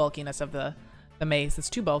don't like the bulkiness of the mace. It's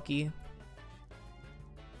too bulky.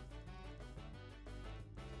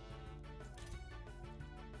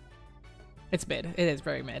 It's mid. It is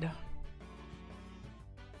very mid.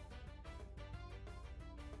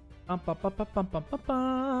 I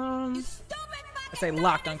say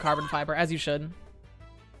locked on carbon fiber, as you should.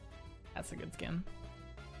 That's a good skin.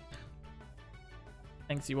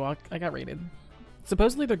 Thanks, you walk. I got rated.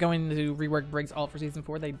 Supposedly they're going to rework Briggs all for season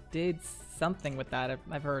 4. They did something with that.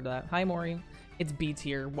 I've heard that. Hi, Maury. It's B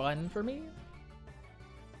tier 1 for me.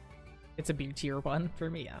 It's a B tier 1 for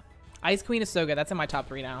me, yeah. Ice Queen is so good. That's in my top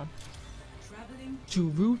 3 now. Traveling To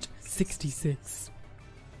Route 66.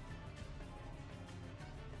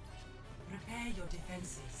 Prepare your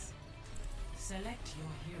defenses. Select your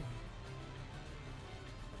hero.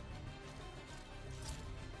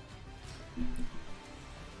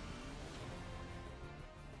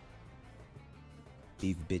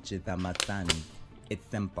 These bitches are my sons. It's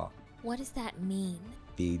simple. What does that mean?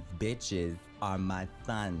 These bitches are my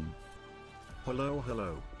sons. Hello,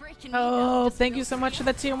 hello. Oh, thank you so much for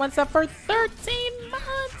the tier 1 sub for 13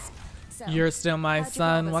 months. You're still my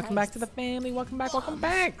son. Welcome back to the family. Welcome back. Welcome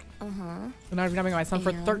back. Uh-huh. So now you're having my son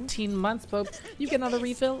for 13 months, Pope. You get another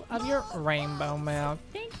refill of your rainbow milk.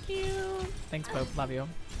 Thank you. Thanks, Pope. Love you.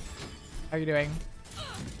 How are you doing?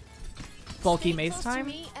 Bulky mace time?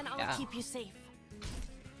 Yeah. Keep you safe.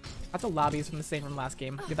 Lots of lobbies from the same room last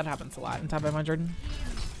game. Yeah, that happens a lot in top 500.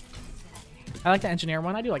 I like the engineer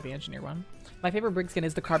one. I do like the engineer one. My favorite Brig skin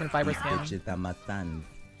is the carbon fiber skin. Bitches are my sons.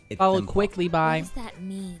 It's Followed simple. quickly by... What does that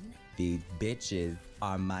mean? These bitches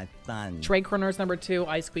are my sons. Trade Corners number 2,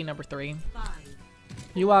 Ice Queen number 3.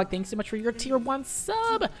 Yuak, thanks so much for your tier 1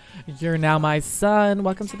 sub. You're now my son.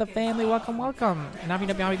 Welcome to the family. Welcome, welcome. And now you're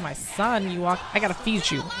becoming my son, Yuak. I gotta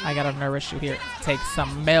feed you. I gotta nourish you here. Take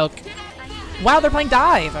some milk. Wow, they're playing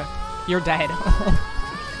dive. You're dead.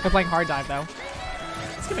 They're playing hard dive though.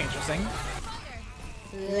 It's gonna be interesting.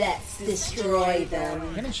 Let's destroy them.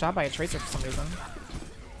 I'm getting shot by a tracer for some reason.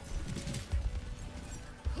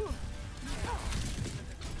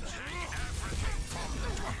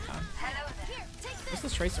 Where's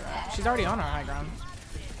this tracer at? She's already on our high ground.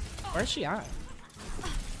 Where's she at?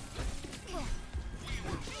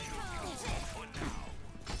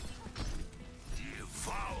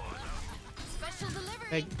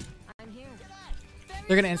 They,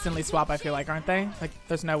 they're gonna instantly swap, I feel like, aren't they? Like,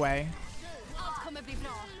 there's no way.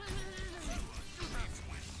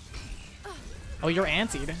 Oh, you're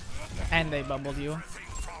antied. And they bubbled you.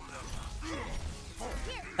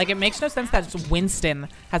 Like, it makes no sense that Winston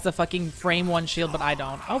has a fucking frame 1 shield, but I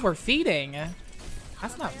don't. Oh, we're feeding.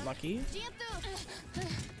 That's not lucky.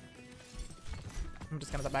 I'm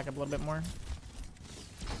just gonna back up a little bit more.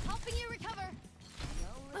 Helping you recover.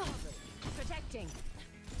 Protecting.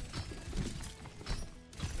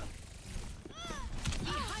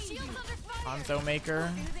 Hanzo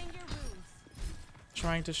Maker.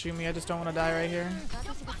 Trying to shoot me. I just don't want to die right here.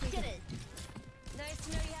 Nice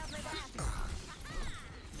to know you have my back.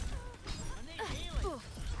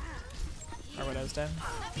 Our Widow's dead.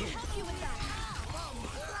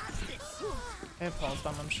 They have pulse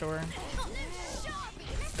bomb, I'm sure.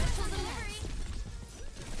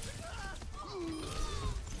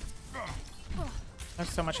 There's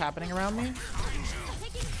so much happening around me.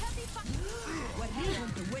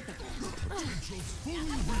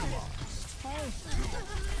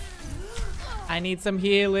 I need some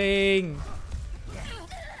healing.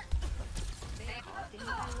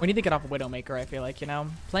 We need to get off Widowmaker, I feel like, you know?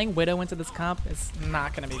 Playing Widow into this comp is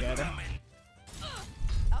not gonna be good.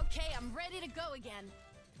 Okay, I'm ready to go again.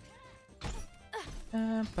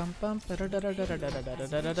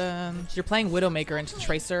 You're playing Widowmaker into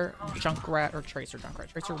Tracer, Junkrat, or Tracer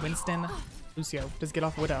Winston, Lucio. Just get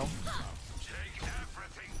off Widow.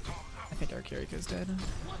 I think our Kiriko's dead.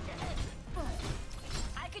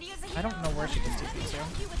 I don't know where she just TP'd to.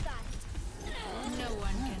 No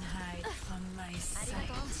one can hide from my sight.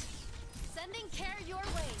 Sending care your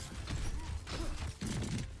way.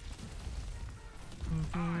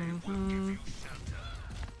 Barrier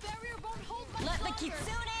won't hold much Let the longer.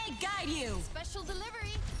 Kitsune guide you. Special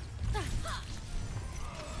delivery.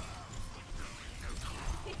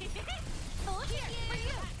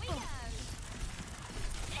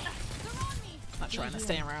 not trying to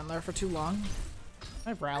stay around there for too long. I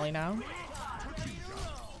have rally now.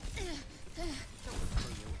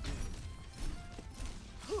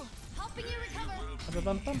 Helping you recover.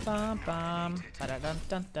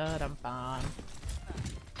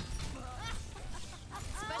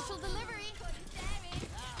 Special delivery.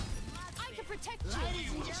 I can protect you.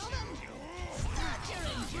 Ladies and gentlemen, start your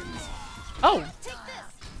engines. Oh! Take this.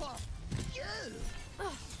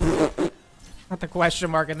 Not the question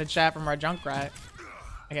mark in the chat from our Junkrat.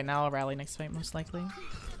 Okay, now I'll rally next fight, most likely.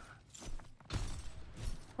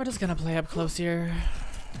 We're just gonna play up close here.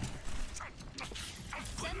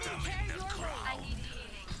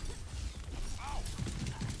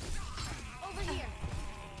 Over here.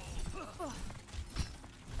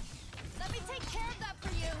 Let me take care of that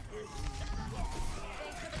for you.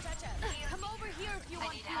 Thanks for the touch-up. Come over here if you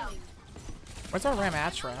want healing. Where's our Ram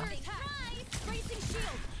Atra? Bracing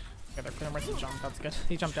shield. Okay, they're gonna to jump. That's good.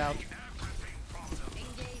 He jumped out. Engage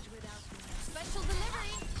without me. Special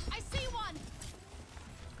delivery. I see one.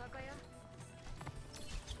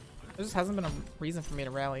 There just hasn't been a reason for me to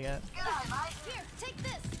rally yet. Here, take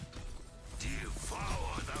this.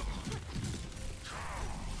 Devour them.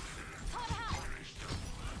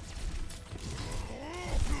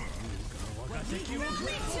 Retreat to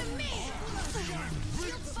me.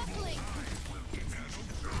 Shield buckling.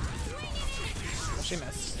 Oh, she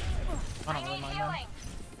missed. I don't really mind that.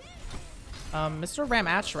 Mr. Ram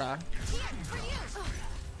Atra.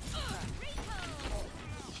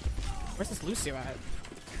 Where's this Lucio at?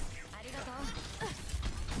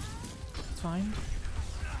 It's fine.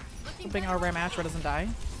 Hoping our Ram Atra doesn't die.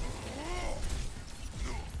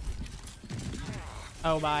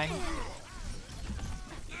 Oh, bye.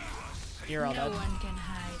 You're all dead. No one can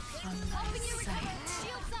hide from my sight.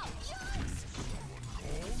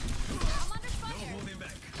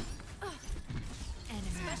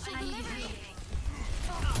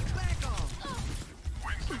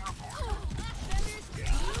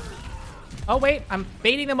 Oh wait, I'm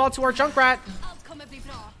baiting them all to our Junkrat.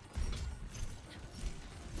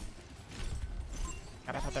 God,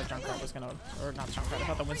 I thought that Junkrat was gonna, or not Junkrat, I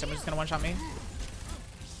thought the Winston was just gonna one-shot me.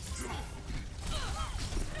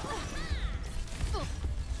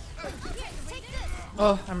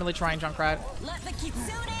 Oh, I'm really trying, Junkrat. Let the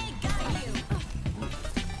Kitsune guide you.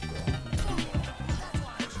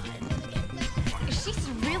 She's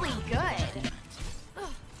really good.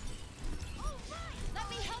 Let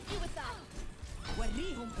me help you with that.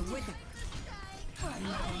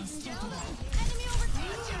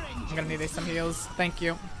 I'm gonna need some heals. Thank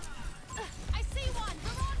you. I see one.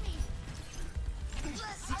 They're on me.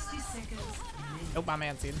 60 seconds. Nope, I'm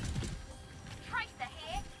antsied. Tracer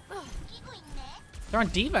here. They're on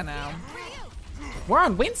Diva now. We're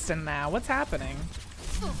on Winston now. What's happening?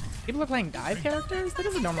 People are playing dive characters? That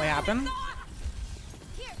doesn't normally happen.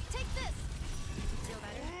 Here, take this. Feel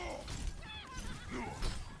better?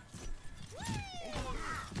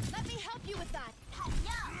 Let me help you with that.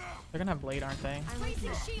 They're gonna have Blade, aren't they?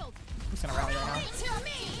 Bracing shield. I'm just gonna rally right now. To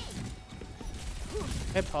me.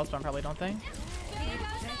 They have Pulse Bomb probably, don't they?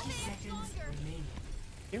 30 seconds remaining.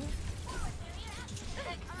 You?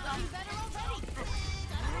 Looking better already.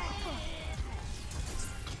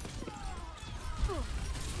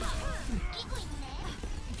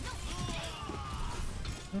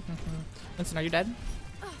 Winston, are you dead?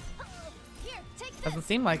 Here, take this. Doesn't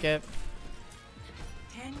seem like it.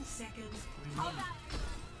 10 seconds remaining.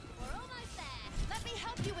 We're almost there. Let me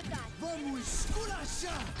help you with that.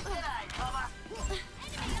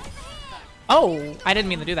 Oh, I didn't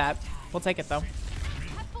mean to do that. We'll take it though.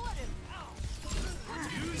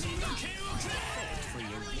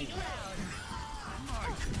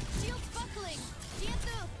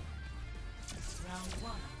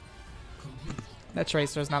 That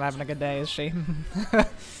Tracer's not having a good day, is she?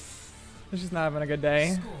 She's not having a good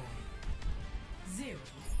day. Score 0-1.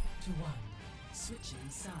 Switching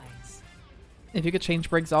sides. If you could change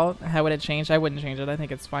Brig's ult, how would it change? I wouldn't change it. I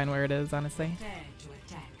think it's fine where it is, honestly. Prepare to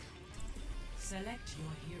attack. Select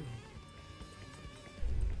your hero.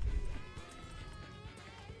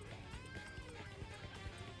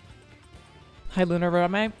 Hi Luna,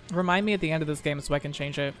 remind me at the end of this game so I can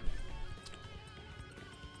change it.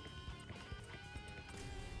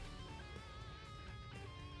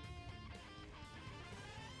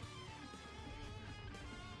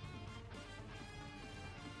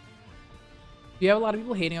 Do you have a lot of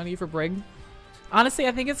people hating on you for Brig? Honestly,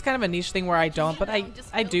 I think it's kind of a niche thing where I don't, but I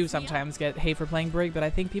do sometimes get hate for playing Brig, but I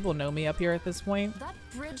think people know me up here at this point. That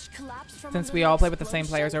bridge collapsed from Since under we the all play with the same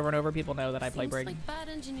explosion. players over and over, people know that I play Seems Brig. like bad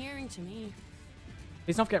engineering to me.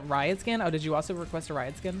 Please don't forget Riot skin. Oh, did you also request a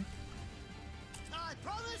Riot skin?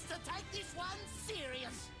 promise to take this one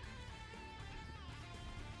serious.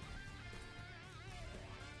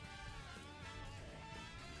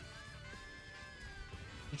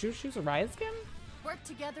 Did you choose a riot skin? Work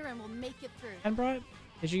together and we'll make it through. And brought?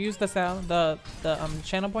 Did you use the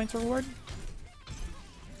channel points reward?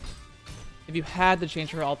 If you had to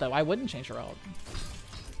change your ult though, I wouldn't change your ult.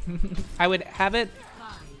 I would have it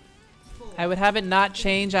not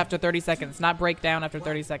change after 30 seconds, not break down after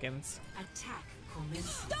 30 seconds.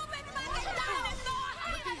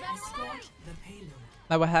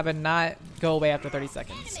 I would have it not go away after 30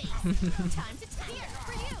 seconds.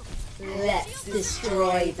 Let's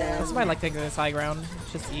destroy them. That's why I like taking this high ground.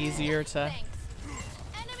 It's just easier to...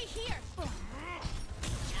 Enemy here.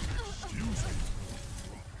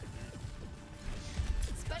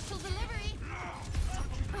 Special delivery.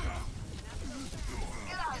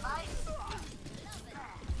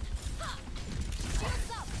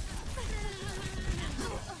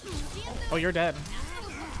 Oh, you're dead.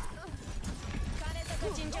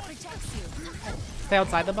 Ginger protects you. Stay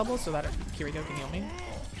outside the bubble so that Kiriko can heal me.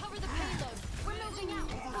 Cover the payload. We're moving out.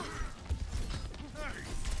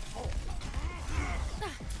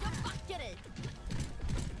 Get it.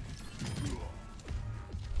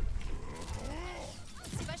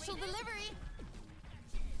 Special delivery.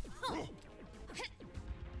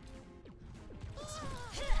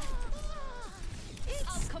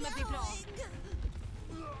 I'll come every blow.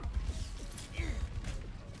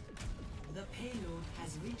 The payload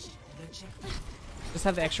has reached the checkpoint. Just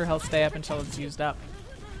have the extra health stay up until it's used up.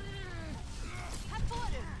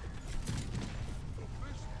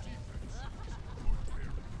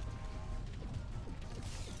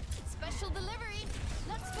 Special delivery.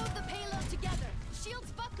 Let's move the payload together.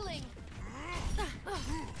 Shields buckling.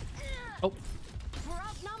 Oh. We're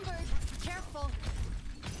outnumbered. Careful.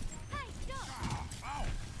 Hey, go.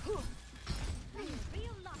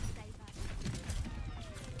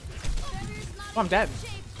 Oh, I'm dead.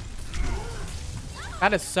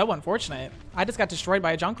 That is so unfortunate. I just got destroyed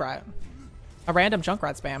by a Junkrat. A random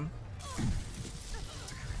Junkrat spam.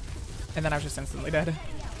 And then I was just instantly dead.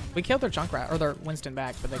 We killed their Junkrat, or their Winston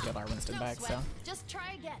back, but they killed our Winston back, so. Just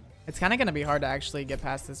try again. It's kind of going to be hard to actually get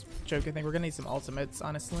past this joke. I think we're going to need some ultimates,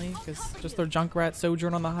 honestly, because just their Junkrat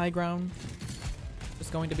sojourn on the high ground is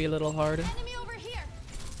going to be a little hard. Enemy over here.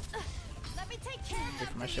 Let me take care of Wait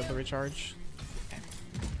for my shield to recharge.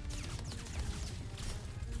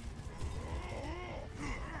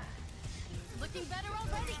 Looking better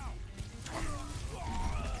already.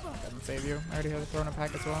 Doesn't save you. I already have a thrown a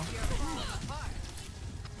pack as well.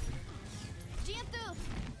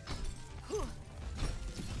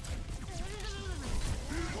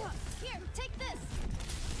 Here, take this.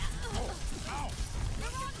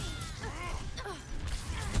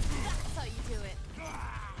 That's how you do it.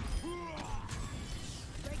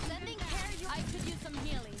 Sending care, I could use some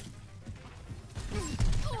healing.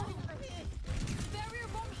 Barrier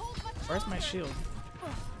won't hold much. Where's my shield?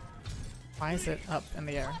 Why is it up in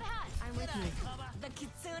the air? I'm with you. The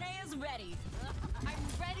Kitsune is ready. I'm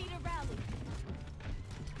ready to rally.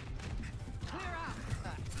 Clear out.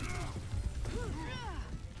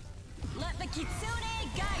 Let the Kitsune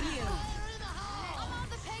guide you. I'm on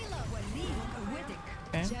the payload. We're leaving with it.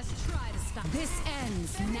 Okay. Just try to stop. This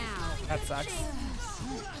ends now. That sucks.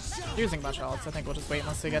 Using a bunch of ults. I think we'll just wait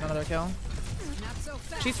unless we get another kill. Not so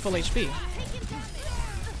fast. She's full HP.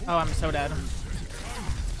 Oh, I'm so dead.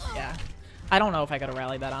 Yeah. I don't know if I could have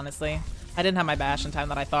rallied that, honestly. I didn't have my bash in time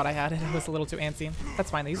that I thought I had it. It was a little too antsy.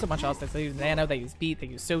 That's fine. They used a bunch of ults. They use Nano, they use Beat, they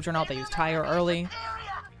use Sojourn ult, they use Tire early.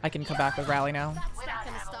 I can come back with Rally now. That's not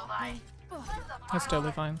gonna stop me. That's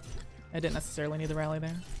totally fine. I didn't necessarily need the Rally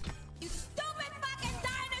there. You stupid fucking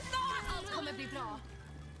dinosaur! I'll come every blow.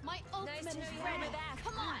 My ultimate is ready.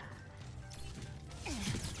 Come on.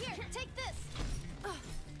 Here, take this.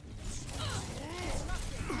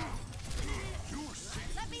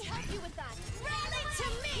 Let me help you with that. Rally to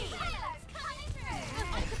me!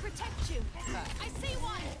 I can protect you. I see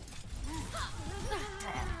one.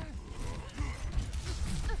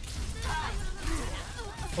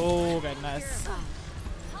 Oh, goodness.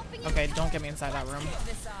 Okay, don't get me inside that room.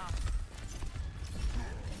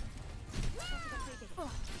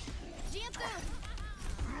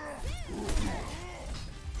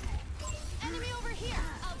 Enemy over here.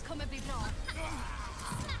 I'll come every blow.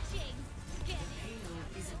 Smashing. Get Payload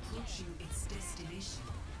is approaching its destination.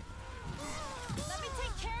 Let me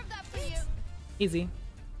take care of that for you. Easy.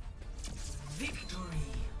 Victory.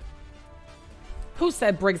 Who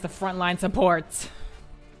said Brig's the frontline support?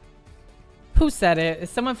 Who said it? Is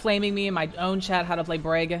someone flaming me in my own chat how to play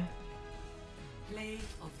Brig? Play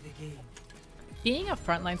of the game. Being a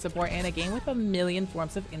frontline support in a game with a million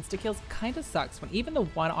forms of insta-kills kinda sucks when even the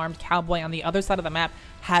one-armed cowboy on the other side of the map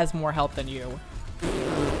has more health than you.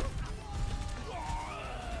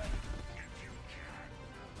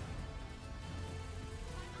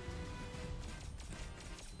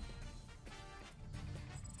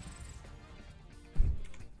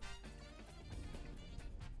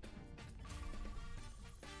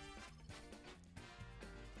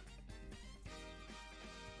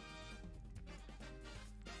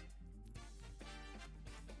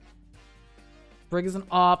 Brig is an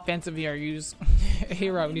offensive hero. Use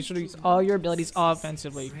hero. You should use all your abilities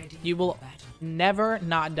offensively. You will never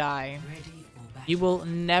not die. You will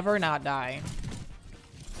never not die.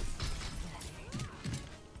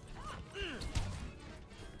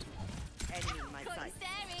 I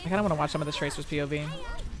kind of want to watch some of the Tracer's POV.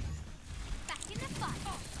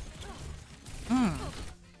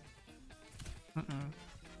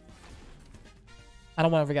 I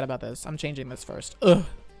don't want to forget about this. I'm changing this first. Ugh.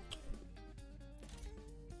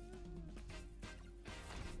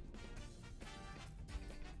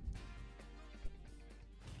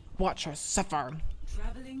 Watch her suffer.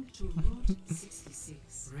 Traveling to Route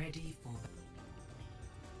 66. Ready for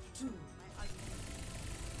 2.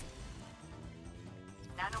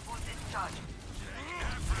 Nanoboost is charged.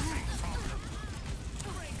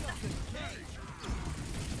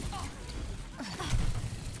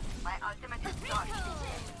 My ultimate is charged.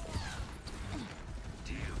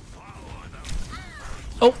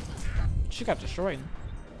 Oh, she got destroyed.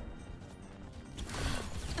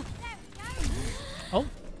 Oh.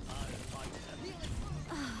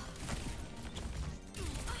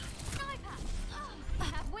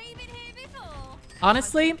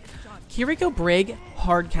 Honestly, Kiriko Brig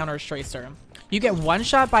hard counters Tracer. You get one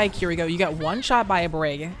shot by a Kiriko, you get one shot by a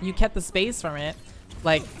Brig, you get the space from it.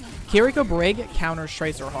 Like, Kiriko Brig counters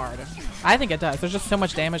Tracer hard. I think it does. There's just so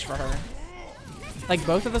much damage for her. Like,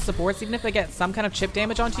 both of the supports, even if they get some kind of chip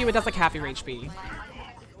damage onto you, it does like half your HP.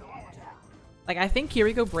 Like, I think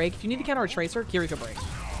Kiriko Brig, if you need to counter a Tracer, Kiriko Brig.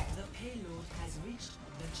 The payload has reached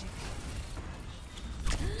the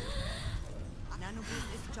checkpoint.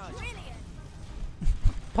 Nanoboost is charged.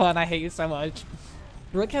 Pawn, I hate you so much.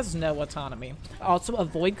 Brig has no autonomy. Also,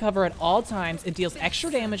 avoid cover at all times. It deals extra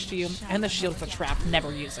damage to you, and the shield's a trap.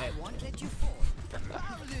 Never use it.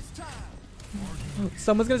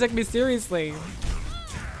 Someone's gonna take me seriously.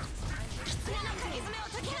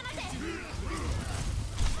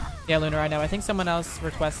 Yeah, Lunar, I know. I think someone else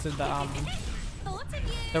requested the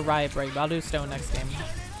Riot Brig, but I'll do Stone next game.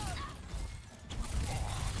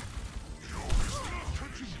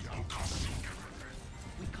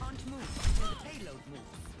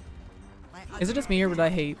 Is it just me or would I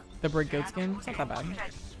hate the Brig goat skin? It's not that bad.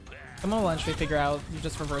 Someone will eventually figure out you're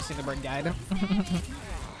just reversing the Brig guide.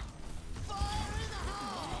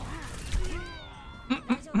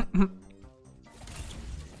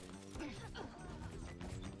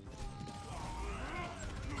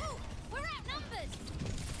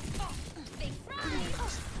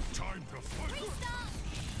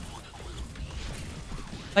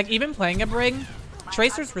 Like, even playing a Brig,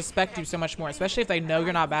 Tracers respect you so much more, especially if they know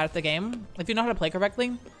you're not bad at the game. If you know how to play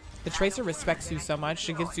correctly, the Tracer respects you so much.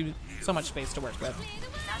 It gives you so much space to work with.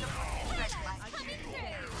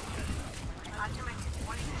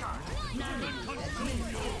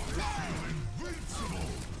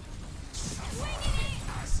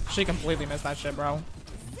 She completely missed that shit, bro.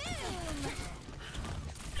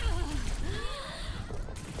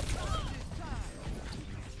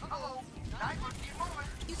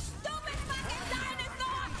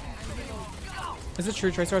 Is it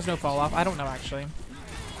true Tracer has no fall off? I don't know actually.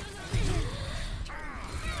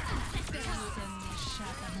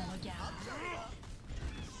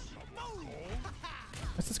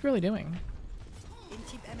 What's this girlie doing?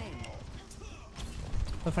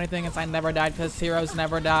 The funny thing is I never died because heroes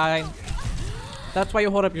never die. That's why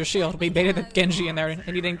you hold up your shield. We baited the Genji in there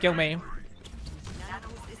and you didn't kill me.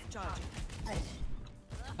 I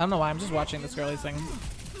don't know why, I'm just watching this girlie sing.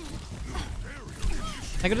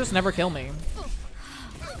 They could just never kill me.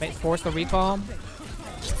 Force the recall.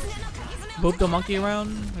 Boop the monkey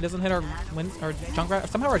around. It doesn't hit our Junkrat.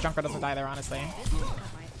 Somehow our Junkrat doesn't die there, honestly.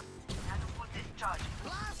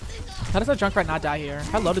 How does our Junkrat not die here?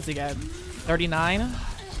 How low does he get? 39? And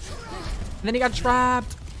then he got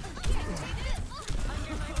trapped.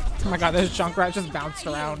 Oh my god, this Junkrat just bounced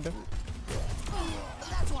around.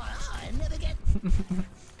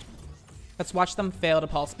 Let's watch them fail to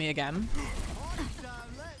pulse me again.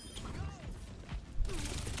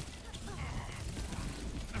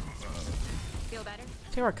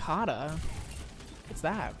 Terracotta? What's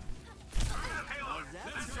that?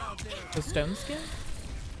 The stone skin?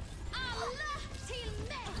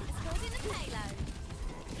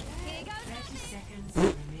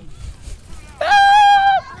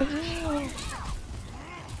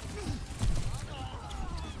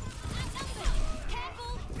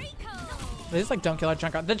 They just like don't kill our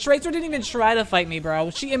chunk. The Tracer didn't even try to fight me, bro.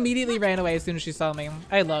 She immediately ran away as soon as she saw me.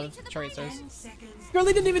 I love Tracers.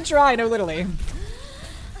 Girlie didn't even try, no, literally.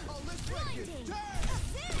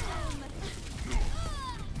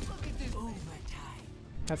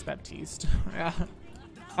 That's Baptiste. Yeah.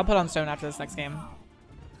 I'll put on stone after this next game.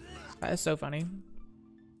 That is so funny.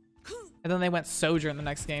 And then they went Sojourn the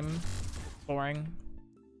next game. Boring.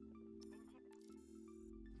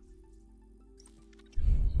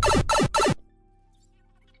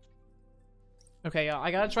 Okay, y'all, I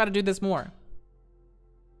gotta try to do this more.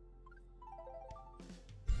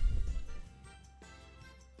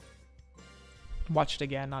 Watch it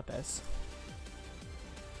again, not this.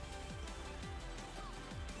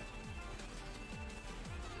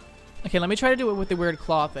 Okay, let me try to do it with the weird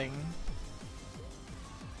claw thing.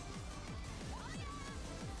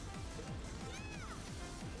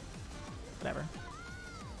 Whatever.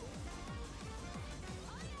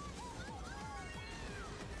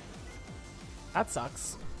 That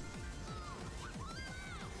sucks.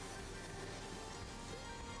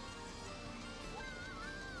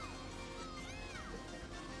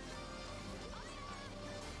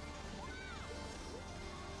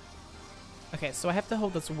 Okay, so I have to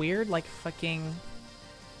hold this weird, like, fucking...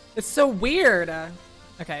 It's so weird!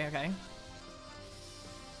 Okay, okay.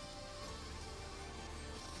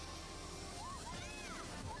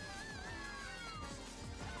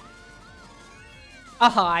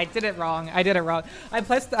 Aha, I did it wrong. I did it wrong. I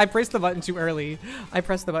pressed the button too early. I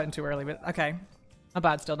pressed the button too early, but okay. Not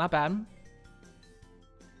bad still, not bad.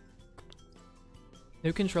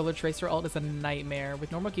 New controller tracer alt is a nightmare.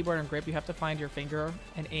 With normal keyboard and grip, you have to find your finger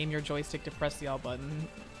and aim your joystick to press the alt button.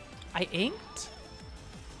 I inked?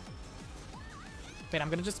 Wait, I'm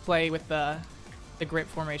gonna just play with the grip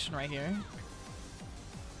formation right here.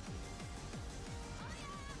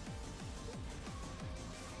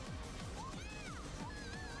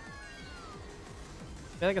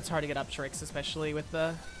 I feel like it's hard to get up tricks, especially with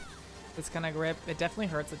this kind of grip. It definitely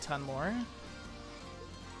hurts a ton more.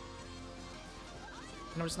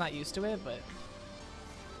 I'm just not used to it, but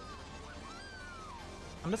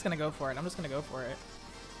I'm just gonna go for it. I'm just gonna go for it.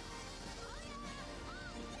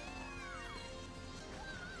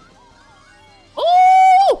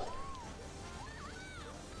 Ooh!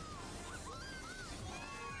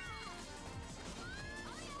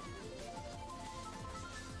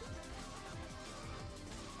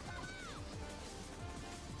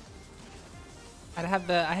 I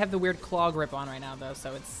have the weird claw grip on right now though,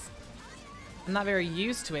 so it's I'm not very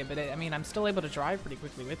used to it, but I mean, I'm still able to drive pretty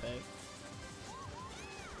quickly with it.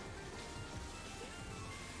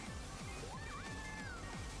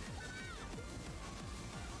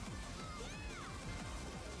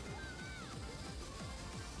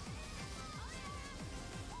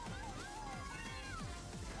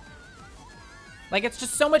 Like, it's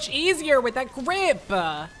just so much easier with that grip!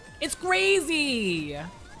 It's crazy!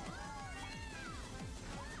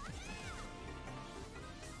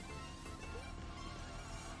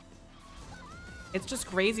 It's just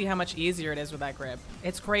crazy how much easier it is with that grip.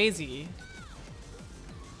 It's crazy.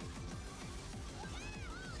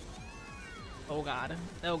 Oh god.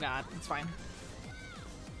 Oh god. It's fine.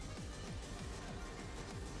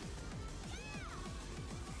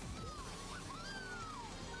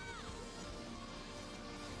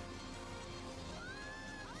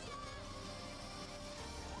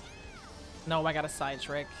 No, I got a side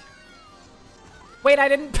trick. Wait, I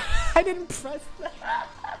didn't press that.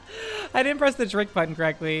 I didn't press the trick button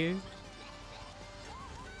correctly.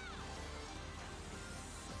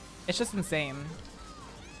 It's just insane.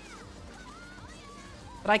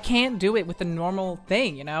 But I can't do it with the normal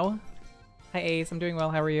thing, you know? Hi Ace, I'm doing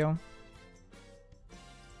well, how are you?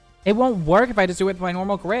 It won't work if I just do it with my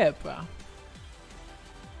normal grip.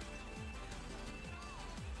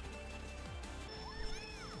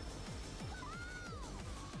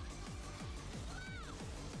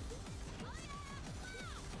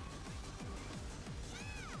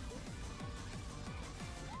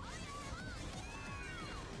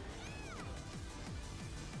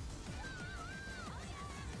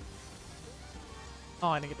 Oh,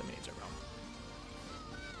 I didn't get the mini jump wrong.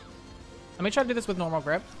 Let me try to do this with normal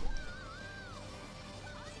grip.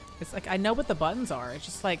 It's like, I know what the buttons are. It's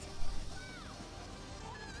just like...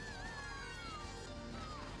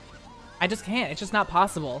 I just can't. It's just not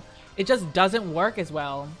possible. It just doesn't work as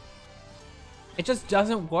well. It just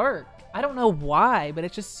doesn't work. I don't know why, but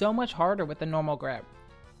it's just so much harder with the normal grip.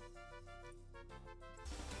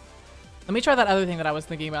 Let me try that other thing that I was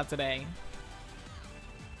thinking about today.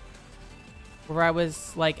 Where I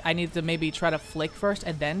was like, I need to maybe try to flick first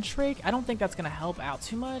and then trig. I don't think that's going to help out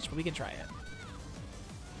too much, but we can try it.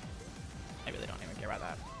 I really don't even care about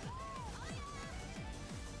that.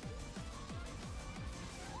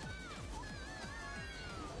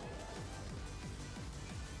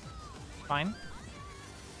 Fine.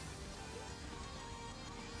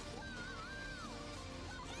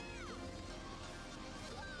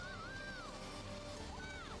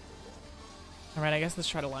 Alright, I guess let's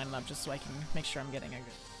try to line it up just so I can make sure I'm getting a good...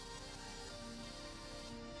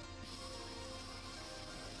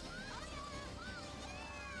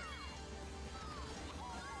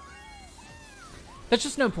 There's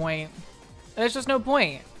just no point. There's just no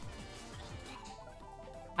point.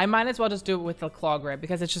 I might as well just do it with the claw grip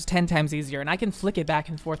because it's just 10 times easier and I can flick it back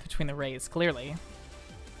and forth between the rays, clearly.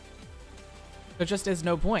 There just is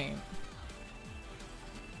no point.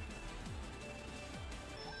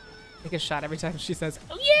 Take a shot every time she says,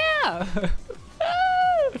 "Oh yeah!"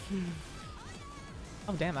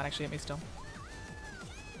 Oh damn, that actually hit me still.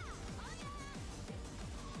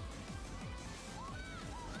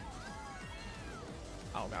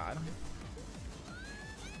 Oh god.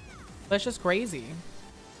 That's just crazy.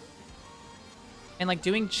 And like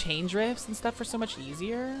doing chain drifts and stuff are so much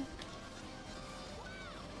easier.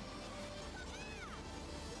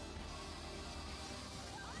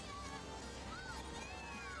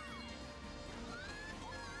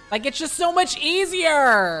 Like, it's just so much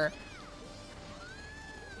easier!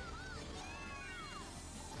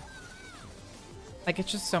 Like,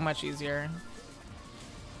 it's just so much easier.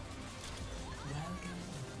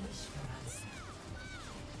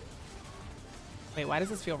 Wait, why does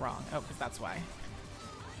this feel wrong? Oh, because that's why.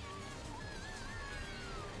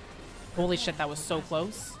 Holy shit, that was so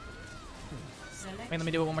close. Wait, let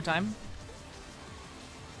me do it one more time.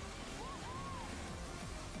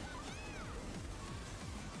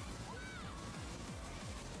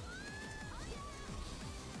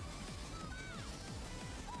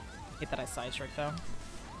 Hate that I side tricked though.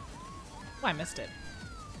 Oh, I missed it.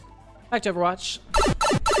 Back to Overwatch.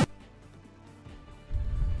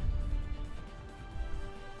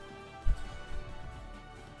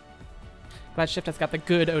 Glad Shift has got the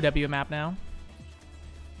good OW map now.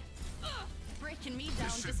 Breaking me down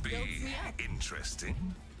just builds me up.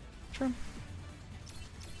 Interesting. True.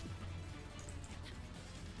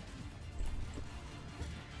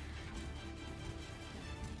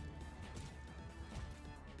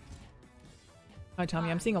 Hi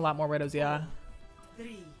Tommy, I'm seeing a lot more Widows, yeah.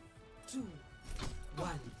 3, 2, 1.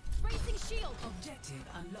 Racing shield. Objective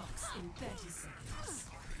unlocks in 30 seconds.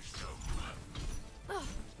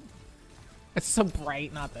 It's so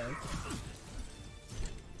bright, not this.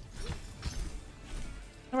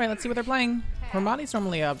 Alright, let's see what they're playing. Romani's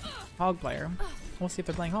normally a Hog player. We'll see if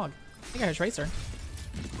they're playing Hog. I think I heard Tracer.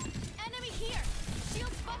 Enemy here.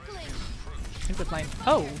 Shield buckling. I think they're playing...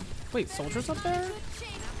 Oh! Wait, Soldier's up there?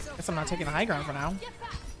 Guess I'm not taking the high ground for now.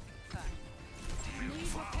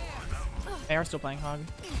 They are still playing Hog.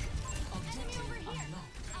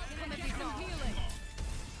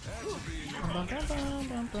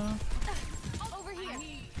 Over here.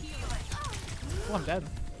 Oh, I'm dead.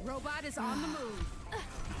 Robot is on the move.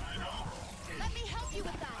 Let me help you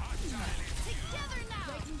with that. Together now.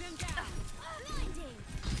 Breaking them down. Blinding.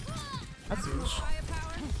 That's huge.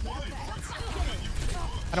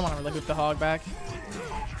 I don't want to really whip the Hog back.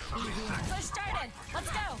 Push started. Let's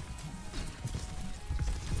go.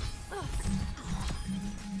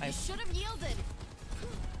 Nice. Should have yielded.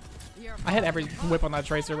 I hit every whip on that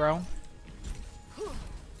Tracer, bro.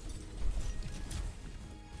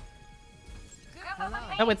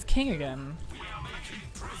 Oh, it's King again.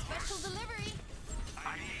 Special delivery.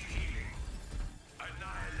 I need healing.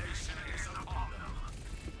 Annihilation is upon them.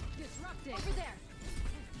 Disrupted. Over there.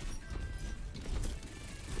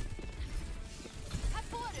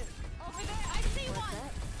 Over there. I see one.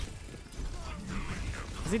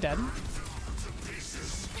 Is he dead?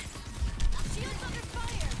 Shield's under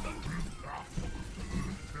fire.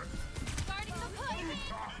 Guarding the pipe.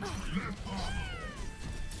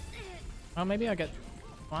 Oh, maybe I'll get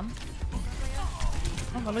one.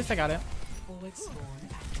 Oh, at least I got it.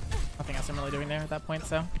 Nothing else I'm really doing there at that point,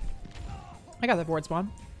 so. I got the forward spawn.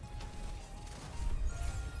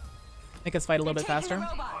 Make us fight a little bit faster.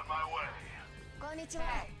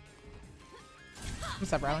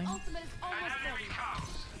 What's up, rally?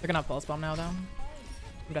 They're gonna have pulse bomb now, though. I'm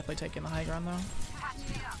definitely taking the high ground, though.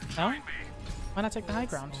 No? Why not take the high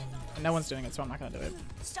ground? And no one's doing it, so I'm not gonna do it.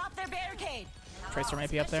 Stop their barricade. Tracer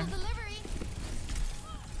might be up there.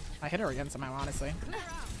 I hit her again somehow, honestly.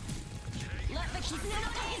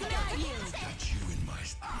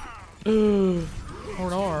 Ooh.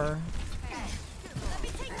 Or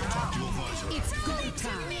It's go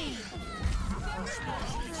time.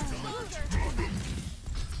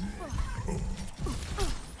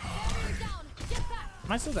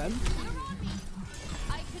 Am I still dead?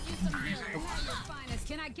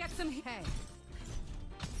 Can I get some? Hey.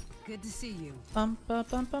 Good to see you. Bum bum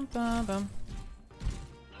bum bum bum bum.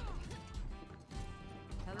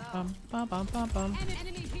 Bum bum bum bum bum.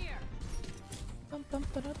 Enemy here. Bum bum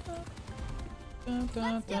ba da da. Dun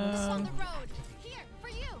dun Let's get this on dun. the road. Here, for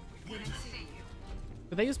you. Good to see you.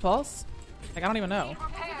 Did they use pulse? Like I don't even know.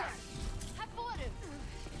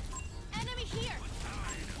 Enemy here.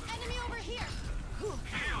 Enemy over here.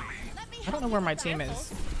 Let me I don't know where my team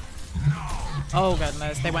is. Oh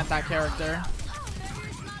goodness, they went that character.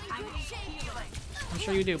 I'm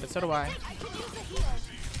sure you do, but so do I.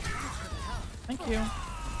 Thank you.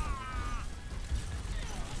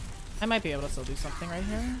 I might be able to still do something right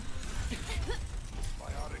here.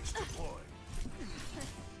 Biotics deployed.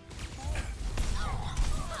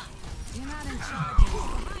 You're not in charge.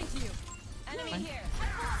 Behind you. Enemy here.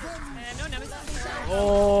 No nemesis.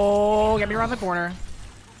 Oh, get me around the corner.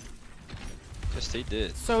 Yes, they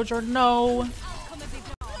did. Sojourn, no.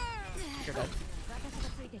 You're dead.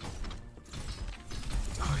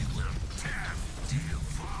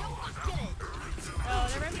 Oh,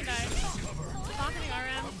 they're ready to die. Talking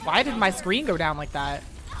RM. Why did my screen go down like that?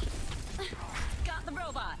 Got the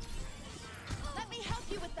robot. Let me help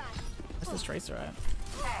you with that. Where's this Tracer at?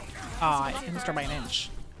 Ah, I missed her by an inch.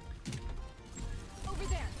 Over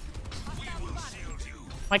there.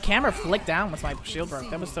 My camera flicked down once my shield broke.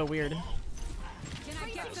 That was so weird. Can I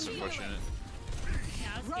get That's some? unfortunate.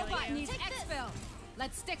 Robot needs exfil.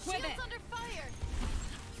 Let's stick with it. Under fire.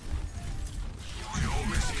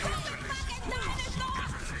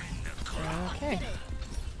 Okay.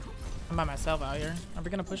 I'm by myself out here. Are we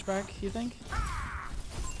gonna push back, you think?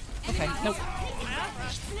 Okay, nope.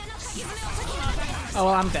 Oh, well,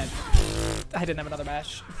 I'm dead. I didn't have another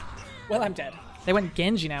bash. Well, I'm dead. They went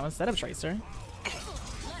Genji now instead of Tracer.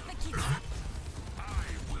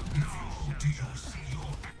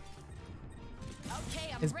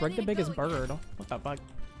 Is Brig the biggest bird? What the fuck?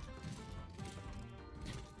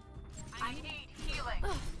 I need healing.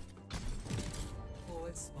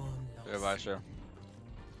 Yeah, bye, sure.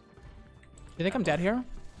 You think I'm dead here?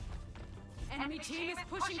 Enemy team is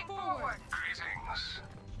pushing forward. Greetings.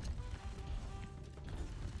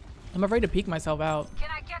 I'm afraid to peek myself out. Can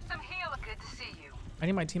I get some heal? Good to see you. I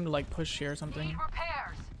need my team to like push here or something.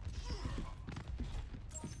 Repairs.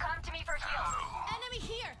 Come to me for heal. Enemy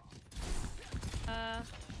here.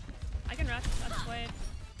 I can rush this way.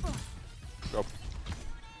 Go.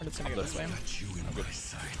 We're just gonna go this way.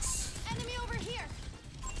 Enemy over here.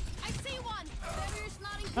 I see one. Barrier's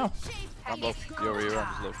not in Oh. good shape. I'm low. You over here,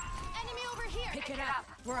 I'm low. Enemy over here. Pick it up.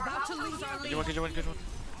 We're about to lose our lead. Good one, good one, good one.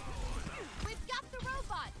 We've got the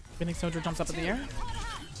robot. Phoenix Soldier jumps up in the air.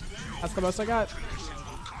 That's the most I got.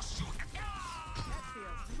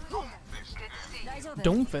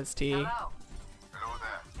 Doomfist T.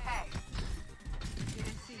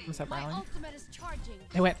 What's up, My Rowling? ultimate is charging.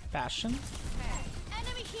 They went Bastion.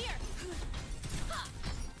 Enemy here.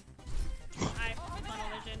 I funnel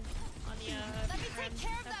vision on the Let me take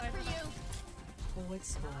care of that for you.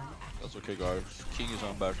 That's okay, guys. King is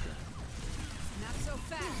on back here. Not so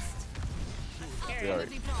fast. Yeah, right.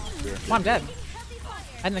 Here. Well, I'm dead.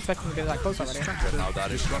 I didn't expect him to get that close already. But now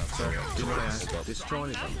that is Destroy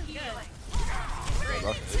them.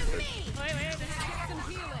 Wait.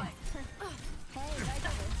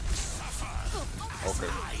 Okay.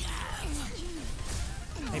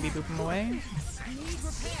 Maybe boop him away.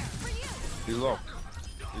 He's low.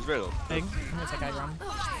 He's very low. Big. I'm gonna take Aggron.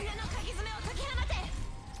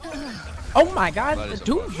 Oh my god, the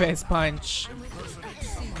Doomfist punch.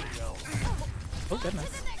 Oh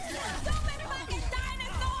goodness.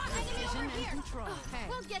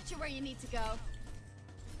 We'll get you where you need to go.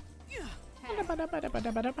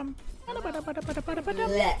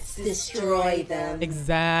 Let's destroy them.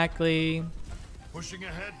 Exactly. Pushing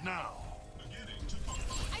ahead now.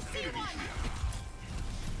 I see one.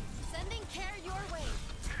 Sending care your way.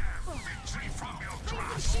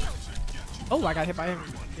 Oh, I got hit by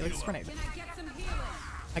Helix Grenade.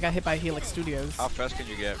 I got hit by Helix Studios. How fast can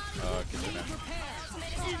you get Kitchener?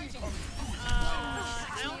 I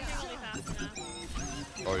don't think I'll be fast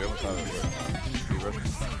enough. Oh, you almost have it. You rush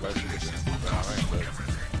Kitchener. But not right, but...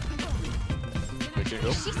 Wait, can you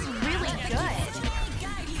go? She's really good.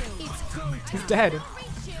 He's dead.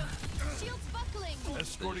 Shields buckling.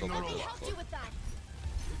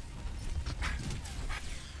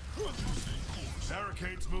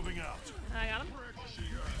 Barricades moving out. I got him.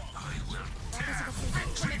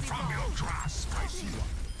 Victory from your grasp. I see one.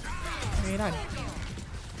 Wait, I...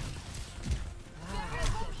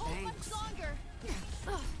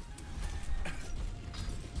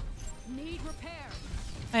 Need repair.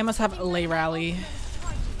 I must have a lay rally.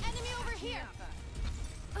 Enemy over here.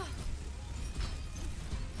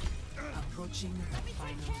 Approaching the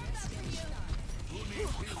final destination.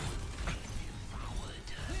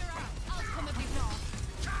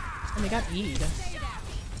 And they got E'd.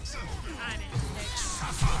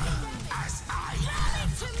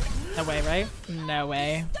 No way, right? No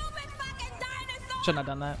way. Shouldn't have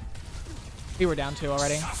done that. We were down 2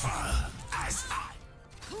 already.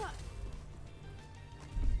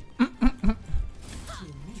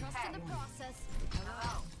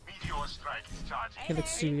 Hey, the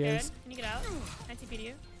studios. Can you get out? Anti-PD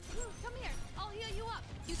you. Come here. I'll heal you up.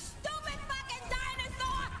 You stupid fucking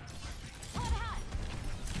dinosaur! Hot hat.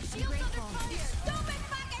 Shield under fire. You stupid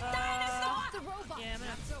fucking dinosaur! The robot. Yeah, I'm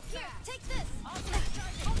gonna... Here, take this. I'll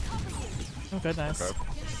cover you. Oh, goodness. Okay.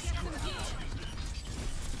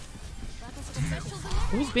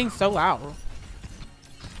 Who's being so loud?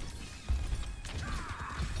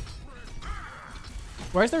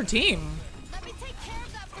 Where's their team? Let me take care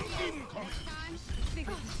of that for you.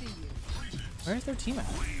 Where's their team at?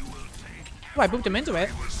 Oh, I booped him into it.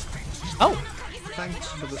 Oh! Thanks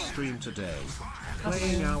for the stream today.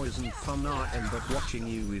 Playing now isn't fun RM, but watching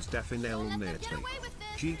you is definitely.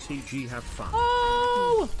 GTG, have fun.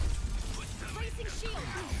 Oh! Placing shield.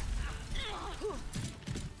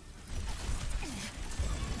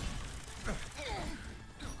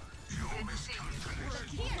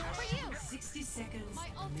 Here, for you. 60 seconds.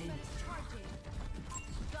 My ultimate is charging.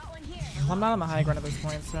 Got one here. Well, I'm not on the high ground at this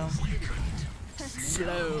point, so.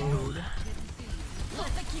 Slowed.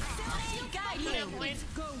 It's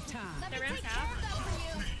go time. The ram's half.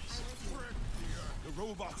 The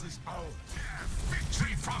robot is out.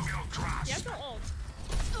 Victory from your grasp. You have no ult.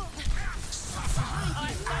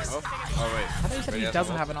 Oh wait. I thought you said he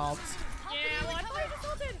doesn't have an ult. Yeah, well, I thought I just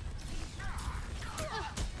ulted.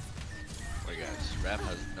 Wait guys, Rap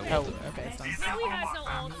has no Oh, ult. okay, it's done. Now he has no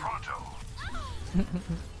ult.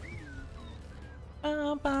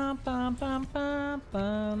 Bum, bum, bum, bum, bum,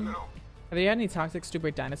 bum. Have you had any toxic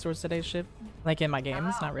stupid dinosaurs today, Ship? Like in my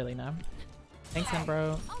games? Not really, no. Thanks, him,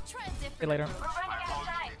 bro. See you later.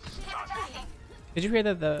 Did you hear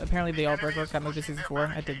that apparently the BRIG work got moved to season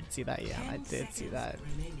 4? I did see that, yeah. I did see that.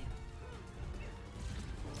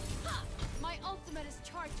 My ultimate is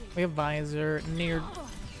charging. We have Visor near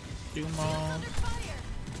Dumo.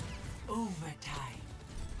 Overtime.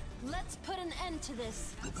 Let's put an end to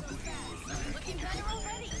this. Looking better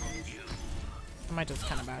already. I might just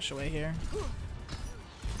kind of bash away here.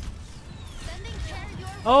 Sending care your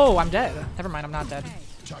Oh, I'm dead. Never mind, I'm not dead.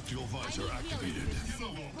 Tactical visor activated.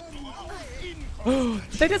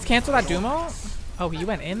 Did they just cancel that Dumo? Oh, he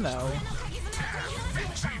went in though.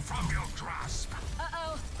 Victory from your grasp.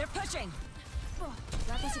 Uh-oh, they're pushing.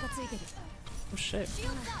 Oh shit.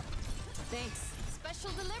 shields up. Thanks.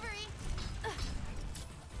 Special delivery.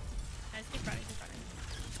 Guys, keep running, keep running.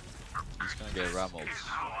 He's gonna get rambled.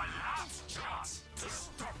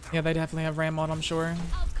 Yeah, they definitely have Ram mod, I'm sure.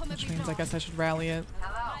 Which means I guess I should rally it.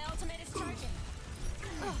 My ultimate is charging.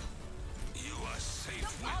 You are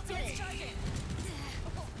safe. Ultimate is charging.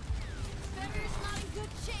 Barrier's not in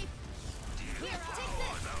good shape. Here, take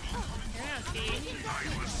this. You're gonna see. I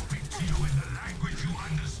will speak to you in the language you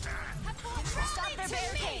understand. Stop their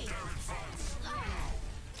barricade.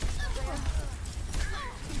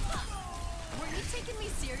 Were you taking me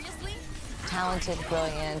seriously? Talented,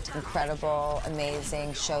 brilliant, incredible,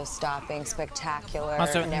 amazing, show-stopping, spectacular,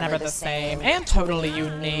 Also, never the same, and totally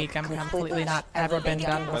unique. I'm completely not ever been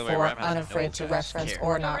done By the way, before, Ram has no unafraid to ult. reference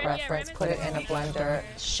or not reference, put it in a blender,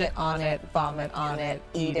 shit on it, vomit on it,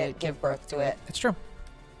 eat it, give birth to it. It's true.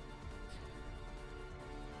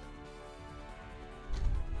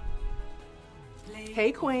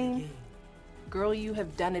 Hey, Queen. Girl, you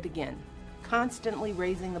have done it again. Constantly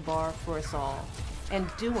raising the bar for us all. And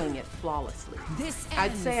doing it flawlessly. This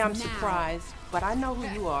I'd say I'm ends now. surprised, but I know who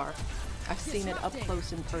you are. I've seen it up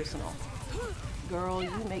close and personal. Girl,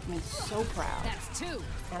 you make me so proud. That's 2.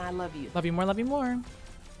 And I love you. Love you more, love you more. Oh,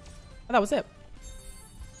 that was it.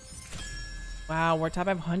 Wow, we're top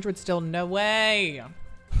 500 still. No way.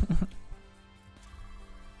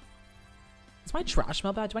 Does my trash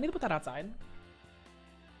smell bad? Do I need to put that outside?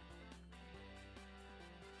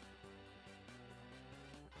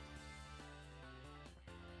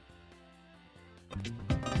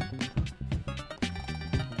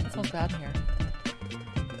 It smells bad in here.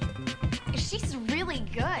 She's really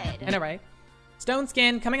good. I know, right? Stone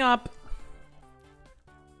skin coming up.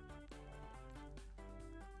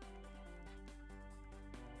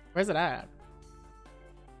 Where's it at?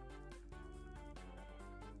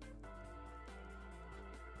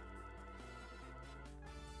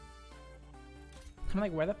 I'm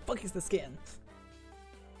like, where the fuck is the skin?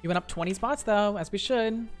 You went up 20 spots though, as we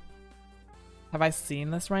should. Have I seen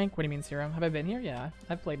this rank? What do you mean, Zero? Have I been here? Yeah,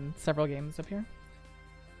 I've played in several games up here.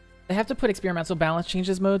 They have to put experimental balance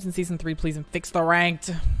changes modes in Season 3, please, and fix the ranked.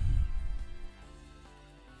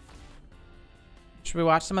 Should we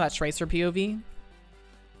watch some of that Tracer POV?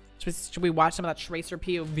 Should we watch some of that Tracer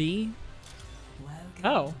POV?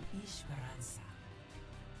 Oh.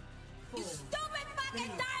 You stupid fucking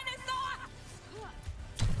dinosaur!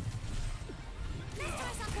 Let's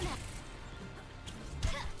try something else.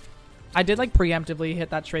 I did like preemptively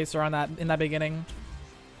hit that Tracer on that in that beginning.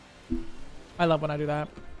 I love when I do that.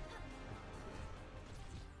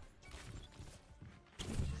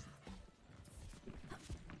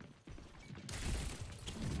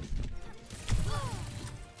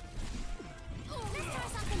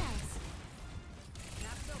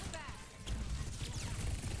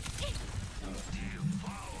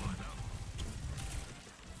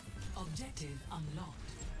 Objective unlocked.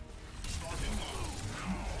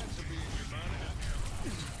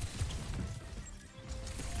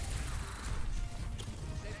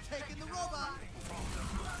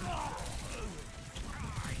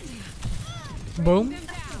 Boom.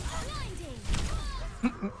 The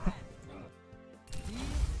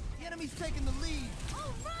enemy's taking the lead.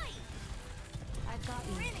 All right. I've got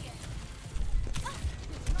you.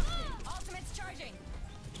 Ultimate's charging.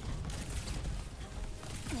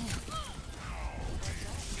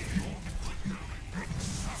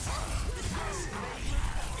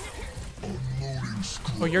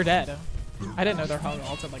 Oh, you're dead. I didn't know they're hung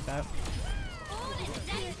ulted like that.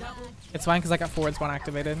 It's fine because I got forward spawn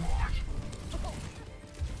activated.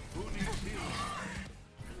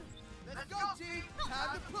 Let's go, team.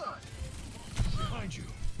 Time to push. Behind you.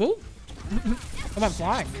 Ooh. Oh, I'm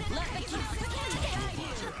flying.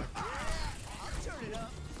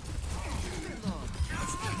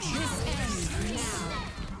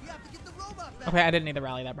 Okay, I didn't need to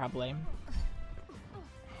rally that probably.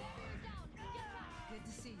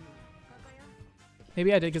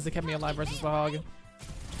 Maybe I did because it kept me alive versus the hog.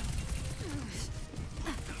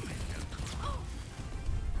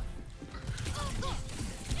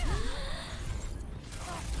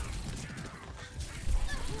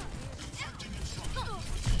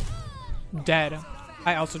 Dead.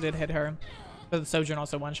 I also did hit her. But the Sojourn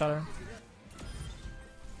also one-shot her.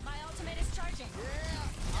 My ultimate is charging.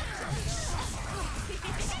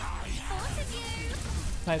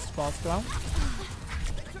 Nice ball throw.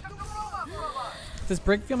 Does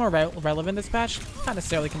BRIG feel more relevant this patch? Not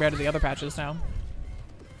necessarily compared to the other patches now.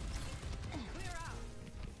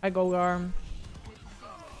 Hi, Golgar.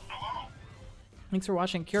 Thanks for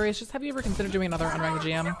watching. Curious, just have you ever considered doing another unranked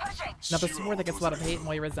GM? Another support that gets a lot of hate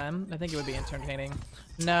while you resent? I think it would be entertaining.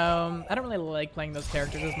 No, I don't really like playing those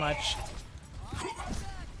characters as much.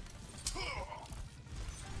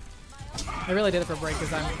 I really did it for BRIG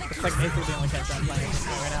because it's like basically the only character I'm playing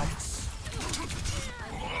right now.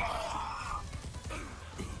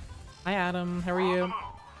 Hi Adam, how are you?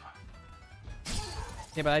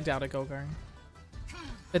 Yeah, but I doubt it, Golgar.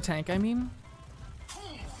 The tank, I mean?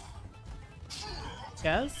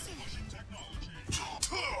 Yes?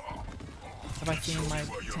 Have I seen my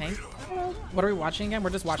tank? What are we watching again? We're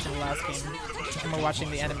just watching the last game. And we're watching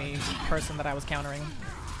the enemy person that I was countering.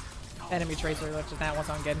 Enemy Tracer, which is now what's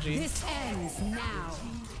on Genji. This ends now.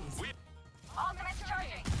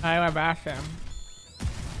 I went back him.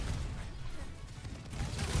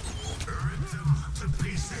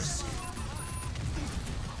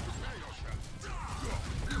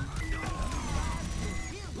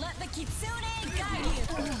 Let the Kitsune guide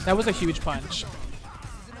you. That was a huge punch.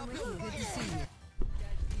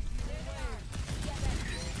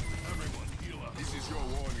 This is your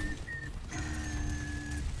warning.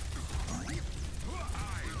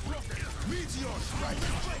 Meteor strike.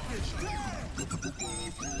 They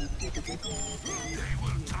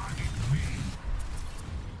will target me.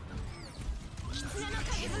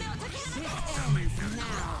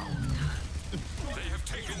 They have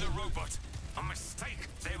taken the robot. A mistake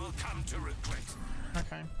they will come to regret.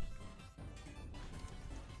 Okay.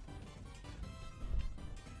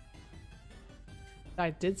 I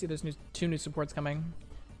did see there's two new supports coming.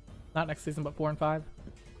 Not next season, but 4 and 5.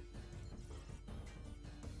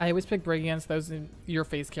 I always pick BRIG against those in your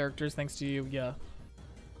face characters thanks to you, yeah.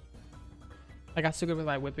 I got so good with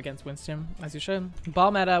my whip against Winston, as you should.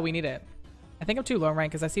 Ball meta, we need it. I think I'm too low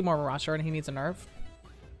rank because I see more Roger and he needs a nerf.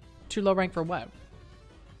 Too low rank for what?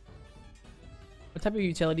 What type of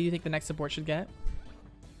utility do you think the next support should get?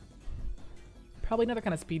 Probably another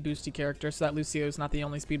kind of speed boosty character, so that Lucio's not the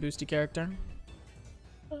only speed boosty character.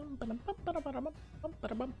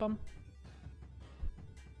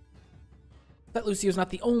 That Lucio's not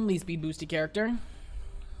the only speed boosty character.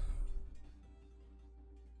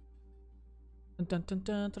 Dun, dun,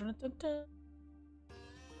 dun, dun, dun, dun.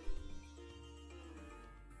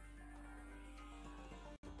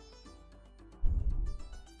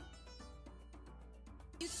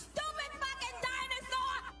 You stupid fucking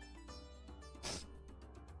dinosaur!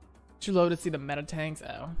 Too low to see the meta tanks.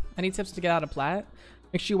 Oh. Any tips to get out of plat?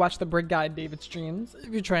 Make sure you watch the Brig guide David streams if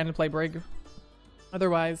you're trying to play Brig.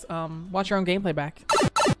 Otherwise, watch your own gameplay back.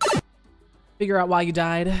 Figure out why you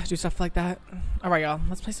died. Do stuff like that. Alright, y'all.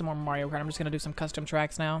 Let's play some more Mario Kart. I'm just gonna do some custom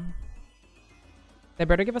tracks now. They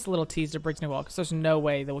better give us a little tease to Brig's new wall, because there's no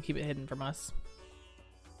way they will keep it hidden from us.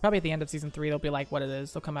 Probably at the end of season 3, they'll be like what it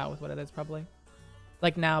is. They'll come out with what it is, probably.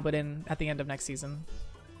 Like now, but at the end of next season.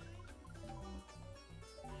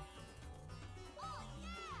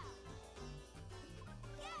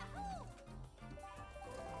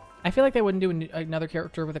 I feel like they wouldn't do another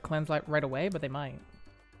character with a cleanse light right away, but they might.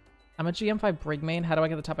 I'm a GM5 Brig main. How do I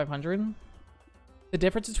get the top 500? The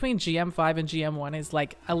difference between GM5 and GM1 is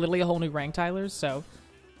like literally a whole new rank, Tyler. So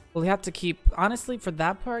we'll have to keep, honestly, for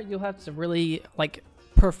that part, you'll have to really like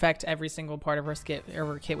perfect every single part of her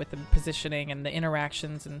kit with the positioning and the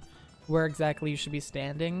interactions and where exactly you should be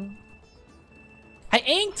standing. I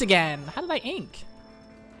inked again. How did I ink?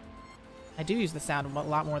 I do use the sound a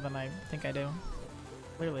lot more than I think I do.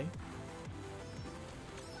 Clearly.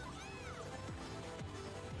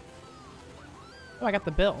 Oh, I got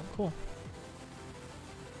the bill. Cool.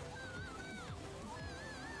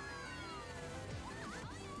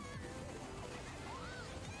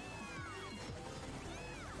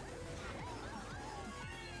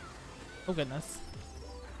 Oh, goodness.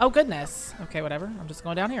 Oh, goodness. Okay, whatever. I'm just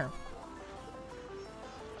going down here.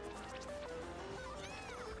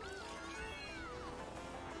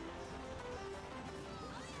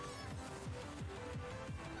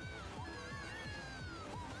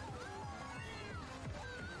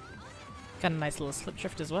 Got a nice little slip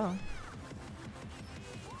drift as well.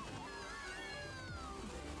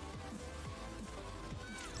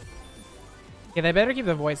 Yeah, they better keep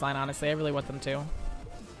the voice line, honestly. I really want them to.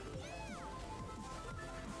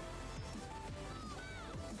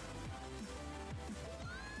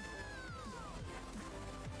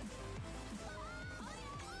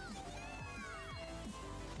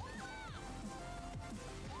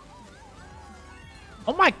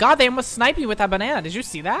 Oh my god, they almost sniped me with that banana. Did you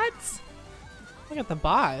see that? Look at the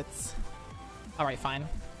bots. Alright, fine.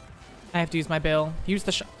 I have to use my bill. Use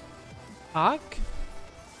the Fuck?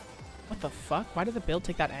 What the fuck? Why did the bill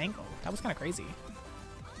take that angle? That was kind of crazy.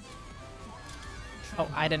 Oh,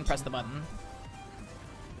 I didn't press the button.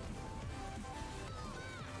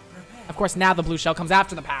 Of course, now the blue shell comes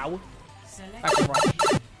after the POW.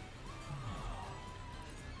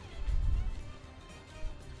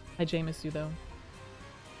 Hi, Jameis, you though.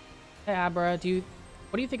 Hey, Abra,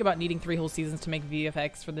 what do you think about needing 3 whole seasons to make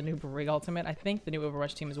VFX for the new Brig Ultimate? I think the new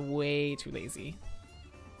Overwatch team is way too lazy.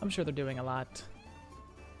 I'm sure they're doing a lot.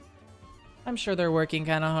 I'm sure they're working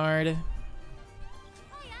kind of hard.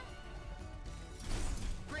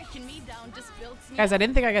 Breaking me down just builds me Guys, I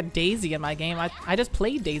didn't think I got Daisy in my game. I just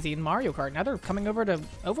played Daisy in Mario Kart. Now they're coming over to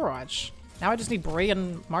Overwatch. Now I just need Brig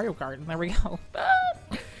and Mario Kart, and there we go.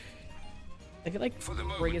 I feel like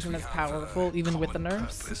Brig isn't as powerful even with the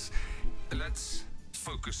nerfs. Purpose. Let's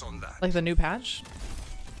focus on that. Like the new patch?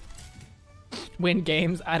 Win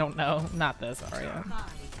games? I don't know. Not this, Aria. 5,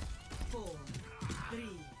 4, 3,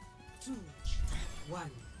 2,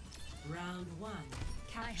 1. Round 1.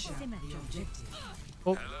 Capture the objective.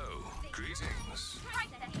 Oh. Hello. Greetings.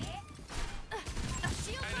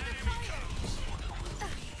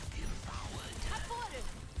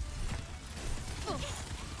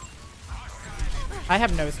 I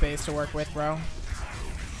have no space to work with, bro.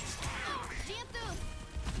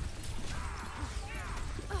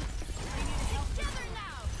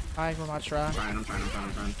 Hi, Ramatra. I'm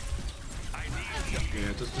trying.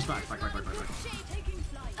 Yeah, just back. I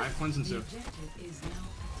have cleanse and soup.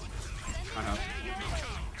 I have.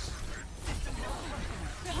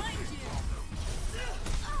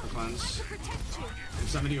 The cleanse. I'm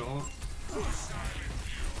 70 ult.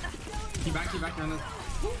 Keep back, you're in the...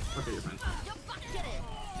 Okay, you're fine.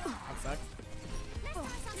 That sucks.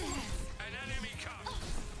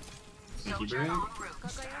 Thank you, Brig.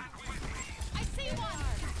 I see one.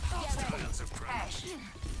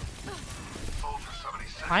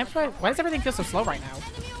 Why does everything feel so slow right now?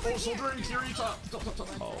 Oh, soldier in Kiri top.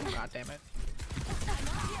 Oh, god damn it.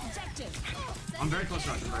 I'm very close to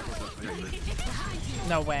Rush. I'm very close to Rush.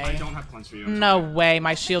 No way. I don't have cleanse for you. I'm No sorry. way.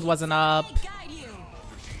 My shield wasn't up.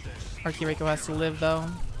 Our Kiriko has to live though.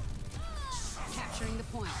 Capturing the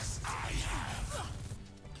point.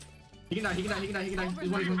 He can die. He can die. He can die. He can die. He's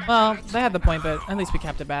one of them. Well, they had the point, but at least we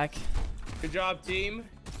kept it back. Good job, team.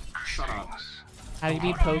 Shut up. How do you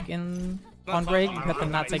beat poke in on Brig? You have to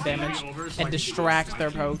not take damage and distract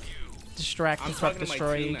their poke. Distract, disrupt,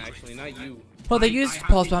 destroy. Actually, not you. Well, they used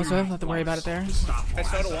pulse bomb, so I don't have to worry about it there. And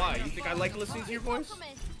so do I. You think I like listening to your voice?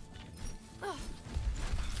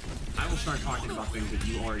 I will start talking about things that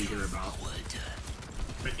you already hear about.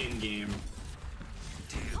 But in game.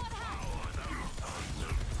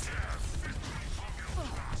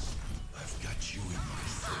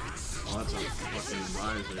 Oh, that's a fucking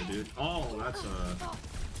visor, dude. Oh, that's a.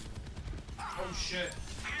 Oh shit.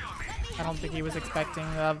 I don't think he was expecting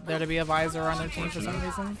there to be a visor on their team for some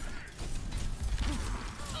reason.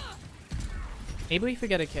 Maybe we could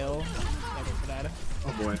get a kill. Never for that.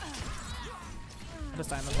 Oh boy. This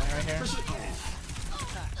time the play right here.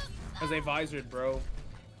 As they visored, bro.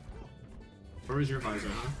 Where was your visor,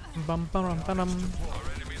 huh? Bum, bum, bum, bum.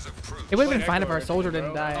 It would have been fine if our soldier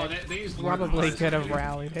didn't die. Oh, they Probably could have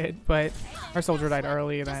rallied it, but our soldier died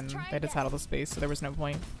early and then they just had all the space, so there was no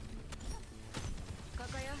point.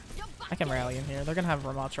 I can rally in here. They're gonna have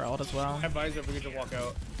Ramatra ult as well. I have visor if we could just walk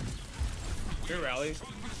out. Good rally. Is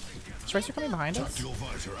Tracer coming behind us?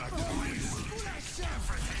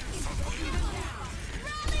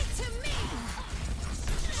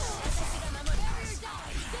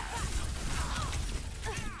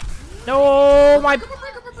 No,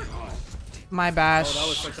 my bash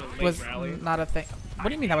was not a thing. What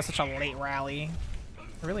do you mean that was such a late rally?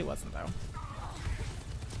 It really wasn't though.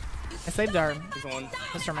 I saved our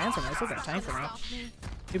Mr. Manson. This isn't a tank for me.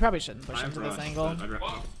 We probably shouldn't push into this angle. I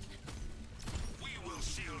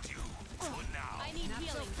need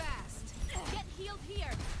healing fast. Get healed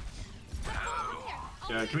here.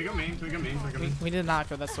 Yeah, can we go main? Can we go main? Can we go main? We did not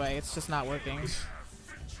go this way. It's just not working.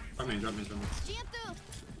 Drop main, drop main, drop main.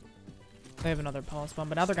 They have another pulse bomb,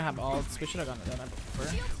 but now they're gonna have ults. We should have gone to that before.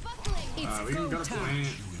 We can go to point.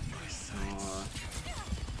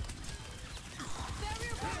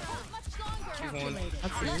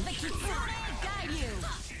 That's huge.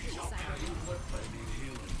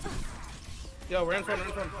 Yo, we're in front, we're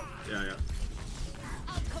in front. Yeah, yeah.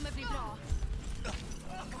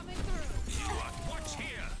 Watch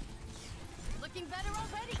here. Looking better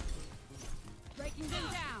already. Breaking them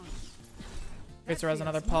down. Tracer has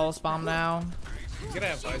another pulse bomb now. He's gonna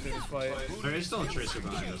have visor this fight. There's still a Tracer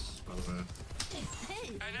behind us, by the way.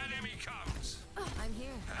 An enemy comes. I'm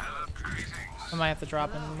here. I might have to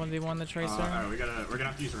drop in 1v1 the Tracer. Alright, we're gonna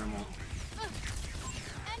have to use Rim ult.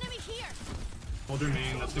 Enemy here. Hold your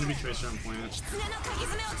main, that's gonna be Tracer on point.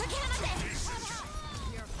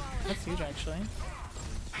 That's huge actually.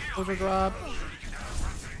 Soldier drop.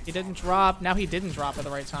 He didn't drop. Now he didn't drop at the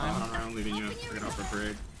right time. Alright, I'm leaving you. We're gonna offer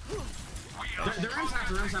Brig. They're intact,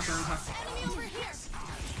 they're intact, they're intact.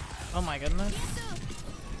 Oh my goodness.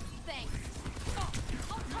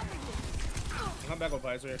 I'm back with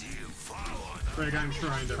visor. Brig, I'm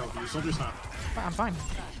trying to help you. Soldier stop. I'm fine.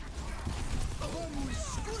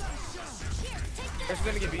 Tracer's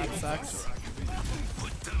gonna get beat. That sucks.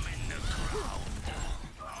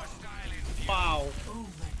 Wow.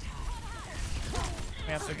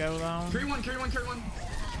 We have to go though. Carry one, carry one, carry one.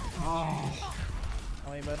 Oh.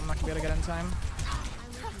 But I'm not gonna be able to get in time.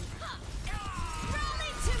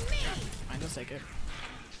 Fine, just take it.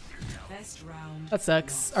 Best round. That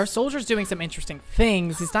sucks. Our soldier's doing some interesting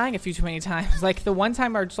things. He's dying a few too many times. Like the one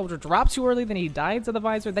time our soldier dropped too early, then he died to the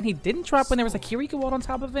visor, then he didn't drop when there was a Kiriko ult on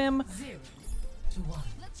top of him. 0 to 1.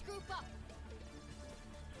 Let's group up.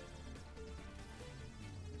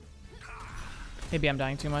 Maybe I'm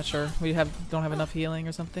dying too much, or we don't have enough healing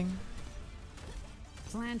or something.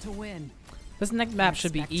 Plan to win. This next map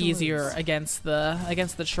should be easier against the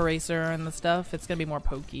Tracer and the stuff. It's gonna be more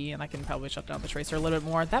pokey, and I can probably shut down the Tracer a little bit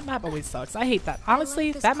more. That map always sucks. I hate that.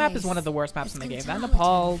 Honestly, that map is one of the worst maps in the game. That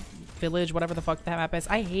Nepal village, whatever the fuck that map is,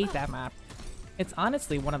 I hate that map. It's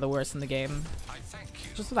honestly one of the worst in the game.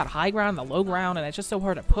 Just with that high ground, the low ground, and it's just so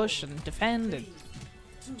hard to push and defend. It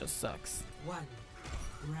just sucks. 1.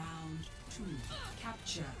 Round 2.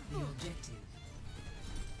 Capture the objective.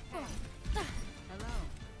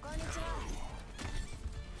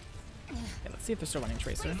 Okay, let's see if they're still running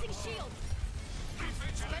Tracer.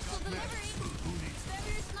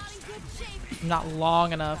 Not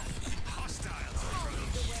long enough.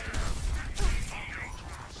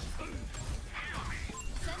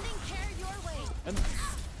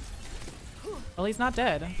 Well, he's not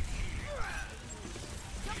dead.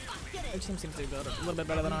 Their team seems to be a little bit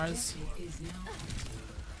better than ours.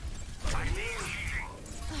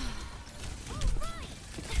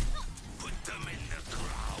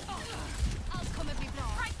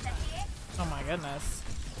 Oh my goodness.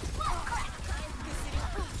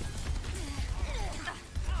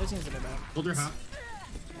 Their team's a bit bad. Hold your hat.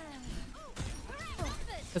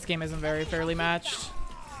 This game isn't very fairly matched.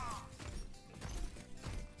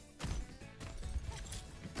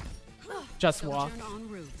 Just walk.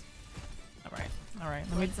 All right.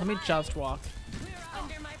 Let me just walk.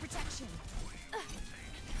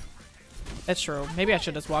 That's true. Maybe I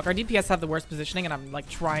should just walk. Our DPS have the worst positioning, and I'm like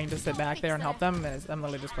trying to sit back there and help them. And I'm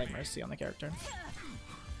literally just playing Mercy on the character.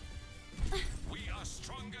 We are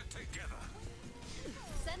stronger together.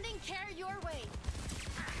 Sending care your way.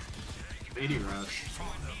 80 rush.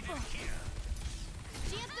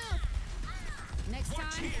 Next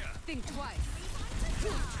time, think twice.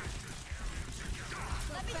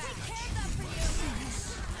 Let me take care of that for you.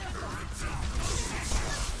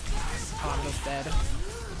 Oh, I'm just dead.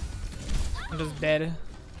 I'm just dead.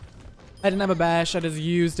 I didn't have a bash. I just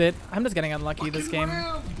used it. I'm just getting unlucky this game.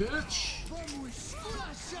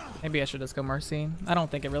 Maybe I should just go Mercy. I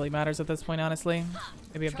don't think it really matters at this point, honestly.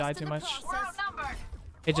 Maybe I've died too much.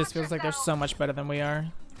 It just feels like they're so much better than we are.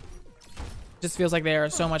 It just feels like they are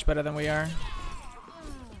so much better than we are.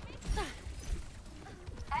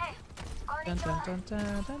 Dun, dun, dun,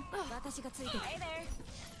 dun, dun.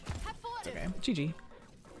 It's okay. GG.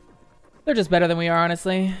 They're just better than we are,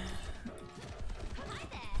 honestly.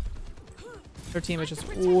 Their team is just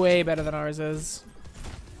way better than ours is.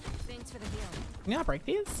 Can you not break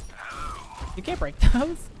these? You can't break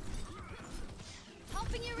those.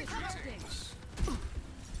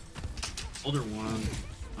 Hold her one.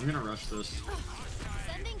 I'm gonna rush this.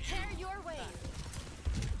 Sending care your way.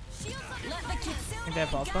 Think they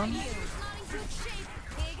have ball spawn?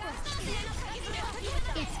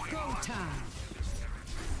 It's go time.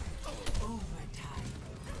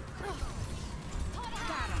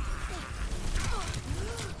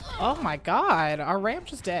 Oh my god, our ramp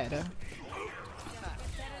just dead.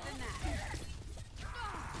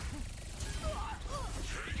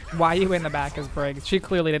 Why are you in the back as Brig? She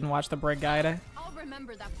clearly didn't watch the Brig guide. I'll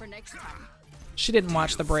remember that for next time. She didn't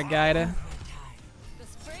watch the Brig guide. Rally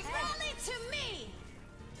to me.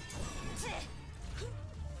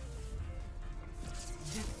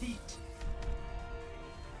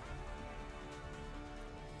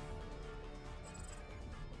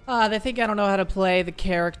 They think I don't know how to play the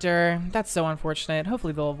character. That's so unfortunate.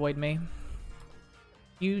 Hopefully they'll avoid me.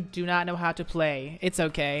 You do not know how to play. It's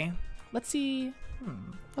okay. Let's see.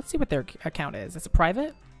 Let's see what their account is. It's a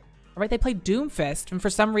private? Alright, they play Doomfist, and for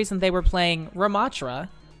some reason they were playing Ramatra.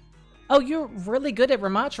 Oh, you're really good at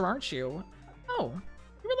Ramatra, aren't you? Oh,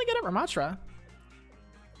 you're really good at Ramatra.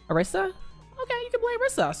 Orisa? Okay, you can play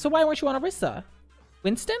Orisa. So why weren't you on Orisa?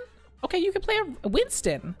 Winston? Okay, you can play a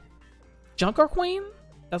Winston. Junker Queen?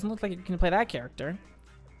 Doesn't look like you can play that character.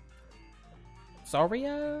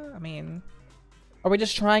 Zarya? I mean, are we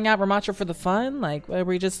just trying out Ramatra for the fun? Like, are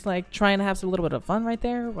we just like trying to have a little bit of fun right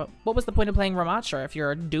there? What was the point of playing Ramatra if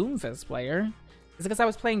you're a Doomfist player? Is it because I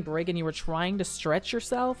was playing Brig and you were trying to stretch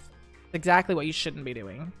yourself? It's exactly what you shouldn't be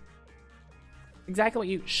doing. Exactly what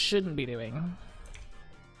you shouldn't be doing.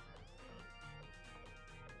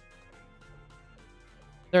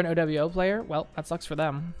 They're an OWO player? Well, that sucks for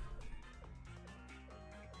them.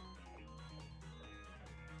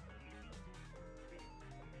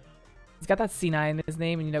 He's got that C9 in his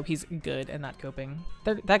name, and you know he's good and not coping.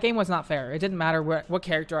 That game was not fair. It didn't matter what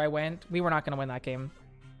character I went. We were not going to win that game.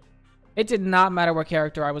 It did not matter what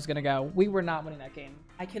character I was going to go. We were not winning that game.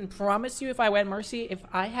 I can promise you if I went Mercy, if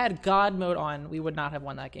I had God mode on, we would not have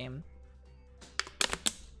won that game.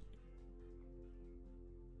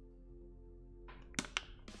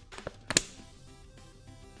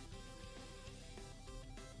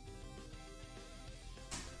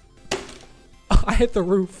 Oh, I hit the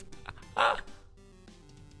roof.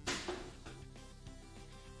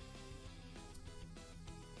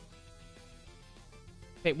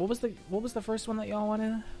 Wait, what was the first one that y'all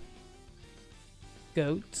wanted?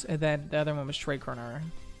 Goat, and then the other one was Trade Corner.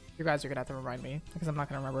 You guys are gonna have to remind me because I'm not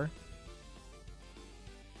gonna remember.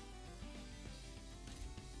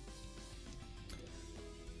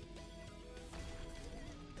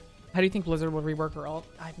 How do you think Blizzard will rework her ult?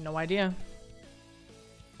 I have no idea.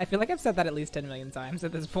 I feel like I've said that at least 10 million times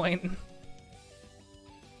at this point.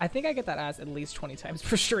 I think I get that asked at least 20 times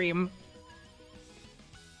per stream.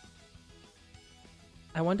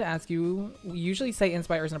 I wanted to ask you, we usually say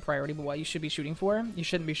Inspire isn't a priority, but what you should be shooting for? You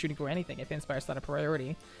shouldn't be shooting for anything if Inspire's not a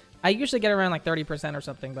priority. I usually get around like 30% or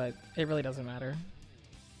something, but it really doesn't matter.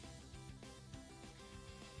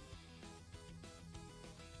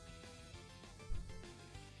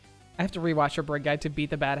 I have to rewatch your Brig Guide to beat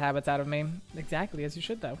the bad habits out of me. Exactly, as you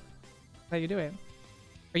should, though. That's how you do it.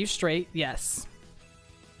 Are you straight? Yes.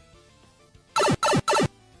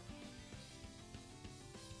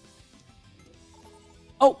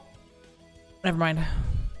 Oh! Never mind.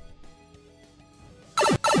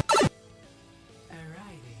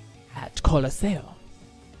 At Colosseo.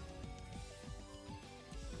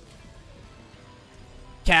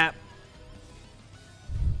 Cap.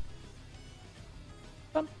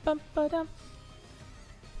 Bum, bum, ba-dum.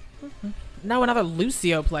 No, another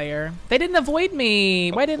Lucio player. They didn't avoid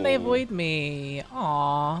me. Why didn't they avoid me?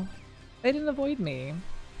 Aw. They didn't avoid me.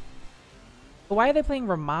 But why are they playing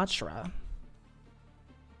Ramatra?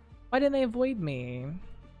 Why didn't they avoid me?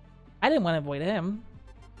 I didn't want to avoid him.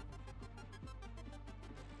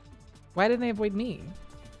 Why didn't they avoid me?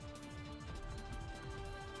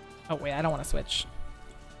 Oh wait, I don't want to switch.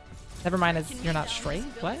 Never mind, you're not straight?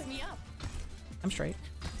 What? I'm straight.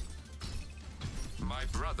 My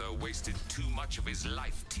brother wasted too much of his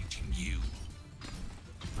life teaching you.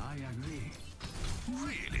 I agree.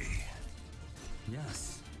 Really?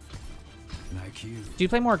 Yes. Like you. Do you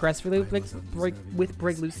play more aggressively with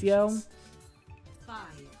Brig Lucio?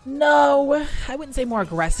 No, I wouldn't say more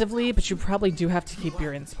aggressively, but you probably do have to keep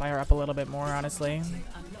your Inspire up a little bit more, honestly.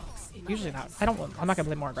 Usually not. I'm not gonna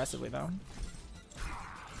play more aggressively though.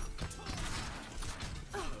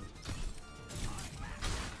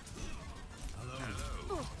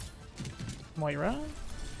 Moira?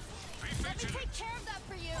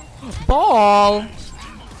 Ball!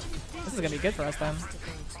 This is gonna be good for us then.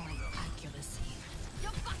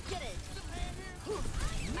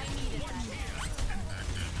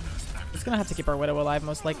 It's gonna have to keep our Widow alive,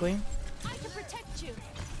 most likely. I can protect you.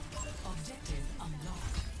 Objective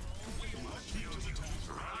unlocked.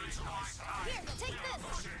 Here, take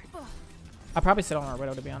this. I'll probably sit on our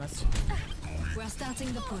Widow, to be honest. We're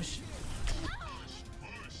starting the push.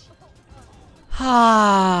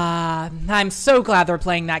 Ah, I'm so glad they're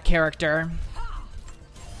playing that character.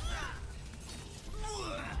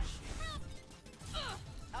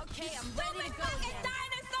 Okay, I'm ready to go again.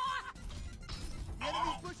 Dinosaur! The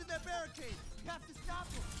enemy's pushing their barricade. You have to stop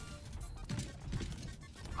them.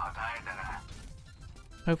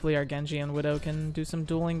 Hopefully our Genji and Widow can do some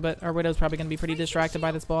dueling, but our Widow's probably gonna be pretty distracted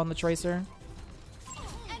by this ball and the Tracer.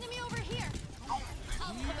 Enemy over here. I'll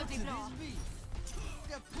come if you know.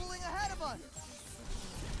 They're pulling ahead of us.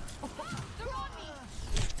 They're on me.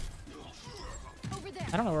 Over there.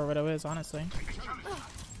 I don't know where Widow is, honestly.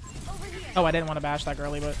 Over here. Oh, I didn't want to bash that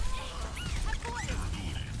girly, but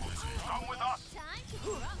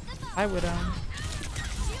I would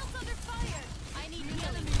Shields under fire. I need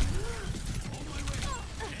healing.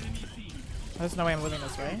 There's no way I'm living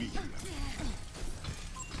this way. Enemy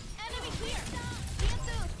here.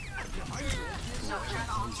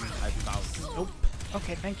 Nope.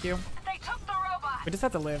 Okay, thank you. They took the robot. We just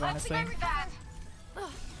have to live, honestly. Enemy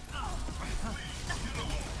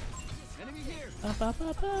here. Just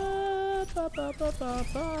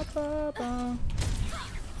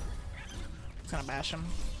gonna bash him.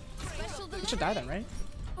 We should die then, right?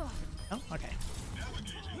 Oh, okay.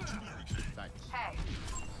 Hey.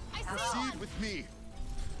 I Proceed with me.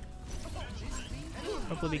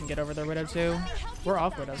 Hopefully we can get over their Widow too. We're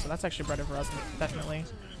off Widow, so that's actually better for us, definitely.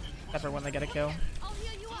 Except for when they get a kill. I'll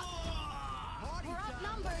heal you up. We're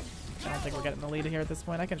outnumbered. I don't think we're getting the lead here at this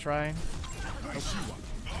point. I can try. Nope.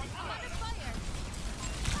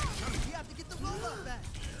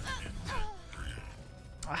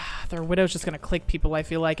 Their Widow's just gonna click people, I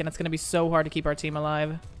feel like, and it's gonna be so hard to keep our team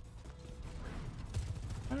alive.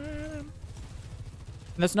 And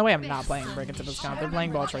there's no way I'm not playing Brig into this count. They're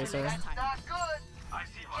playing Ball Tracer. Not good.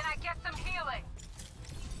 Can I get some healing?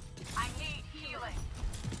 I need healing.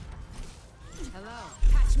 Hello.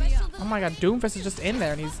 Catch me up. Oh my god, Doomfist is just in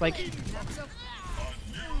there, and he's like...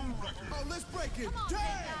 Oh, let's break it.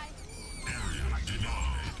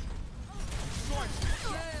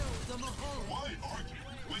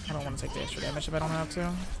 I don't want to take the extra damage if I don't have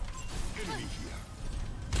to.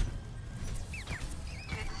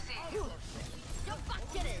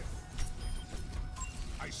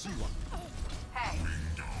 I see one. Hey.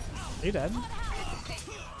 Are you dead?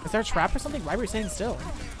 Is there a trap or something? Why were you staying still?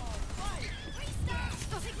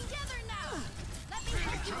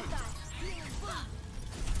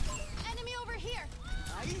 Enemy over here.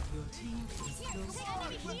 Your team is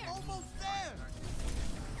Enemy here. almost there.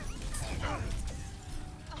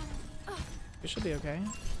 We should be okay.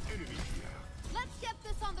 Let's get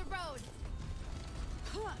this on the road.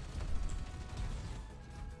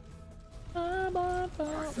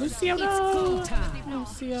 Lucio, no!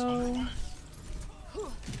 Lucio.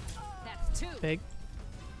 That's two. Big.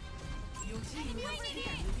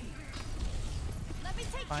 Let me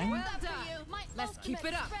take Fine. care of that for you. My Let's keep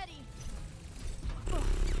it up. ready.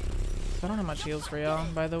 I don't have much heals for y'all,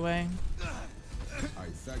 by the way. I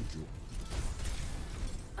thank you.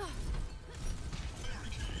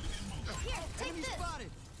 Here, take this.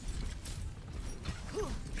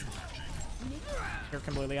 You're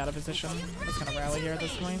completely out of position. I'm just gonna rally here at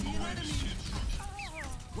this point.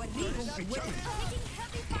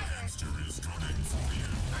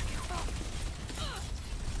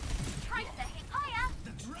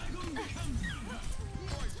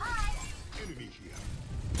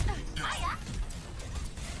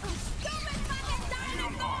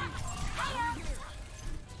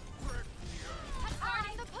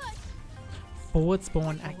 Forward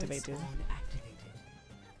spawn activated.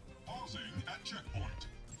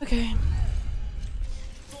 Okay.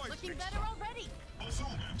 Looking better already.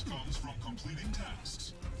 Fulfillment comes from completing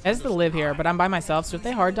tasks. I has to live here, but I'm by myself, so if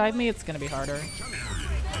they hard dive me, it's gonna be harder.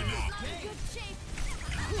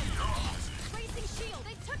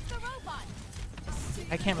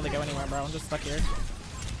 I can't really go anywhere, bro. I'm just stuck here.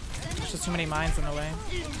 There's just too many mines in the way.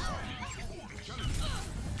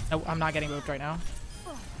 No, I'm not getting moved right now.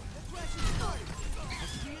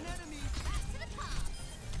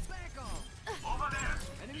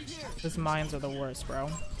 These mines are the worst, bro.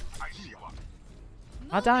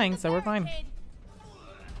 Not dying, so we're fine. I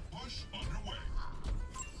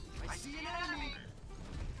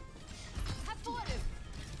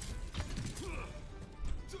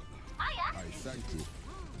thank you.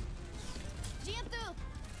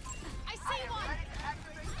 I see one.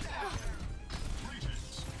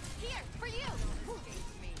 Here for you.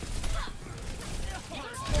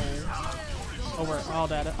 Oh, we're all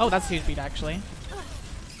dead. Oh, that's a huge beat, actually.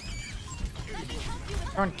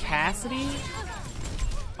 Turn Cassidy?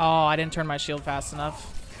 Oh, I didn't turn my shield fast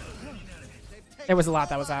enough. There was a lot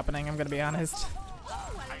that was happening, I'm gonna be honest.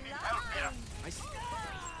 Oh,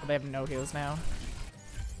 they have no heals now.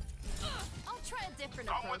 I'll try a different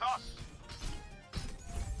approach.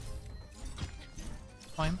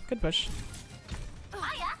 Fine, good push.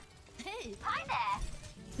 Hiya. Hey. Hi there.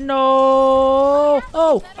 No!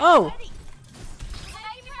 Oh! Oh!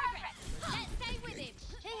 Stay with him.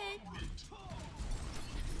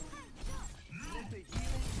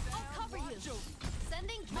 I'll cover you.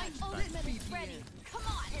 Sending my ultimate is ready. Come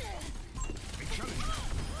on.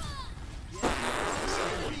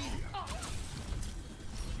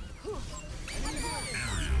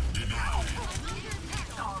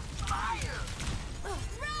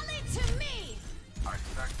 Rally to me.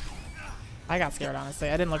 I got scared, honestly.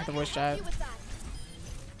 I didn't look at the voice chat.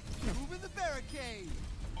 Moving the barricade.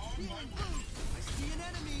 I see an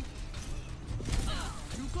enemy.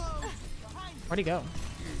 Too close. Where'd he go?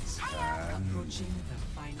 Approaching the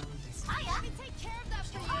final destination. Let me take care of that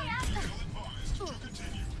for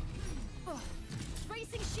you.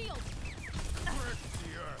 Racing shield.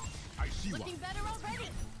 I see Looking better already.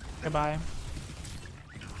 Goodbye.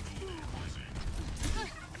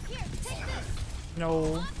 Here, take this. No.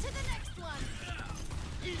 On to the next one.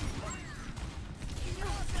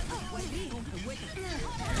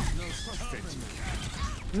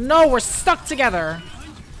 No, we're stuck together.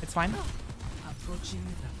 It's fine. Approaching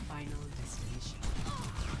the final destination.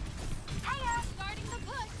 Starting the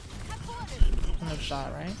push. No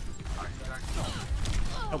shot, right?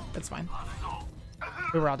 Oh, it's fine.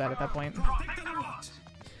 We were all dead at that point.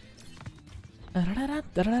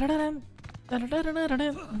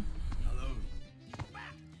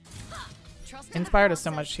 Inspired is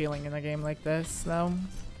so much healing in a game like this, though.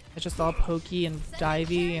 It's just all pokey and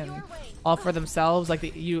divey and all for themselves.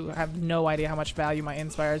 Like, you have no idea how much value my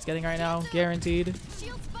Inspire is getting right now. Guaranteed.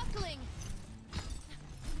 Shields buckling.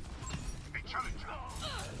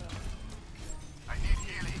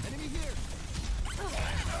 Enemy here.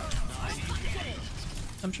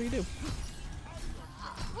 I'm sure you do.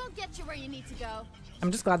 We'll get you where you need to go.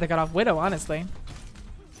 I'm just glad they got off Widow, honestly.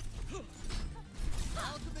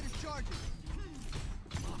 Ultimate is charging.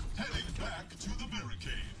 Heading back to the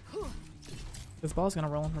barricade. This ball's gonna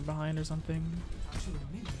roll in from behind or something. I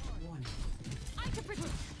can protect.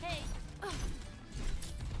 Hey.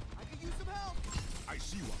 I could use some help. I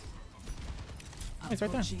see one. Oh, he's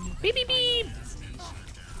right there. Beep beep beep!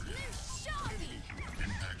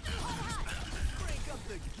 Break up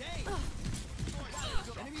the game.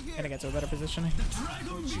 Enemy here. Gotta get to a better positioning.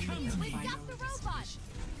 We got the robot.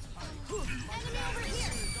 Enemy over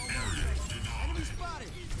here. Enemy spotted.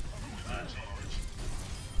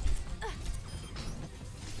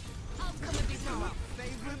 I'll come and be My wrong.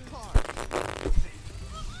 favorite part.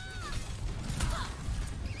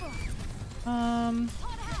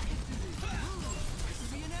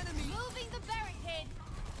 Moving the barricade.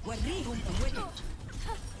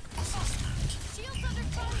 Shields under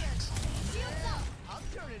fire. Shields up. I'll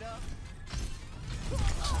turn it up.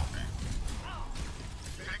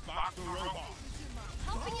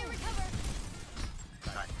 Helping you recover.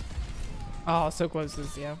 Oh, so close to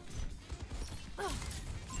this, yeah.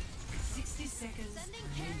 60 seconds. Sending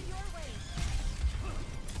care your way.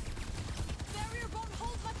 Barrier won't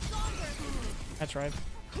hold much longer. That's right.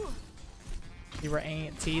 You were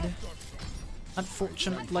antied.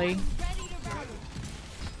 Unfortunately. Ready to rally.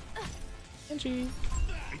 GG.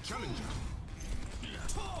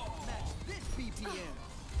 This BPM.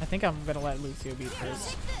 I think I'm gonna let Lucio beat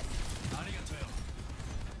first.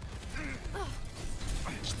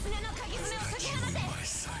 My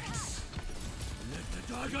sights. Let the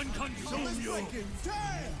dragon consume you.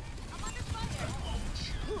 Damn. I'm under fire.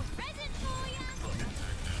 Present for ya.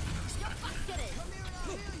 You're bucketed.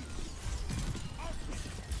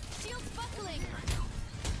 Shields buckling.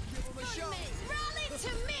 Give him a show. Rally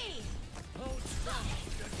to me.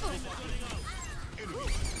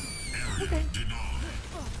 Area denied.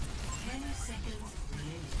 10 seconds.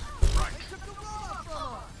 They took the roll off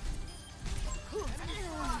from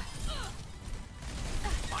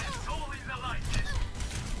My soul is alight.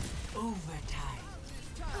 Overtime.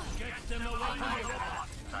 Get them away.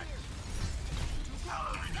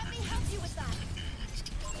 Let me help you with that.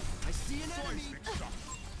 I see an enemy.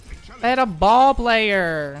 I had a ball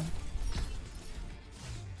player.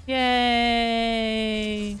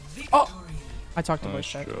 Yay. Oh, I talked to voice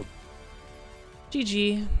chat.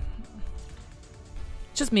 GG.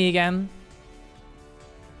 Just me again.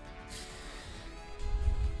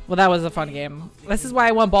 Well, that was a fun game. This is why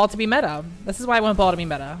I want ball to be meta. This is why I want ball to be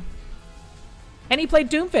meta. And he played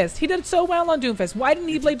Doomfist. He did so well on Doomfist. Why didn't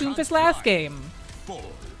he play Doomfist last game?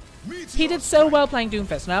 He did so well playing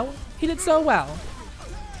Doomfist, no? He did so well.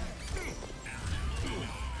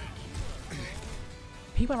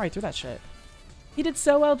 He went right through that shit. He did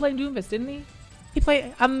so well playing Doomfist, didn't he? He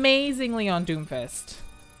played amazingly on Doomfist.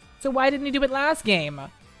 So why didn't he do it last game?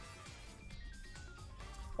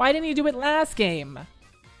 Why didn't he do it last game?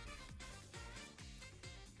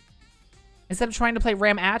 Instead of trying to play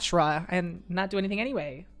Ram Atra and not do anything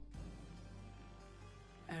anyway.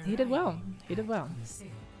 He did well. He did well.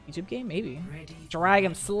 YouTube game? Maybe. Drag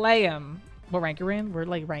him, slay him. What rank are we in? We're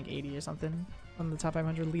like rank 80 or something on the top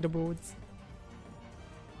 500 leaderboards.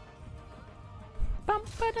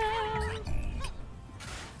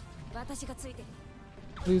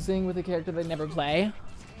 Losing with a character they never play.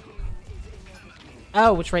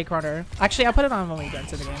 Oh, which Ray Carter? Actually, I'll put it on when we get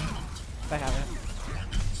to the game. If I have it.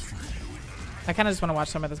 I kind of just want to watch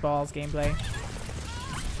some of this ball's gameplay.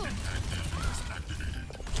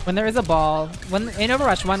 When there is a ball, when in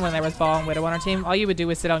Overwatch 1, when there was ball and Widow on our team, all you would do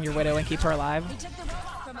is sit on your Widow and keep her alive.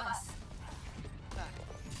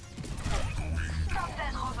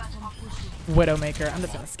 Widowmaker. I'm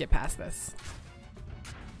just gonna skip past this.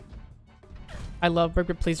 I love BRIG,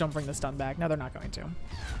 but please don't bring the stun back. No, they're not going to.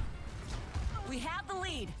 We have the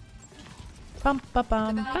lead. Bum, ba,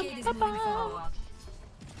 bum, bum, ba, bum.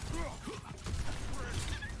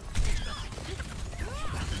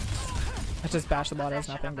 I just bashed the ball as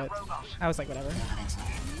nothing, but I was like, whatever.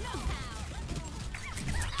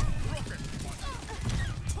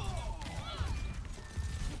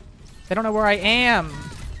 They don't know where I am.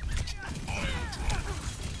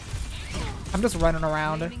 I'm just running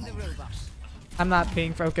around. I'm not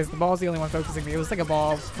being focused. The ball's the only one focusing me. It was like a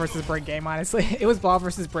ball versus BRIG game, honestly. It was ball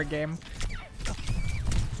versus BRIG game.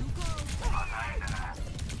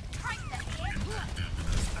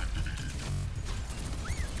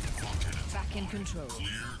 Back in control.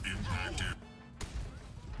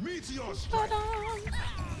 Meteor strike.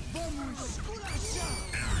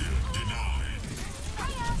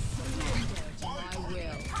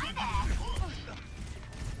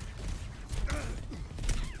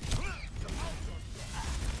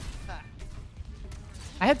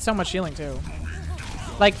 I had so much healing too.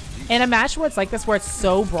 Like in a match where it's like this, where it's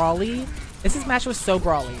so brawly. This match was so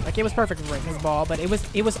brawly. Like it was perfect for his ball, but it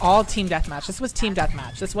was all team deathmatch. This was team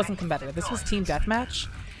deathmatch. This wasn't competitive. This was team deathmatch,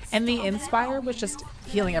 and the Inspire was just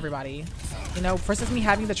healing everybody. You know, versus me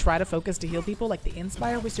having to try to focus to heal people. Like the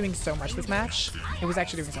Inspire was doing so much this match. It was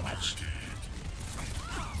actually doing so much.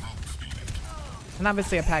 And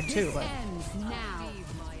obviously a pack too, but.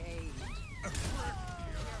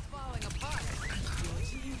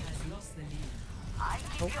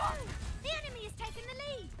 The enemy is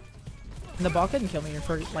And the ball couldn't kill me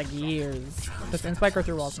for like years. This in-spike or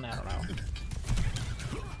through walls? No, I don't know.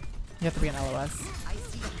 You have to be an LOS.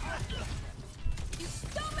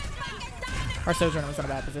 Our Sojourner was in a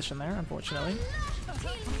bad position there, unfortunately.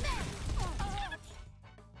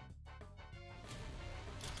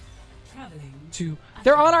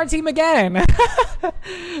 They're on our team again!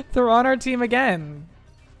 They're on our team again.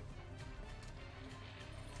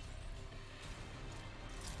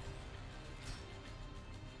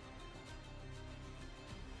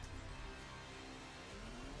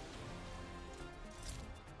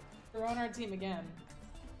 They're on our team again.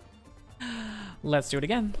 Let's do it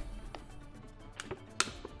again. Do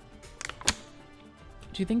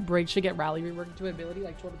you think BRIG should get rally reworked to ability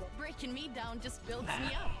like toward the Breaking me down just builds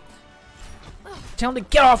me up. Tell him to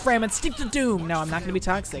get off Ram and stick to Doom. No, I'm not gonna be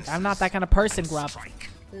toxic. I'm not that kind of person, Grub.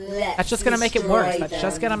 That's just gonna make it worse. That's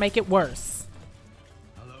just gonna make it worse.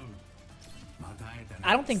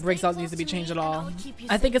 I don't think BRIG's ult needs to be changed at all.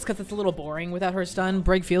 I think it's because it's a little boring without her stun.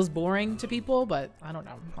 BRIG feels boring to people, but I don't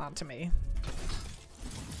know. Not to me.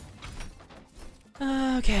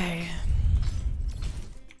 Okay.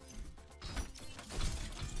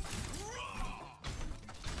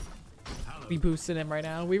 We boosted him right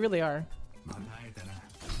now. We really are.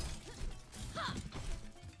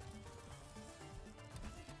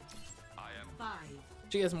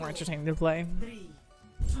 She is more entertaining to play.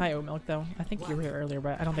 Hi, Oat Milk, though. I think you were here earlier,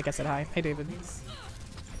 but I don't think I said hi. Hey, David.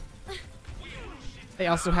 They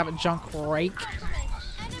also have a junk rake.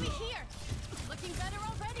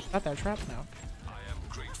 Thought they're trapped now.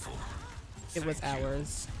 It was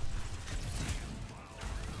ours.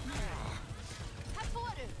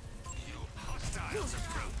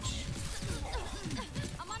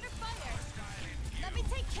 I'm under fire. Let me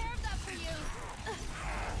take care of that for you.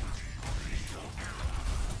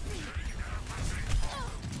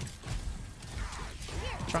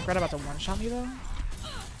 Junkrat about to one-shot me though.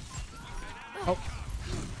 Oh.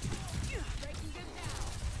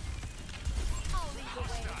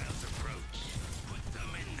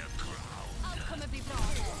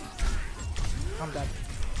 I'm dead.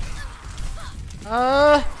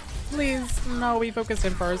 Please. No, we focused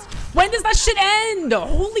him first. When does that shit end?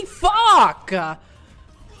 Holy fuck!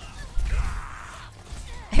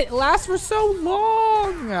 It lasts for so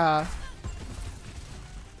long!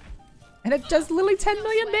 And it does literally 10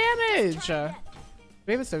 million damage! Do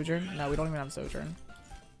we have a Sojourn? No, we don't even have a Sojourn.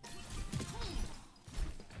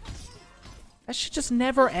 That shit just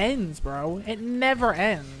never ends, bro. It never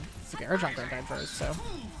ends. Okay, our Junkrat died first, so.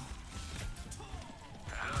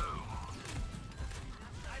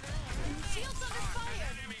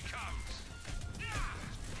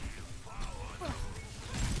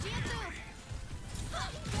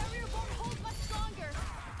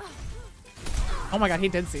 Oh my god, he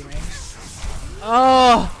did see me.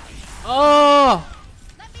 Oh! Oh!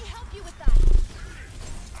 Let me help you with that.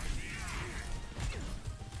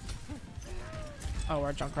 Oh,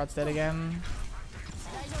 our Junkrat's dead again.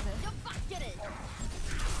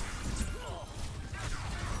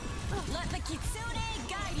 Let the Kitsune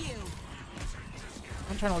guide you.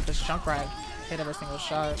 I'm trying to let this Junkrat hit every single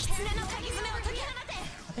shot. I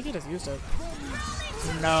think he just used it.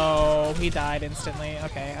 No, he died instantly.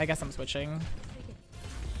 Okay, I guess I'm switching.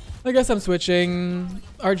 Our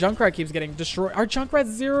Junkrat keeps getting destroyed. Our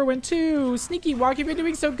Junkrat's 0 and 2. Sneaky Walk, you've been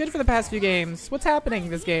doing so good for the past few games. What's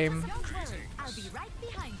happening this game? I'll be right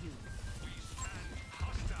behind you.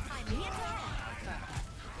 I'm here to help.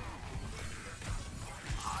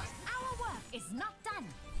 Our work is not done.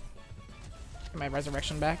 Get my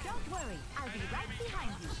resurrection back. Don't worry, I'll be right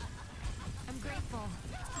behind you. I'm grateful.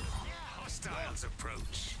 Hostiles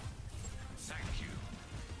approach. Thank you.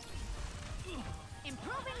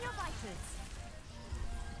 Improving your vitals.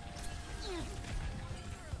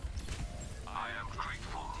 I am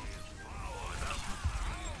grateful.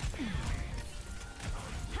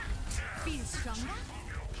 Feel stronger?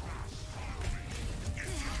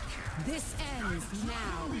 This ends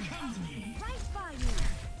now. Right by you.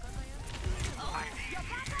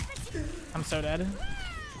 I'm so dead.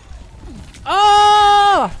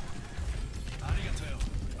 Oh!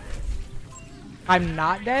 I'm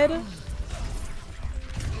not dead?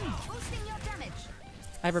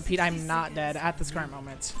 I repeat, I'm not dead at this current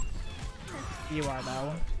moment. You are,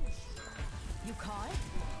 though. You call it?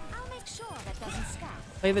 I'll make sure that doesn't scab.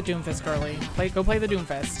 Play the Doomfist, girly. Go play the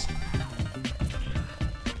Doomfist.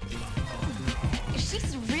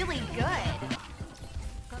 She's really good.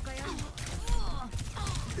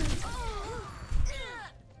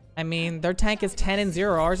 I mean, their tank is 10 and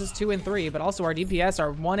 0, ours is 2 and 3, but also our DPS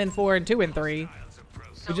are 1 and 4 and 2 and 3.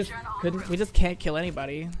 We just can't kill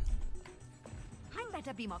anybody.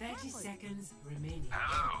 better be more 30 careful. seconds remaining.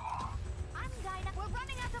 I'm Dinah. We're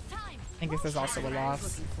running out of time. I think this is also a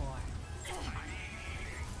loss.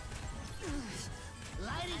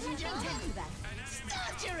 Ladies and gentlemen,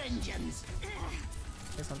 start your engines.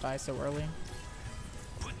 Please don't die so early.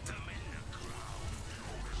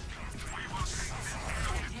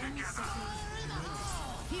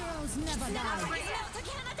 Heroes never die.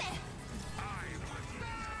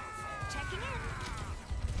 Checking in.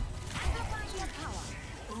 Amplifying your power.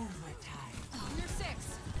 You're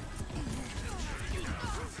 6.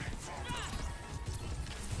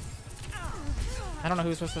 I don't know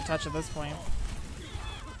who's supposed to touch at this point.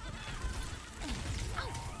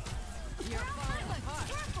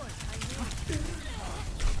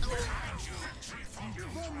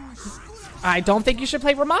 I don't think you should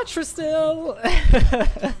play Ramatra still.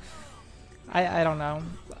 I don't know.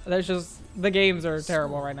 There's just the games are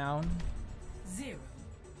terrible right now. 0-0.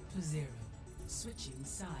 Switching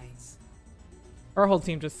sides. Our whole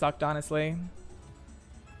team just sucked, honestly.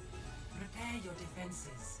 Prepare your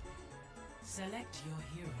defenses. Select your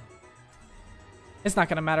hero. It's not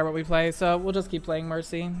gonna matter what we play, so we'll just keep playing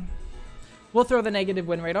Mercy. We'll throw the negative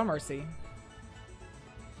win rate on Mercy.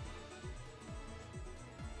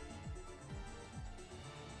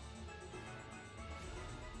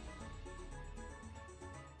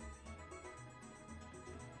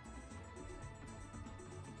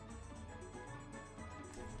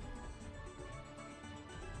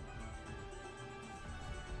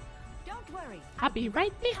 Don't worry. I'll be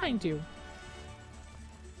right behind you.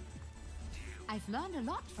 I've learned a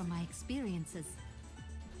lot from my experiences.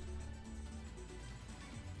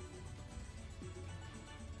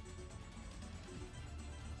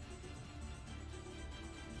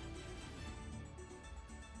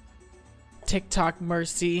 TikTok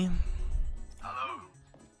Mercy. Hello.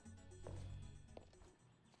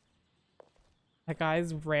 That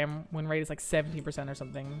guy's RAM win rate is like 70% or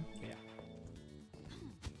something. Yeah.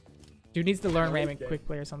 Dude needs to learn ramming quick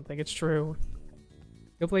play or something. It's true.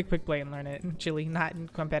 Go play quick play and learn it in chili, not in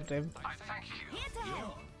competitive. I thank you.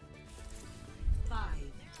 5,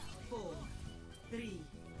 4, 3,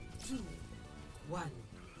 2, 1.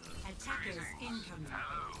 Attackers incoming.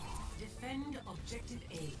 Defend objective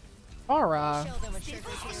A. Aura.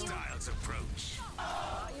 Styles approach.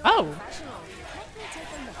 Oh.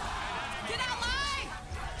 Get out live!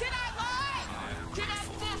 Get out live! Get out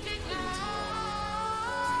fucking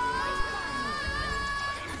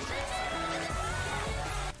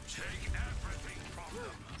Take everything from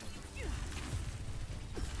them.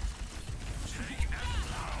 Take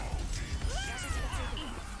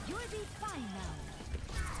You'll be fine now.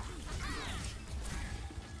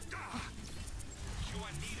 You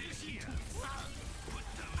are needed here.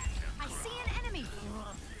 I see an enemy.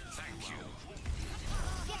 Thank you.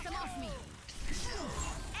 Get them off me.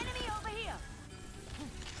 Enemy over here.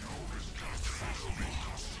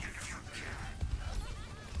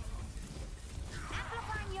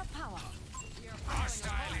 Amplifying your power.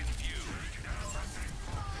 Hostile in view.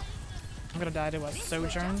 I'm gonna die to a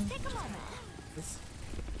sojourn. Take a moment. This-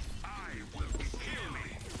 I will heal me.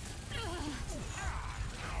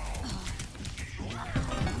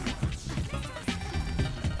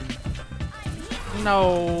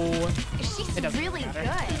 No. She's It doesn't really matter.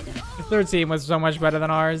 good. The third team was so much better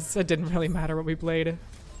than ours. It didn't really matter what we played.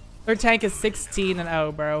 Their tank is 16 and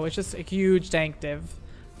 0, bro. It's just a huge tank div.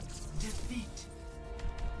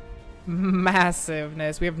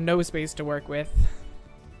 Massiveness. We have no space to work with.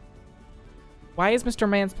 Why is Mr.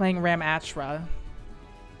 Mans playing Ram Atra?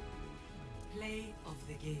 Play of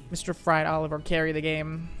the game. Mr. Fried Oliver carry the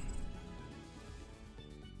game.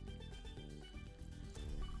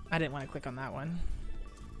 I didn't want to click on that one.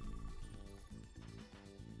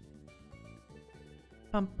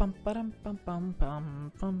 Bum bum ba-dum bum bum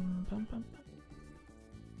bum bum bum bum.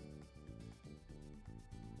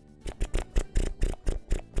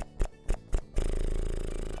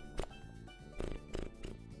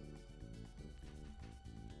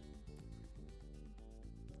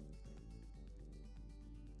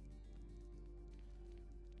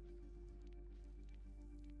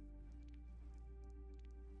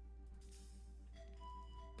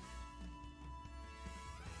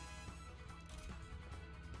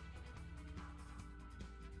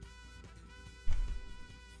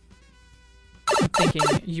 Thinking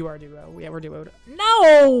you are duo. Yeah, we're duo.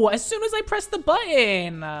 No! As soon as I press the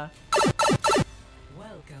button!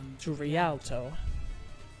 Welcome To Rialto.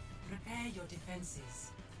 Prepare your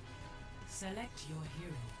defenses. Select your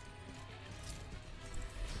hero.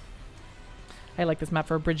 I like this map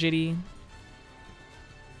for Brigitte.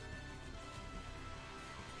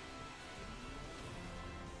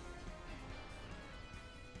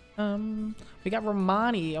 We got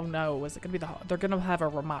Romani. Oh no, is it gonna be the Hog? They're gonna have a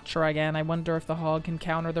Ramattra again. I wonder if the Hog can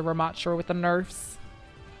counter the Ramattra with the nerfs.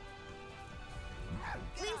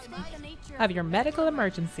 Have your medical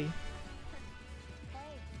emergency.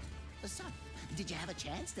 So, did you have a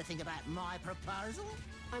chance to think about my proposal?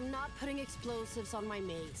 I'm not putting explosives on my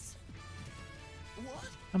mace. What?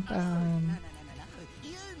 No.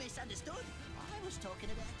 You misunderstood. I was talking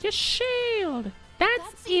about Your shield.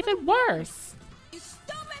 That's even worse. You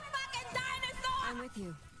stupid fucking dinosaur! I'm with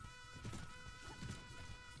you.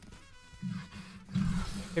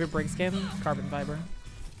 Favorite BRIG skin? Carbon fiber.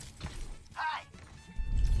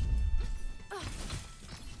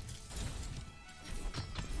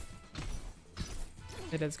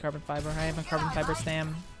 It is carbon fiber. I am a carbon fiber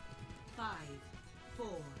stam. 5, 4,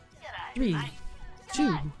 3,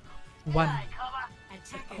 2, 1.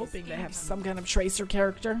 Hoping they have some kind of tracer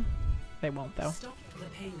character. They won't though.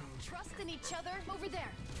 Trust in each other over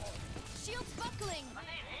there. Shields buckling.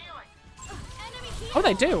 Enemy here. Oh,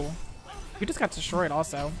 they do. We just got destroyed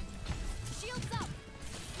also. Shields up.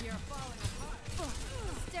 You're falling apart.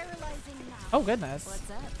 Sterilizing now. Oh goodness.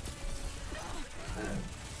 What's up?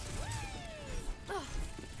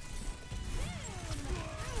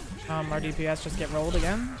 Our DPS just get rolled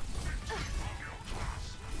again.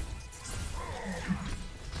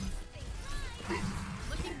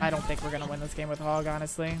 I don't think we're gonna win this game with Hog,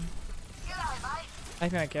 honestly. I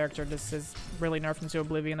think that character just is really nerfed into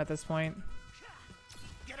oblivion at this point.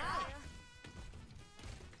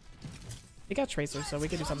 We got Tracer, so we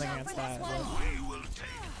could do something against that. But...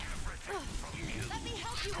 Let me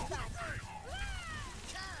help you with that.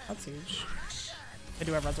 That's huge. They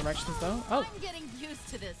do have resurrections though. Oh, I'm getting used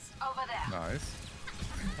to this. Over there. Nice.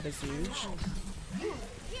 that is huge.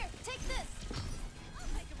 Here, take this.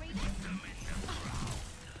 I can read it.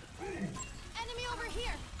 Enemy over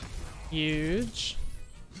here. Huge.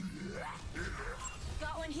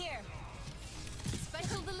 Got one here.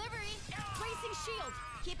 Special delivery. Tracing shield.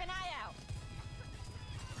 Keep an eye out.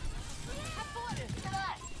 Have fun.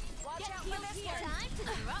 Watch out for this one. Time to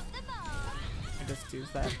drop the bomb. I just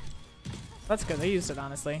used that. That's good. They used it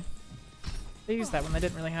honestly. They used that when they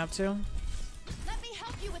didn't really have to. Let me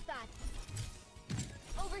help you with that.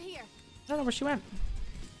 Over here. I don't know where she went.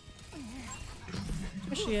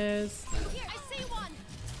 There she is. Here, I see one.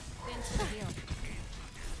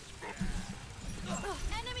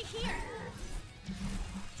 Enemy here.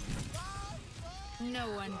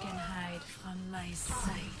 No one can hide from my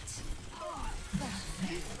sight.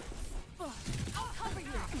 I'll cover you.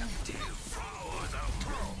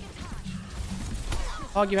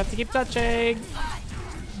 Hog, you have to keep touching.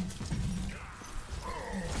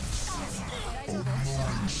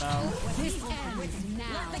 No. This ends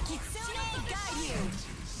now. Let the Kitsune guide you.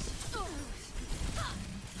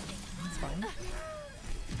 It's fine.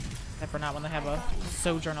 Except for not when they have a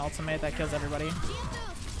Sojourn ultimate that kills everybody.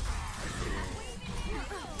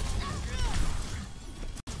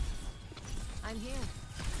 I'm here.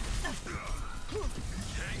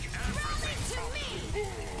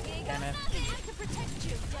 Damn it. I can protect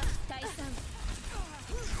you. Just Dyson.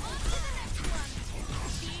 On to the next one.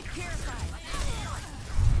 Be purified.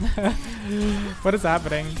 What is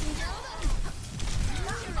happening?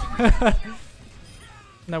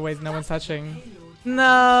 No ways, no one's touching.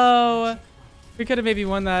 No! We could have maybe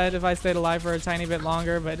won that if I stayed alive for a tiny bit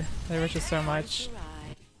longer, but there was just so much.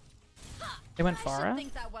 They went I should Pharah?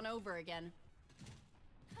 think that one over again.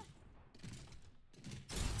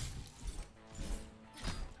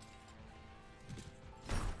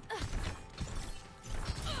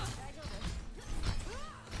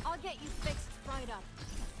 I'll get you fixed right up.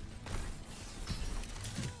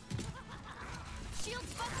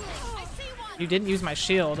 Shield's buckling. I see one. You didn't use my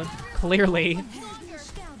shield, clearly. Enemy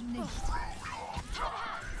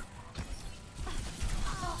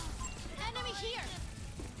here.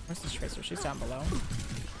 Where's this Tracer? She's down below.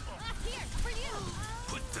 Here for you.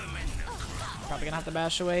 Probably gonna have to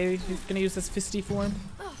bash away. He's gonna use this fisty form.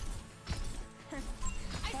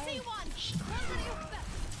 I see one.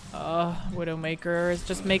 Widowmaker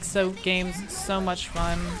just makes so games so much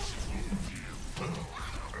fun.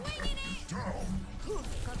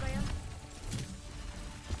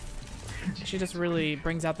 She just really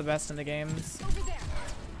brings out the best in the games. Over there.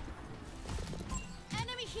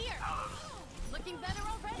 Enemy here. Looking better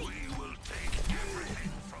already.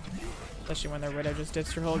 Especially when their Widow just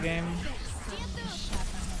ditched your whole game.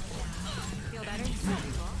 Feel better?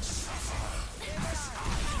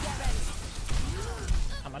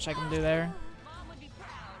 Not much I can do there.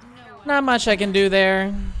 Not much I can do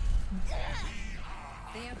there.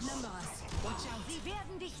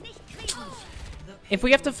 If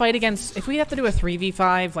we have to fight against, if we have to do a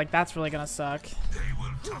 3v5, like that's really gonna suck.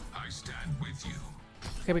 I stand with you.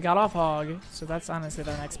 Okay, we got off Hog, so that's honestly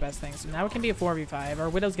their next best thing. So now it can be a 4v5. Our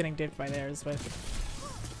Widow's getting dipped by theirs, but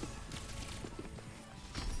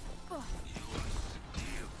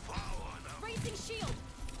Bracing shield.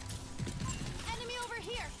 Enemy over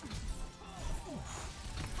here.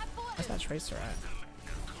 where's that Tracer at?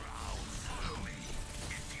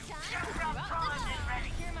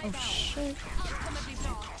 Oh shit.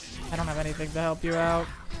 I don't have anything to help you out.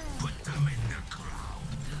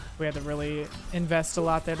 We had to really invest a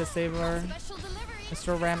lot there to save our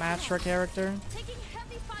Mr. Ramatra character.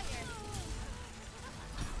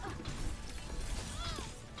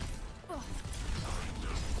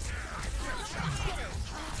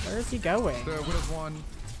 Where is he going? What is one?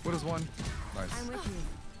 What is one? Nice. I'm with you.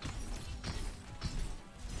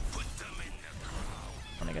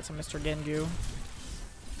 I'm gonna get some Mr. Gengu.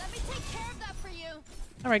 Let me take care of that for you.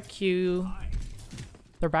 Alright, Q.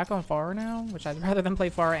 They're back on Pharah now, which I'd rather than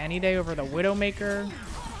play Pharah any day over the Widowmaker.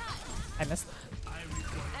 I missed that.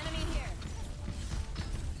 Enemy here.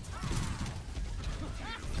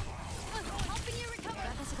 Helping you recover.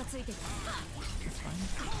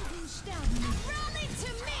 Rally to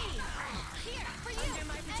me. Here for you.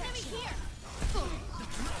 Enemy here.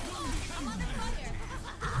 I'm under fire.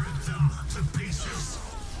 Rip them to pieces.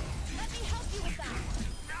 Let me help you with that.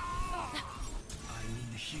 I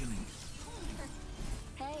need healing.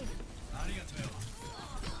 Hey.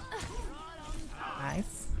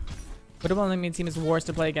 Nice. Widow only mean team is worse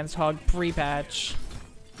to play against Hog pre-patch.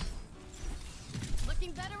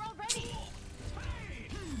 Looking better already.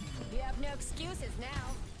 You have no excuses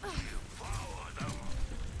now.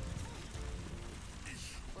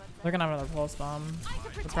 They're gonna have another pulse bomb.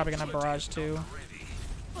 They're probably gonna have barrage too.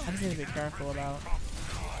 I just need to be careful about.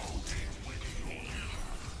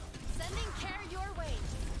 Sending care your way.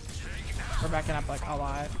 We're backing up like a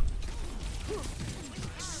lot.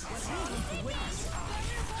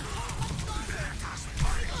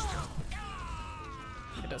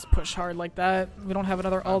 It does push hard like that. We don't have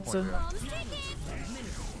another ult.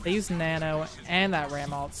 They use Nano and that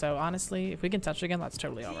Ram ult, so honestly, if we can touch again, that's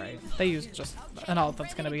totally alright. They use just an ult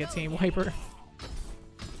that's gonna be a team wiper.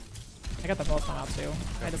 I got the pulse one out too.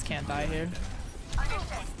 I just can't die here.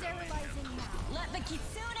 Let the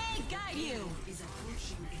Kitsune guide you. Is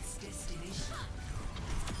approaching its destination.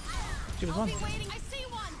 She was one. I'll be waiting. I see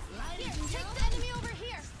one. Here, take the enemy over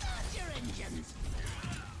here. Your engines.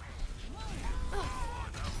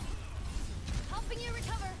 Helping you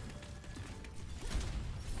recover.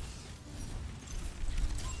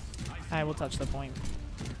 I will touch the point.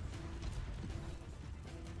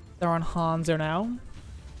 They're on Hanzo now.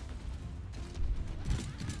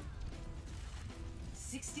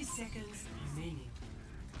 60 seconds remaining.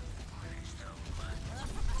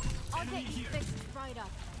 I'll get you fixed right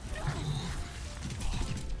up.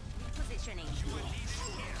 Positioning.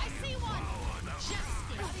 I see one. Justice.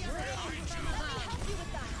 Let me help you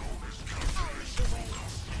with that. I'll lead the way.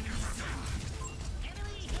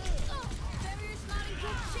 Barrier's not in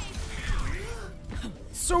good shape.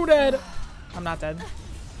 So dead. I'm not dead.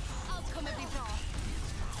 I'll come and be brought.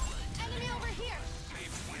 Enemy over here.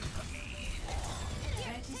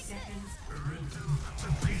 30 seconds.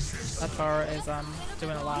 That Pharah is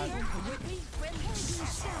doing a lot.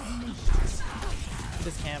 You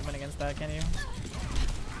just can't win against that, can you?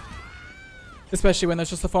 Especially when there's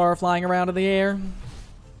just a Pharah flying around in the air.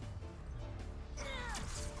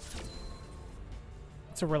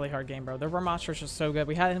 It's a really hard game, bro. The Ramatra's just so good.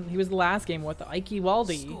 We had him. He was the last game with the Ike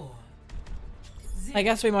Waldy. I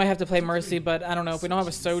guess we might have to play Mercy, but I don't know. If we don't have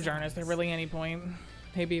a Sojourn, is there really any point?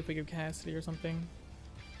 Maybe if we could Cassidy or something.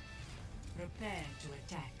 Prepare to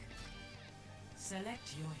attack.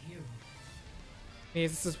 Select your hero. Yeah,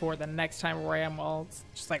 this is for the next time Ram ults.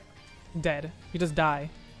 Just like dead. You just die.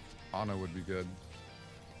 Ana would be good.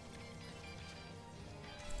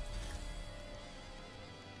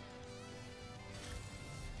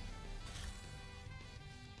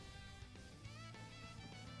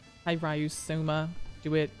 Hi Ryu Suma.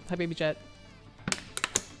 Do it. Hi Baby Jet.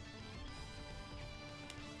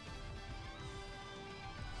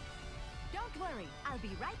 Don't worry, I'll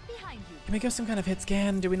be right behind you. Can we go some kind of hit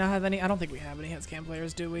scan? Do we not have any? I don't think we have any hit scan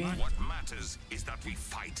players, do we? What matters is that we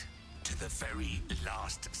fight to the very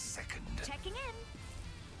last second. Checking in.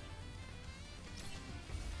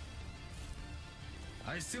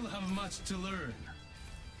 I still have much to learn.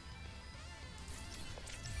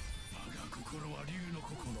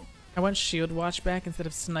 I want Shield Watch back instead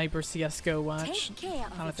of Sniper CSGO Watch.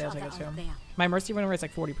 Honestly, I'll take it too. My Mercy win rate is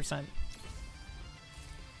like 40%.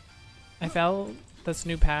 I felt this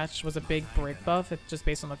new patch was a big BRIG buff. It's just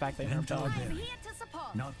based on the fact they nerfed dog.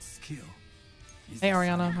 Not skill. Hey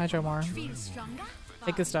Ariana, hi Jomar. Feel stronger?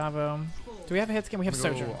 Hey Gustavo. Do we have a hit skin? We have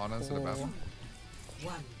Wanna go Sojourn. on us in the bathroom?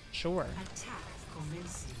 Sure.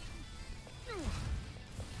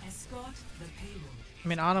 Escort the payload. I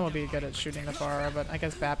mean, Ana would be good at shooting the bar, but I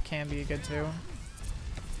guess Bap can be good too.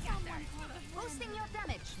 Boosting your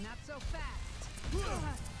damage. Not so fast.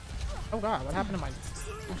 Oh god, what happened to my...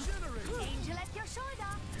 Angel at your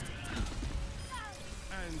shoulder.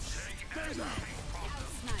 And stay down.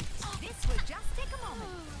 This will just take a moment.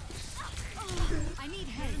 I need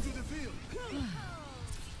help. Into the field.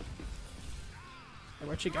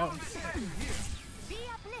 Where'd she go? Be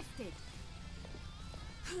uplifted.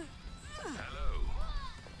 Hello.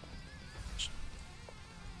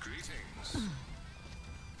 Greetings.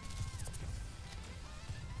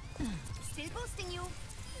 Still boosting you.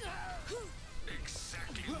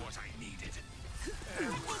 Exactly what I needed.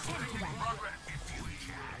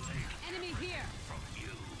 Enemy here.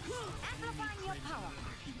 Amplifying your power.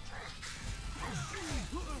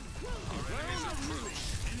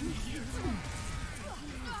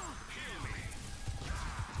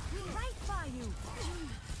 Right by you.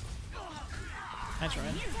 I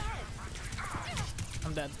tried.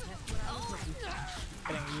 I'm dead.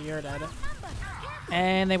 You're dead.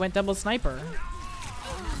 And they went double sniper.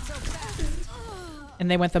 And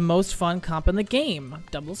they went the most fun comp in the game.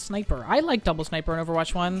 Double sniper. I like double sniper in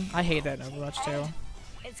Overwatch 1. I hate it in Overwatch 2.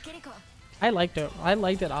 I liked it. I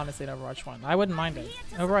liked it honestly in Overwatch 1. I wouldn't mind it.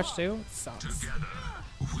 Overwatch 2 it sucks. Together,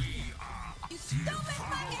 we are Damage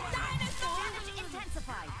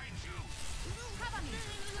intensified. Cover me.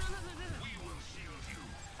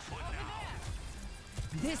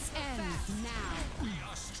 This ends now.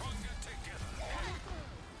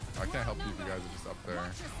 I can't help you if you guys are just up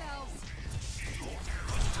there.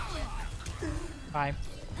 Bye.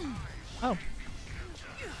 Oh.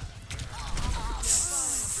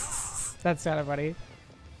 That's kind of funny.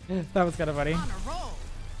 That was kind of funny.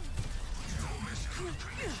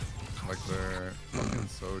 Like their fucking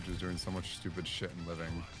Soj is doing so much stupid shit and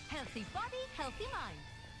living. Healthy body, healthy mind.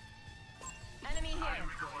 Enemy here.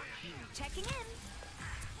 Checking in.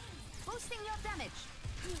 Boosting your damage.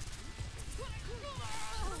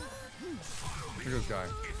 Here goes Guy.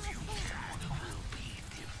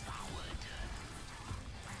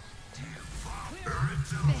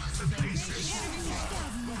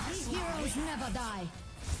 Heroes never die.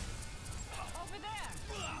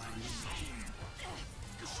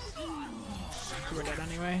 We're dead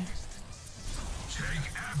anyway.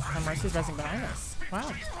 Oh, Mercy's resting behind us.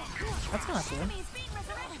 Wow. That's kind of cool.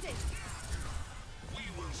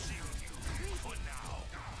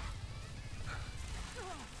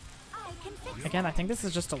 Again, I think this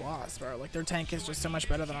is just a loss, bro. Like, their tank is just so much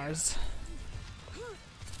better than ours.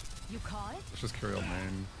 You call it? Let's just Kyriel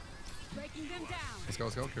main. Breaking them down. Let's go,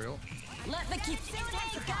 Kyriel. Let the keep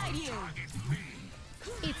guide you.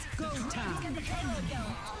 It's go time.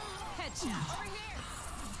 Headshot.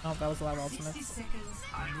 Oh, that was a lot of ultimates.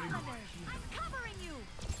 I'm covering you.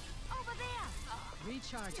 Over there.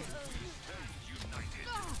 Recharging.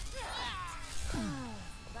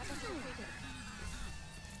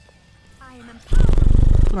 I am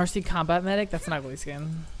empowering. Mercy combat medic? That's an ugly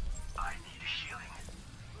skin.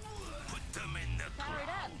 Powered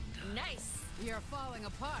up. Nice. You're falling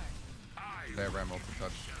apart. They have Ram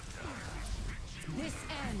touch. This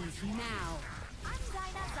ends now. I'm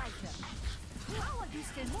Dinah Zyker. How are you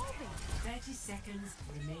still moving? 30 seconds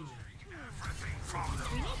remaining.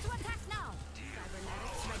 We need to attack now.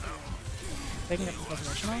 Cybernetics regular. They can get the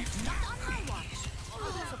position now. Not on my watch.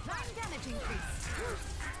 Supplying damage increase.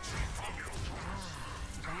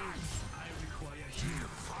 I require you.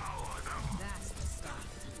 That's the start.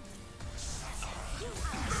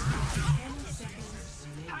 10 seconds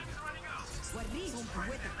remaining. What leaves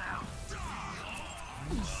with it?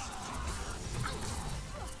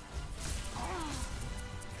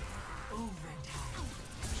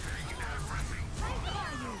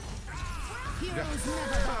 Heroes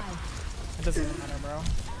never die. It doesn't matter, bro.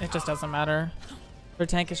 It just doesn't matter. Their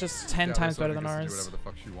tank is just 10 times better than ours. Do whatever the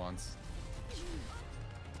fuck she wants.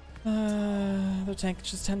 Their tank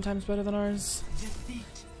is just 10 times better than ours.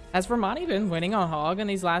 Has Vermani been winning on Hog in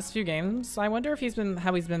these last few games? I wonder if he's been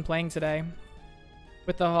how he's been playing today.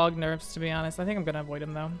 With the Hog nerfs, to be honest. I think I'm gonna avoid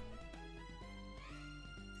him though.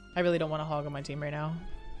 I really don't want a Hog on my team right now.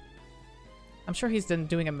 I'm sure he's been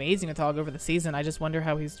doing amazing with Hog over the season. I just wonder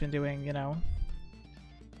how he's been doing, you know,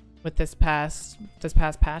 with this past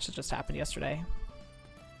patch that just happened yesterday.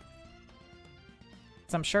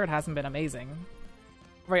 So I'm sure it hasn't been amazing.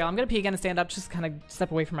 Right, I'm gonna pee again and stand up, just kind of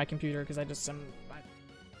step away from my computer because I just am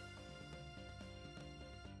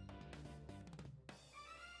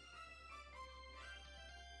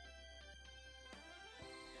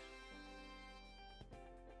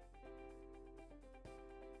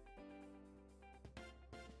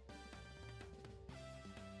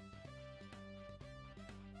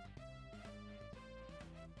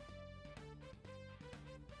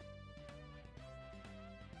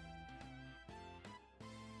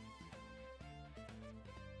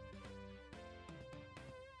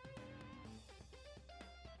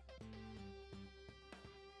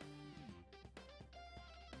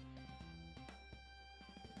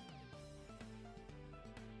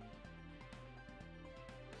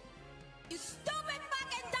stupid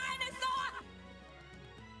fucking dinosaur!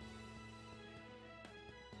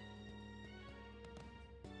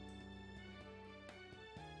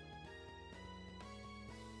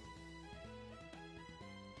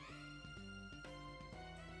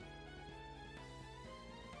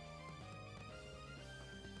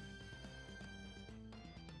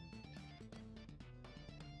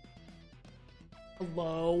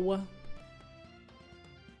 Hello.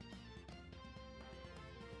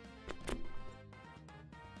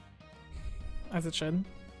 As it should.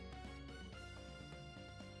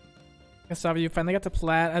 Gustavo, you finally got to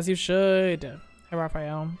plat, as you should. Hey,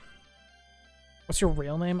 Raphael. What's your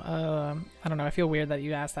real name? I don't know. I feel weird that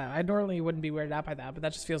you asked that. I normally wouldn't be weirded out by that, but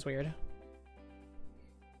that just feels weird.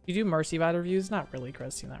 You do Mercy VOD reviews? Not really,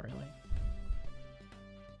 Christy. Not really.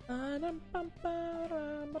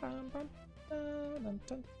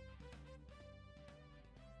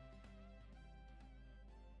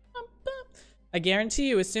 I guarantee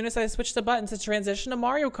you, as soon as I switch the button to transition to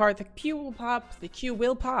Mario Kart, the queue will pop. The queue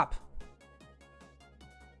will pop.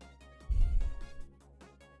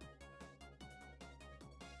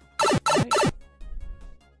 Right.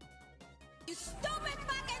 You stupid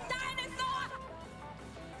fucking dinosaur!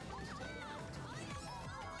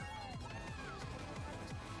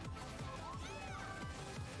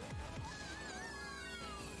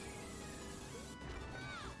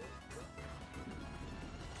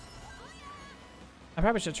 I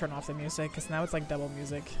probably should turn off the music because now it's like double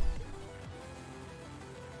music.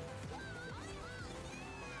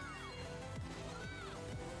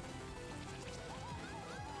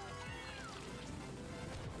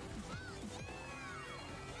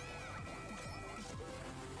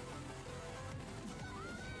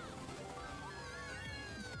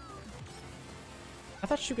 I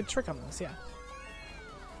thought you could trick on this, yeah.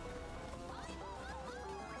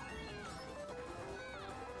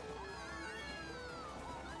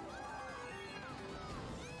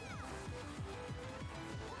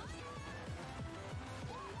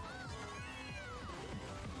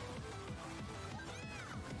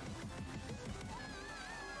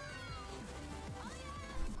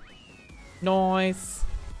 Nice.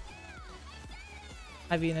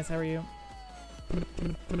 Hi Venus, how are you?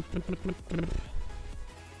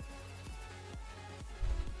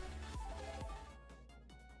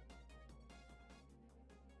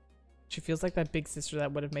 She feels like that big sister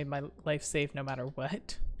that would have made my life safe no matter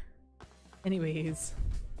what. Anyways.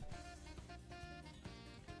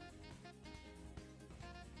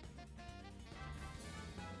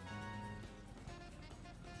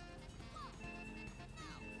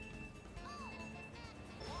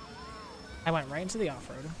 I went right into the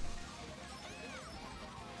off-road.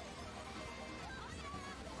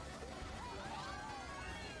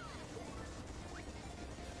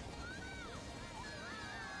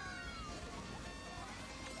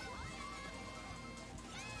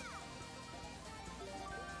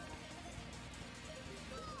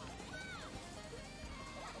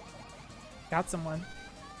 Got someone.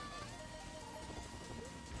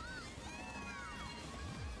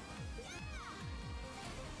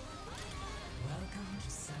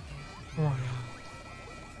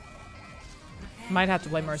 Might have to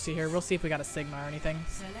play Mercy here. We'll see if we got a Sigma or anything.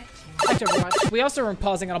 Back to Overwatch. We also were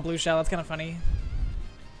pausing on a blue shell. That's kind of funny.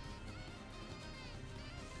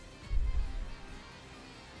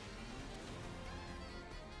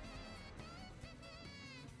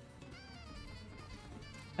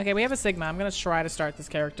 Okay, we have a Sigma. I'm gonna try to start this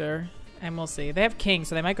character, and we'll see. They have King,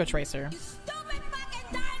 so they might go Tracer.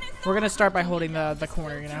 We're gonna start by holding the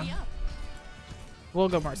corner, you know. We'll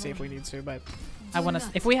go Mercy if we need to, but I want to.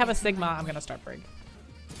 If we have a Sigma, I'm gonna start Brig.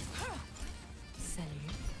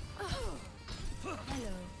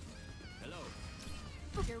 Hello.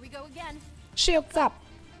 Here we go again. Shields up.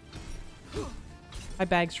 My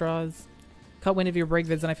bag straws. Caught wind of your Brig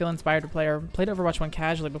vids and I feel inspired to play her. Played Overwatch 1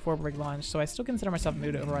 casually before Brig launched, so I still consider myself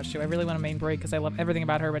new to Overwatch 2. I really want to main Brig because I love everything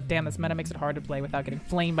about her, but damn, this meta makes it hard to play without getting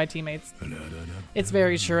flamed by teammates. It's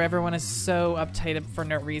very true. Everyone is so uptight for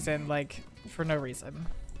no reason, like, for no reason.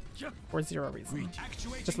 For zero reason.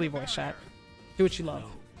 Just leave voice chat. Do what you love.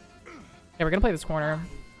 Yeah, we're gonna play this corner.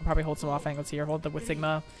 I'll probably hold some off angles here. Hold up with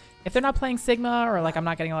Sigma. If they're not playing Sigma or like I'm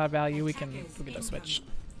not getting a lot of value, we can just switch.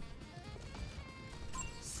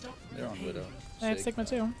 They're on Widow. I have Sigma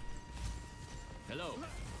too. Hello.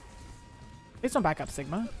 Please don't back up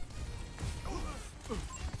Sigma.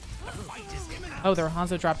 Oh, their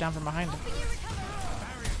Hanzo dropped down from behind him.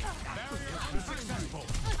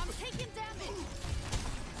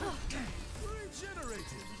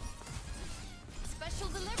 Special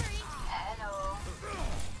delivery. Hello.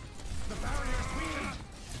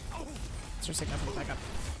 Let's just Sigma back up.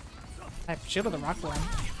 I shielded the rock for him.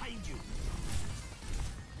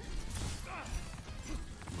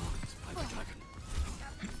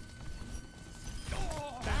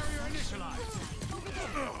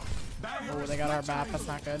 Oh, they got our BAP. That's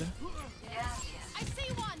not good. I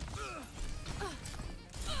see one.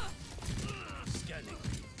 Scanning.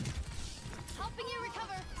 Helping you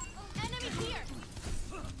recover. Enemy here.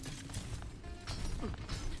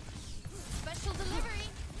 Special delivery.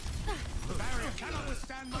 The barrier cannot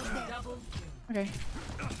withstand much more. Okay.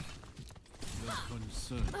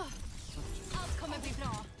 Allt kommer bli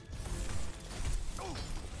bra.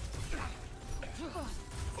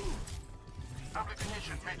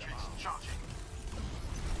 Application matrix charging.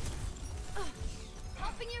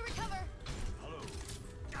 Helping you recover. Hello.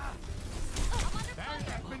 I'm under Barrier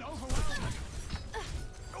has fire. been overwhelmed.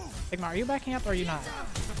 Sigma, are you backing up or are you not?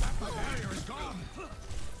 Barrier is gone.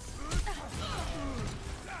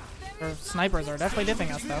 Our snipers are definitely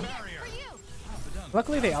dipping us though.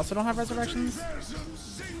 Luckily they also don't have resurrections.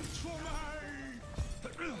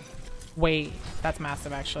 Wait, that's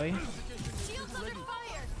massive actually. Shields under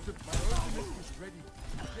fire.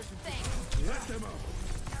 Let them out.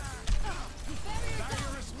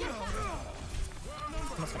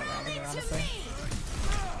 I'm just gonna round here honestly.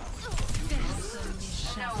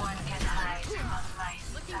 No one can hide from my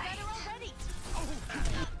Looking sight. better already.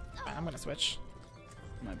 Right, I'm gonna switch.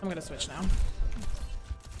 I'm gonna switch now.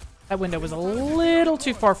 That window was a little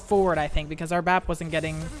too far forward, I think, because our BAP wasn't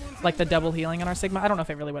getting like the double healing on our Sigma. I don't know if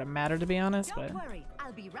it really would have mattered, to be honest, but. Don't worry,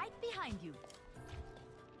 I'll be right behind you.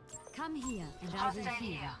 Come here, and I will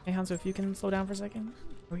heal. Hey Hanzo, if you can slow down for a second,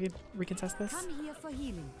 we can test this. Come here for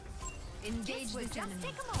healing. Engage this enemy.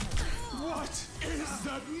 Take a moment. What is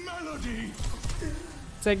that melody?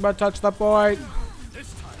 Sigma, touch the point.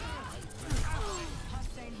 This time.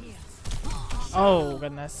 Oh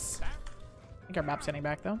goodness. I think our BAP's getting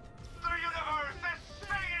back though. The universe is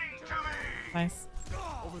singing to me. Nice.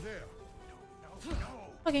 Over there.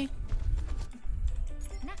 Okay.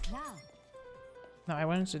 Not now. No, I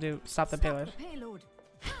wanted to do stop the payload. Payload.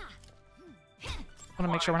 I want to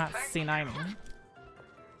make sure we're not C9ing.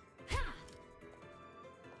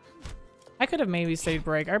 I could have maybe stayed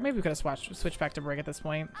BRIG, or maybe we could have switched back to BRIG at this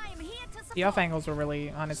point. I am here to support. The off angles were really,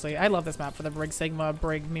 honestly, I love this map for the BRIG Sigma,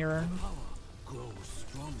 BRIG mirror.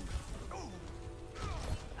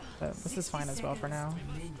 But this is fine as well for now.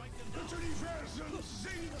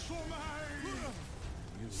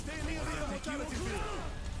 Stay near the immortality field.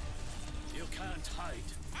 You can't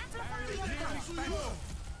hide.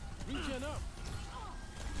 Regen up.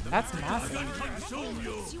 That's massive. Consume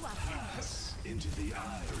you. Into the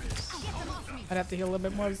iris. I'd have to heal a little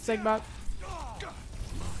bit more with Sigma.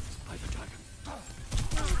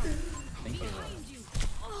 Thank you.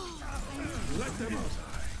 Let them out.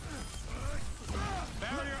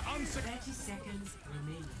 Barrier unsecured. 30 seconds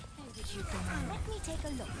remaining. Let me take a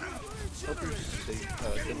look.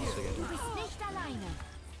 Nicht alleine.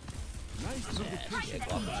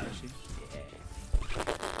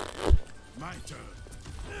 My turn.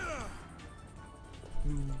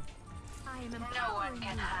 I am No one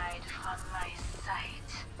can hide from my sight.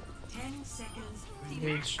 10 seconds.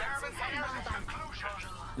 Reach.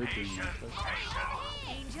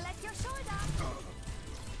 Angel at your shoulder.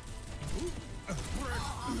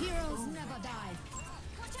 Heroes never die.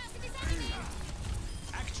 Watch out for this enemy.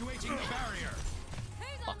 Actuating the barrier.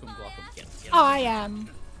 Block him, block him. Get him, get him. I am.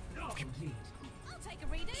 I'll take a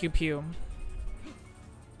reading. Pew pew.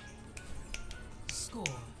 Score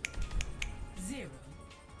 0-0.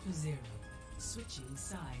 Switching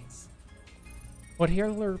sides. What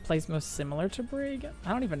healer plays most similar to BRIG? I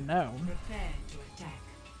don't even know. Prepare to attack.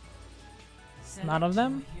 None of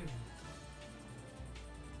them? Select your hero.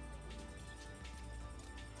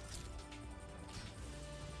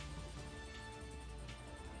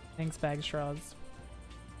 Thanks, Bag Shrouds.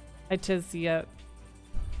 I tis yet.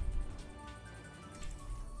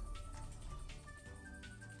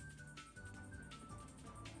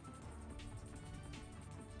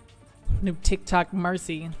 New TikTok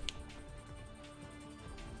Mercy.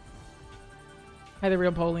 Hi, the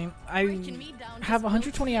real Pauline. I have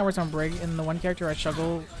 120 hours on BRIG, and the one character I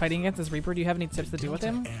struggle fighting against is Reaper. Do you have any tips to do with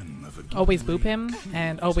him? Always boop him,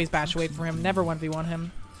 and always bash away from him. Never 1v1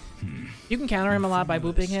 him. You can counter him a lot by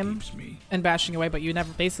booping him and bashing away, but you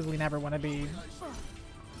basically never want to be.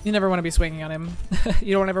 You never want to be swinging on him.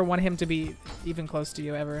 You don't ever want him to be even close to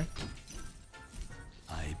you ever.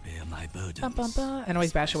 I bear my burden. And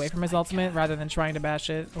always bash away from his ultimate rather than trying to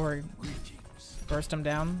bash it or burst him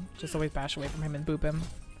down. Just always bash away from him and boop him.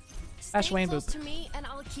 Bash away and boop. Stay close to me, and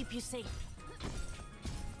I'll keep you safe.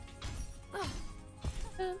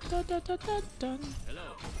 Dun, dun, dun, dun, dun, dun.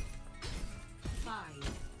 Hello.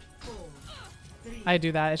 I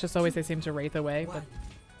do that. It's just always they seem to wraith away, but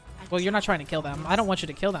well, you're not trying to kill them. I don't want you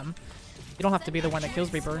to kill them. You don't have to be the one that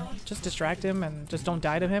kills Reaper. Just distract him and just don't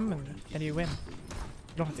die to him, and then you win.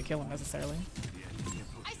 You don't have to kill him necessarily.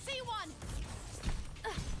 I see one.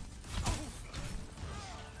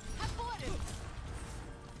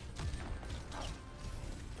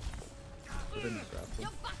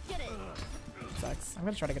 Sucks. I'm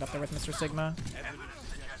gonna try to get up there with Mr. Sigma.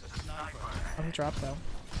 Oh, he dropped though.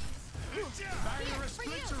 Barrier is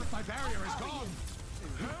splinter. My barrier is gone.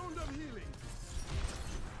 Round of healing.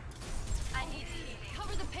 I need healing.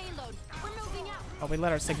 Cover the payload. We're moving out. Oh, we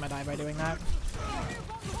let our Sigma die by doing that.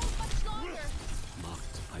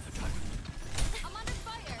 Marked by the dragon. I'm under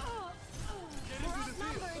fire. We're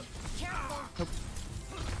outnumbered. Careful.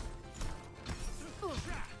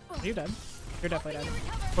 Are you dead? You're definitely dead.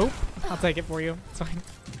 Oh, I'll take it for you. It's fine.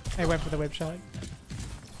 I went for the whip shot.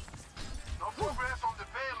 No progress on the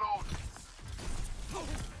payload.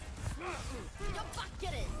 Your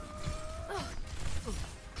bucket it.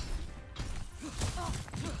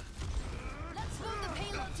 Let's move the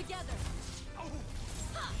payload together.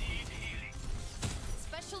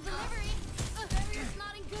 Special delivery. Barrier's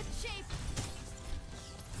not in good shape.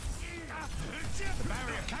 The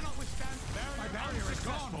barrier cannot withstand. My barrier is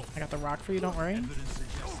gone. I got the rock for you, don't worry.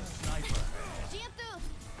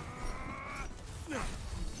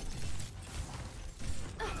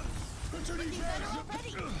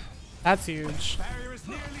 That's huge. Barrier is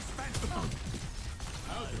nearly spent.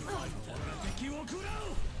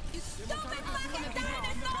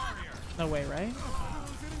 No way, right?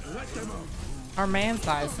 Our man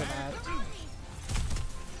dies to that.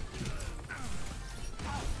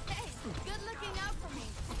 Hey, good looking out for me.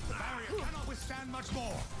 The barrier cannot withstand much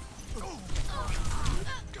more.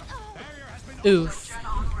 Barrier has been Oof.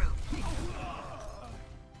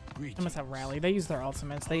 I must have rally. They use their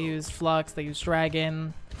ultimates. They use Flux. They use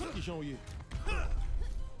Dragon.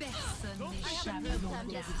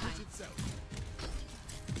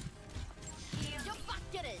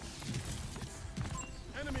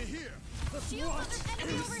 Enemy here. Shield, there's an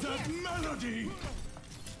enemy over That here. melody.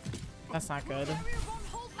 That's not good. Barrier won't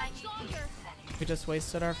hold much longer. We just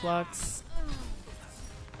wasted our Flux.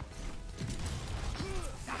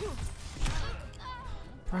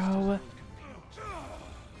 Bro.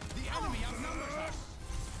 The enemy outnumbers us.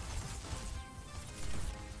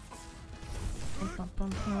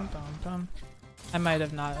 I might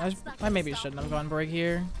have not. I maybe shouldn't have gone Brig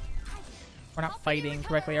here. We're not fighting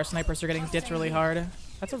correctly. Our snipers are getting dipped really hard.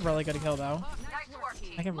 That's a really good kill though.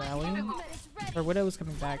 I can rally. Our Widow's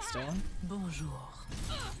coming back still. Bonjour.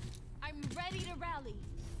 I'm ready to rally.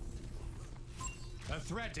 A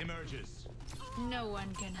threat emerges. No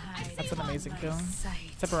one can hide. That's an amazing kill.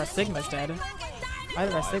 Sight. Except for our Sigma's dead. Why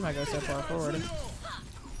did our Sigma go so far forward?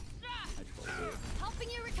 Helping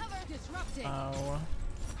you recover. Disrupting. Oh.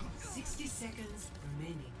 60 seconds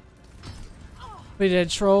remaining. We did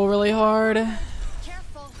troll really hard.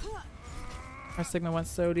 Careful. Our Sigma went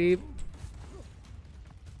so deep.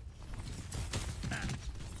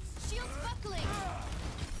 Shield's buckling.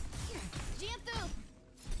 Jianthu.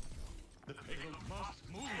 The payload must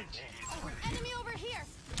move. Enemy over here.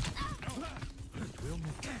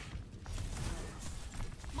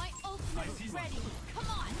 My ultimate is ready. Come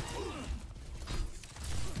on.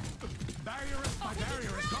 My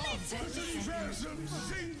barrier is gone.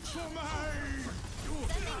 Sing for me.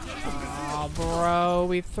 Oh, bro,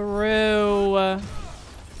 we threw.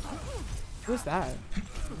 Who's that?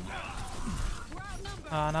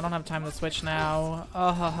 And I don't have time to switch now.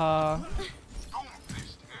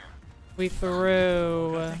 We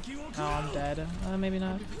threw. Oh, I'm dead. Maybe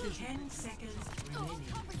not. 10 seconds remaining.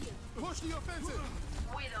 Push the offensive.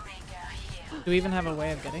 Do we even have a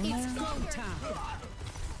way of getting there?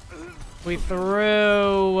 We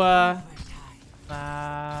threw.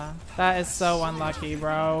 That is so unlucky,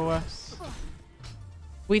 bro.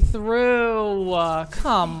 We threw.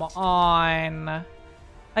 Come on.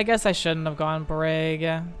 I guess I shouldn't have gone Brig.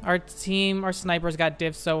 Our team, our snipers got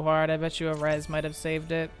div so hard. I bet you a res might have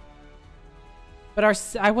saved it. But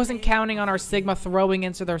I wasn't counting on our Sigma throwing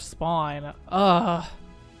into their spawn. Ugh.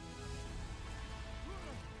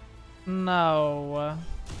 No.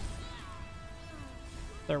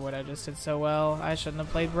 Their Widow just did so well. I shouldn't have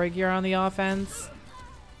played Brig here on the offense.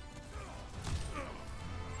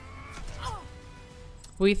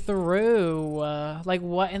 We threw. Like,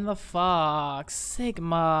 what in the fuck?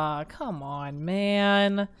 Sigma. Come on,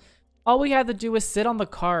 man. All we had to do was sit on the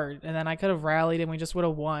cart, and then I could have rallied and we just would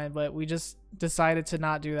have won, but we just decided to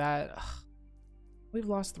not do that. Ugh. We've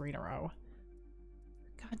lost 3 in a row.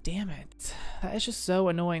 God damn it. That is just so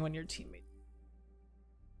annoying when your teammate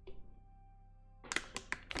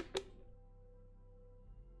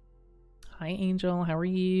Hi, Angel. How are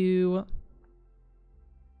you?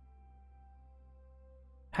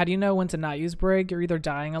 How do you know when to not use Brig? You're either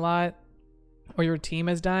dying a lot or your team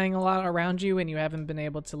is dying a lot around you and you haven't been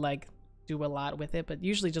able to like do a lot with it, but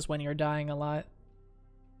usually just when you're dying a lot.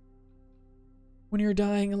 When you're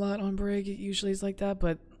dying a lot on Brig, it usually is like that,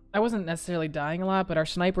 but I wasn't necessarily dying a lot, but our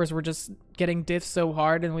snipers were just getting diffed so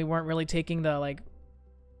hard and we weren't really taking the like,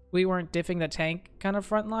 we weren't diffing the tank kind of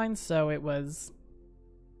front line, so it was,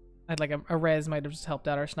 I'd like a res might have just helped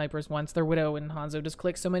out our snipers once. Their Widow and Hanzo just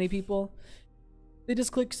clicked so many people. They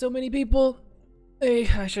just clicked so many people. Hey,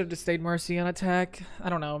 I should have just stayed Mercy on attack. I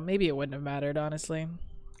don't know. Maybe it wouldn't have mattered, honestly.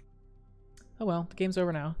 Oh well, the game's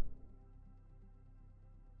over now.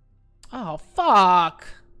 Oh, fuck!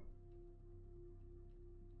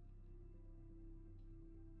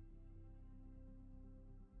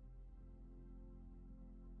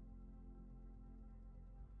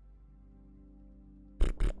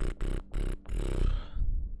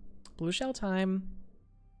 Blue shell time.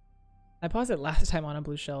 I paused it last time on a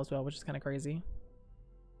blue shell as well, which is kind of crazy.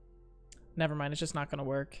 Never mind, it's just not gonna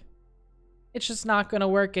work. It's just not gonna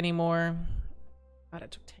work anymore. God, it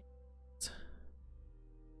took 10 minutes.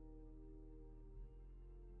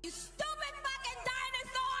 You stupid fucking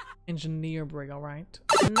dinosaur! Engineer Brig, alright.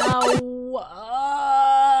 No!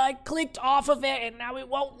 I clicked off of it and now it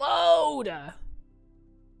won't load!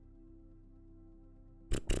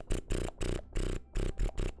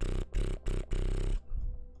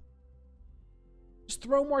 Just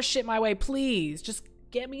throw more shit my way, please. Just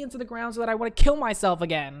get me into the ground so that I want to kill myself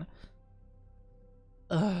again.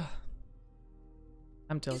 Ugh.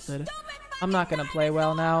 I'm tilted. I'm not gonna play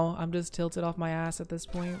well now. I'm just tilted off my ass at this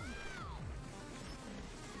point.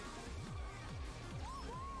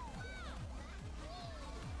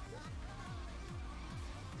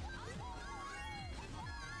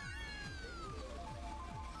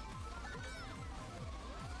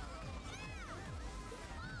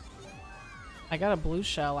 I got a blue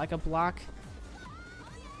shell. I could block.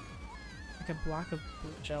 I could block a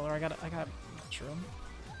blue shell, or I got mushroom.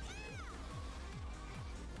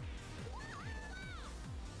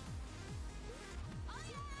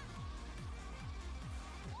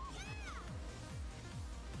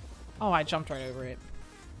 Oh, I jumped right over it.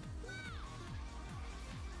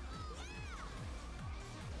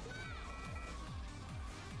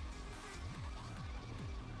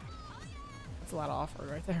 That's a lot of offer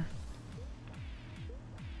right there.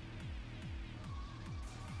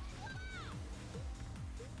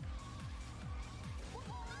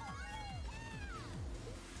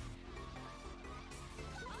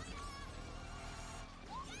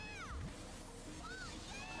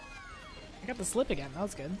 I got the slip again. That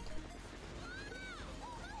was good.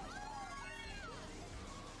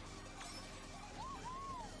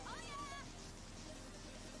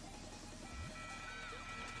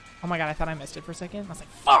 Oh my god, I thought I missed it for a second. I was like,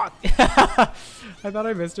 fuck! I thought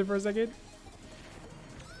I missed it for a second.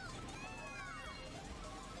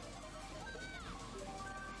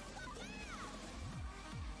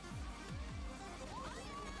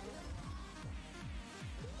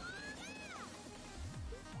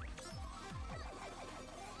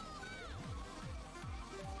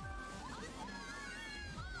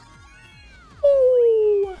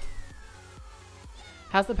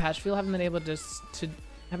 How's the patch feel? Haven't been able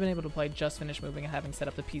to play Just Finish Moving and having set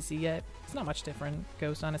up the PC yet. It's not much different,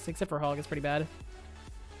 Ghost, honestly, except for Hog. It's pretty bad.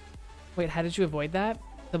 Wait, how did you avoid that?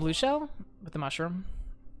 The blue shell? With the mushroom?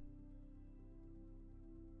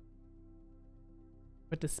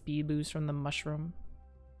 With the speed boost from the mushroom?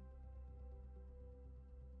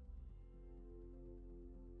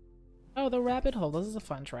 Oh, the rabbit hole. This is a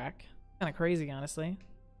fun track. Kind of crazy, honestly.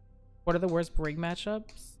 What are the worst Brig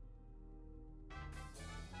matchups?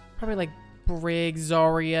 Probably like Brig,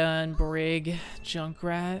 Zarya, and Brig,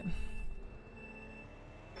 Junkrat.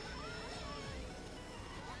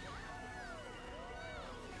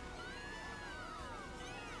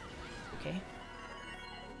 Okay.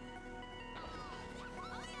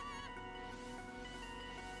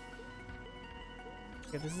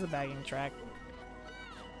 Okay, this is a bagging track.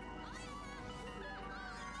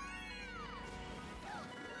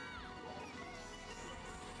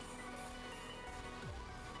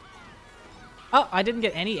 Oh, I didn't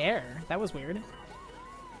get any air. That was weird.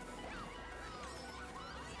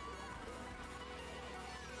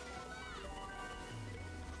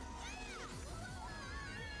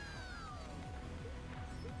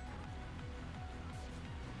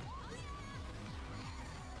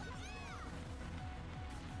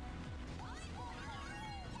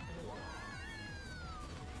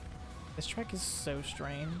 This track is so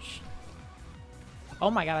strange. Oh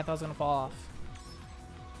my god, I thought it was gonna fall off.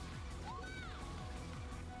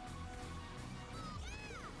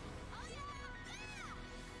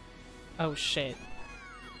 Oh shit.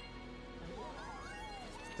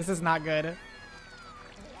 This is not good.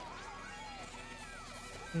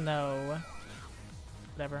 No.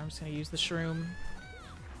 Whatever, I'm just gonna use the shroom.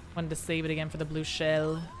 Wanted to save it again for the blue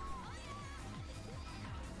shell.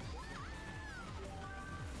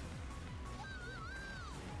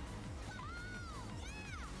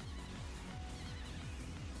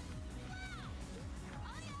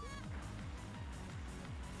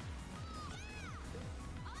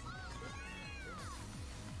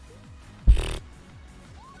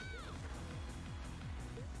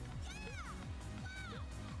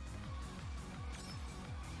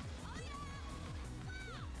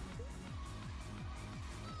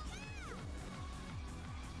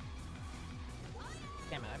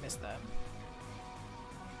 Damn it, I missed that.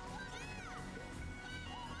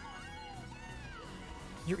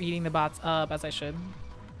 You're eating the bots up, as I should.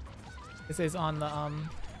 This is on the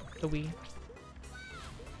Wii.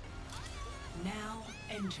 Now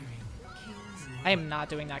entering King's I am not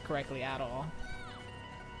doing that correctly at all.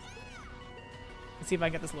 Let's see if I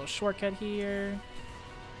can get this little shortcut here.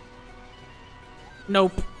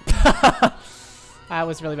 Nope. That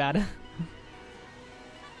was really bad.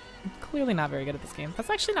 I'm clearly not very good at this game.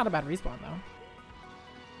 That's actually not a bad respawn, though.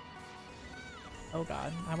 Oh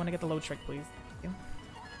god. I want to get the low trick, please. Thank you.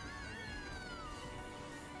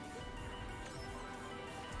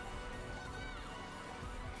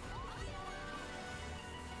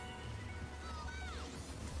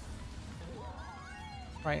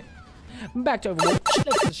 Right. Back to Overwatch.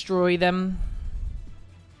 Let's destroy them.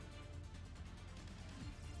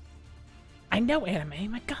 I know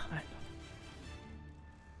anime, my god.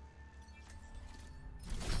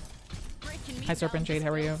 Hi Serpent Jade,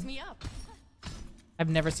 how are you? I've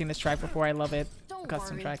never seen this track before, I love it.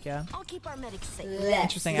 Custom track, yeah. I'll keep our medics safe.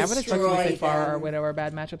 Interesting, I would expect them to say Pharah or Widow are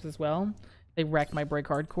bad matchups as well. They wrecked my BRIG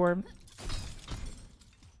hardcore.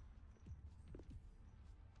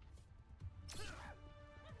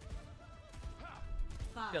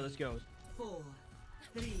 Yeah, let's go. 4,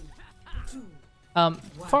 3, 2.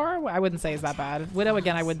 Pharah, I wouldn't say is that bad. Widow,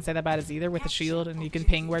 again, I wouldn't say that bad as either with the shield, and you can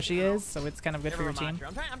ping where she is, so it's kind of good for your team.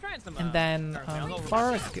 I'm trying some, And then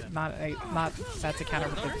Pharah is good, not bad to counter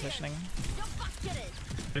with their positioning.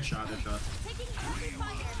 Hit shot, hit shot.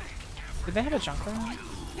 Did they have a junker? I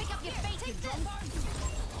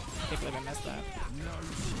can't believe I missed that.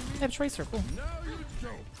 They have Tracer, cool.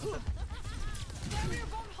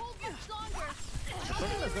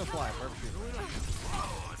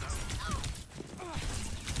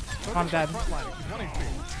 Oh, I'm dead.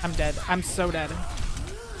 I'm dead. I'm so dead.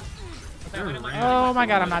 Oh my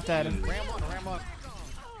god, I'm not dead. Are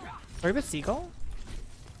we with Seagull?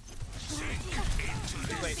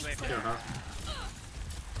 Wait.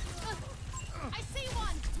 I see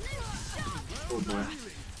one. Oh boy.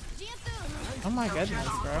 Oh my goodness,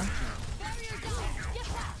 bro.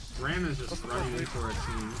 Ram is just running in for a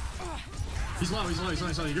team. He's low. You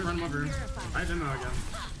can run him over. I didn't know again.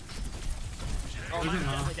 Oh, Even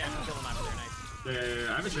nice. off. Yeah, kill him after there, nice.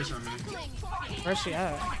 Yeah, I have a tracer on me. Where's she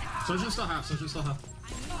at? Sojourn still half.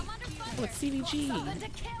 Oh, it's CVG. Do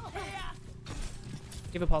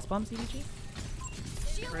you have a pulse bomb, CVG?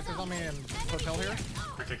 Tracer's on me in hotel here.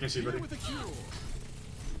 Okay, I can't see, buddy.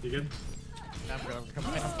 You good? Yeah, I'm good. I'm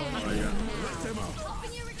coming. Oh, yeah.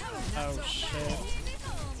 Oh, shit.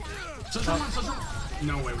 Sojourn.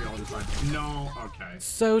 No way, we all just died. No, okay.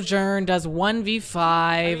 Sojourn does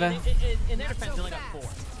 1v5. In their defense, they only got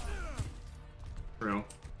 4. Real.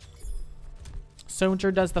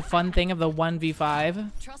 Sojourn does the fun thing of the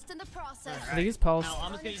 1v5. Trust in the process. They use pulse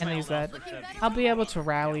I'm just gonna use and my they use own that. outfit. I'll be able to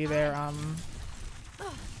rally their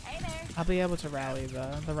Hey there. I'll be able to rally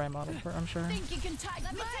the right model for I'm sure. Think you can take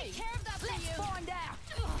Let me take care of that for you. Let's find out.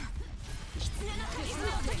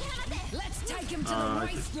 Let's take him to the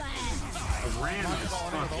wasteland. The Ram is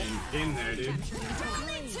fucking in there, dude.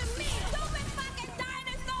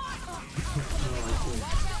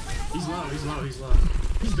 He's low.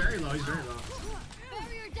 He's very low.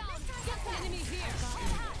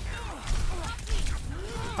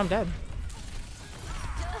 I'm dead.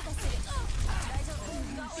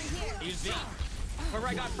 Use V. Whoever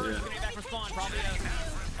I got first is gonna get back from spawn. Probably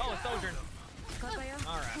oh, it's Sojourn.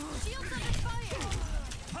 Alright.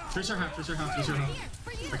 Tracer half. I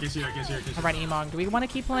can see. Alright, Emong. Do we want to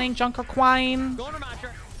keep playing Junker Quine? Go on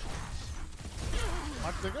Matcher.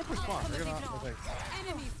 They're good for spawn. They're gonna okay.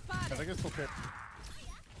 Yeah, they can still pick.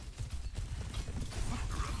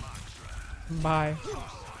 Bye.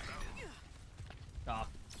 Stop.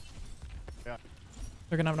 Yeah.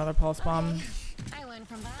 They're gonna have another pulse bomb. I learned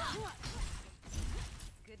from that.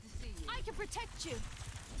 Good to see you. I can protect you.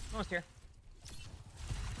 Almost here.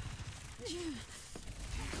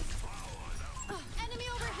 Enemy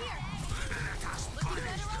over here. Looking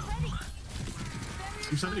better already.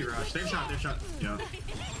 270 rush. They've shot. Yeah.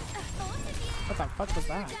 What the fuck was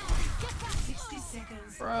that?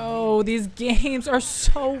 Bro, these games are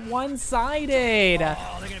so one-sided.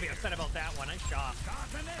 Oh, they're gonna be upset about that one. Nice shot.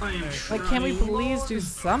 Like, can we please do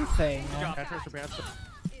something?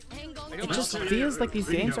 It just feels like these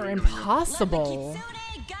games are impossible.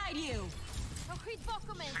 Guide you.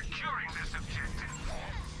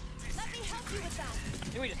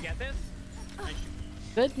 Can we just get this?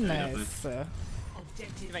 Goodness.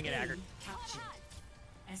 See if I can get aggroed.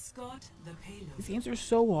 Escort the payload. These games are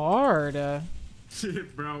so hard.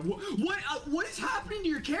 Bro, what is happening to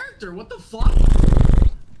your character? What the fuck?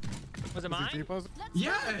 Was it mine?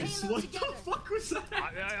 Yes. What the fuck was that?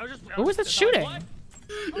 Who was that shooting?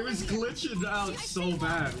 It was glitching out so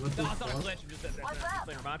bad. What the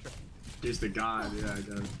fuck? He's the god. Yeah, I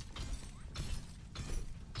guess.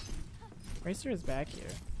 Racer is back here.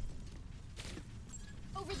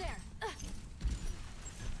 Over there.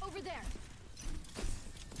 Over there.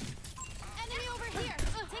 Enemy over here.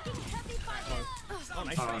 Taking heavy fire. Oh,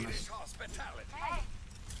 nice.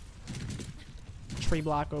 Tree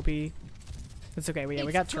block OP. It's okay.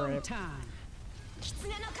 We got turret.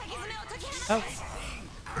 Oh.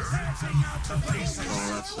 That's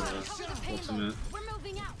ultimate. We're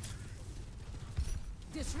moving out.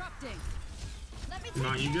 Disrupting.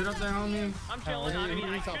 No, you good up there, homie? I'm chilling. I mean,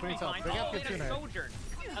 I should be fine. Oh, they had a Sojourn.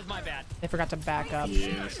 That's my bad. They forgot to back up.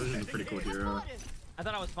 Yeah, Sojourn's a pretty cool hero. I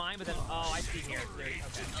thought I was fine, but then oh, I see here. Okay.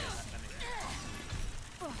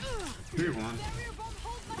 Here, one.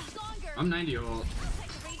 I'm 90 ult.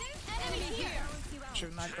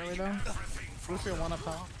 Shooting that girly though. Lucio one up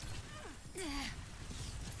top.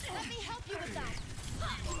 Let me help you with that.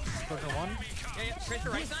 Soldier one. Yeah. Tracer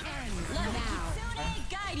right side.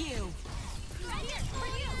 Guide you. Right here for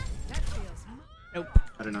you. Nope.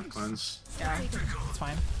 Had enough cleanse. Yeah, it's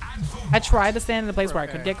fine. I tried to stand in a place where I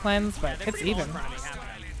could get cleanse, but it's even.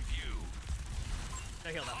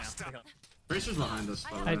 Racer's behind us.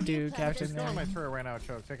 I do, Captain. Killing my turret right now,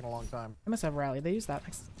 Choke. Taking a long time. I must have rally. They used that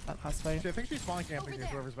last fight. I think she's spawn camping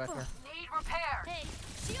against whoever's back there. Need repair. Hey,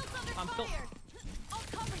 shields under fire. I'll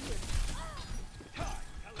cover you.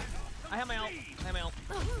 I have my ult.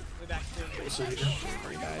 Way back to.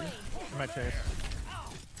 Already died. In my chase.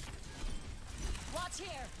 Watch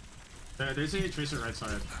here. There's a Tracer right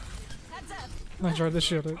side. Heads up. I enjoyed the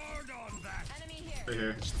shit. Enemy here. Right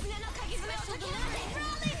here.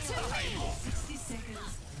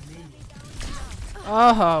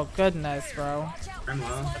 Oh goodness, bro. I'm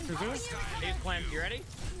low. Dave's plan. You ready?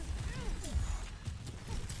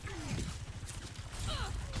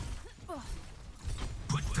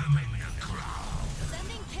 Put them in the ground.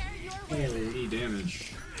 Sending care your way. Holy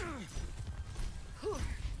damage.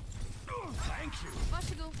 Thank you. Watch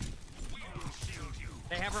you go.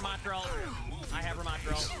 They have Ramatra ult. I have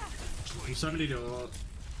Ramatra ult. I'm 70 to ult.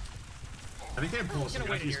 I think they have pulse. I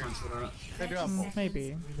got these ones for that. They do have pulse.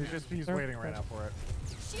 Maybe. He's waiting right now for it.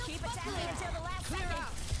 Keep attacking until the last second.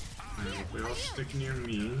 Right, we all stick near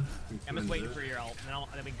me. I'm just waiting for your ult, and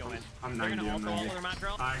then we can go in. I'm They're 90. gonna I'm ult 90. with Ramatra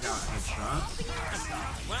ult. I got headshots.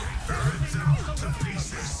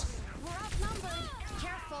 We're outnumbered.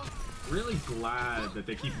 Careful. Really glad that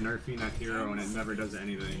they keep nerfing that hero and it never does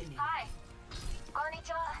anything. Hi.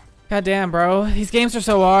 Konnichiwa. God damn, bro. These games are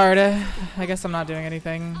so hard. I guess I'm not doing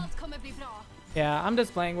anything. Yeah, I'm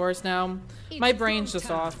just playing worse now. My brain's just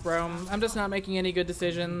off, bro. I'm just not making any good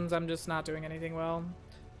decisions. I'm just not doing anything well.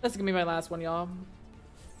 That's gonna be my last one, y'all.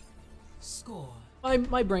 Score.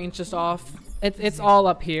 My brain's just off. It's all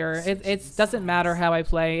up here. It doesn't matter how I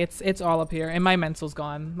play. It's all up here, and my mental's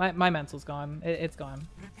gone. My mental's gone. It's gone.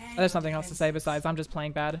 There's nothing else to say besides I'm just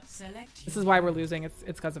playing bad. This is why we're losing. It's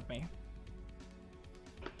because of me.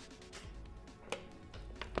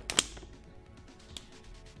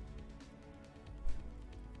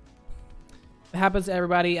 It happens to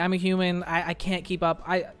everybody. I'm a human. I can't keep up.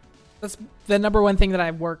 That's the number one thing that I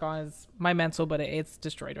work on is my mental, but it's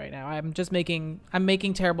destroyed right now. I'm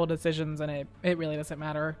making terrible decisions, and it really doesn't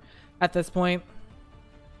matter at this point.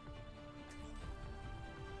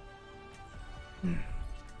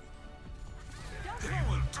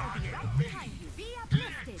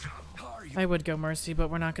 I would go Mercy, but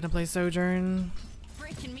we're not gonna play Sojourn.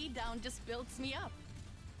 Breaking me down just builds me up.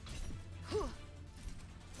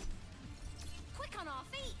 Quick on our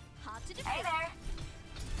feet. Hard to defend. Hey there.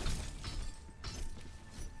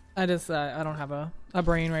 I don't have a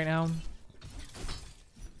brain right now.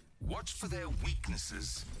 Watch for their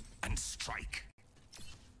weaknesses and strike.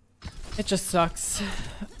 It just sucks.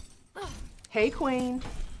 Hey, Queen.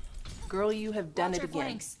 Girl, you have done Watch it your again.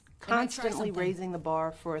 flanks. They might try Constantly something. raising the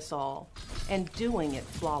bar for us all and doing it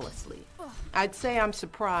flawlessly. I'd say I'm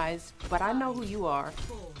surprised, but I know who you are.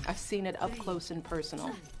 I've seen it up close and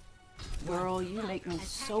personal. Girl, you make me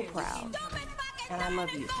so proud. And I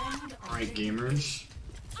love you. Alright, gamers.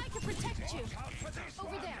 I can protect you.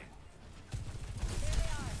 Over there.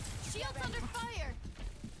 Shields under fire.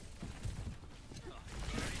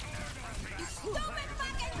 You stupid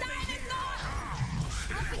fucking dinosaur!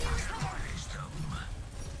 Helping you recover.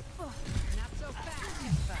 Not so fast.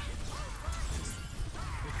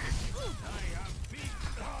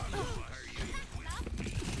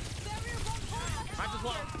 Right as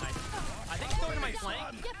well. Nice. I think it's going to my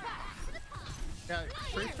flank. Get back. Yeah,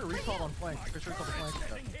 Tracer recalled on flank. Tracer recalled the flank.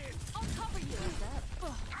 I'll cover you.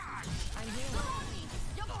 I'm here.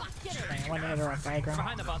 You fuck, get it. Dang, one hit her off diagram.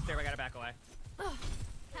 Behind the bus there, we gotta back away. Have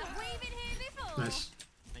we been here before? Nice.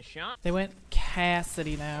 Nice shot. They went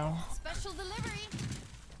Cassidy now. Special delivery.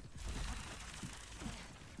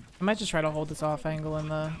 I might just try to hold this off angle in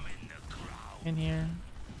here.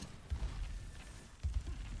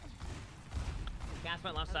 Gas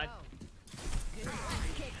went left side.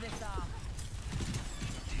 Kick this off.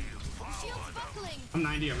 Shields buckling. I'm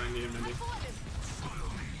 90, I'm 90, I'm 90.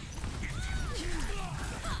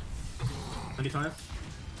 95.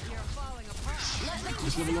 You're falling apart.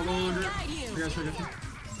 Just a little longer. Guide you. You guys ready?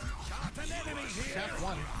 Cast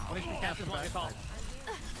one. What is Gas is one, good call.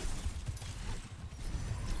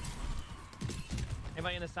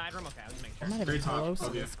 Anybody in the side room? Okay, I was making I'm sure. not even Very top. close to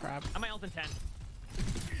Oh, yeah. this crap. I might ult in 10.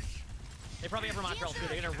 They probably have Vermont Trail too.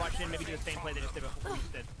 They're gonna rush in, maybe do the same play they just did before we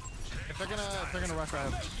just did. If they're gonna rush, I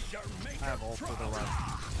have ult for the run.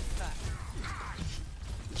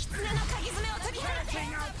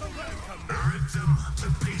 Checking out the welcome. Rip them to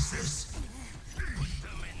pieces. Put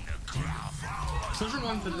them in the ground. Soldier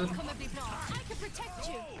one for the. Come at me now. I can protect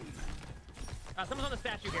you. Someone's on the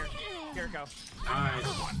statue here. Jericho. Nice.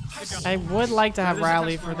 Good job. I would like to have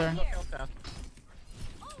rally for their.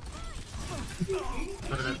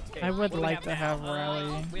 I would like to have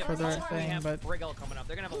rally for their thing, but BRIG coming up.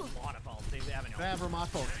 They're gonna have a lot of ults. They haven't. They have Vermont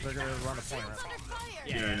ult. They're gonna run a point, right?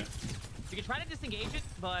 Yeah. You can try to disengage it,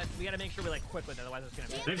 but we gotta make sure we like quick with it, otherwise it's gonna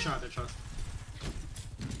be. They've shot, they've shot.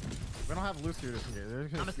 We don't have Lucio to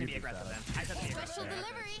disengage. I'm just gonna be aggressive then. I said to be aggressive. Special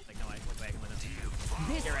delivery. Like, no, I look back and win this.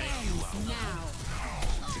 This Get ready. ends now.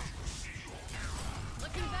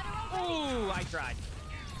 Looking better already. Ooh, I tried.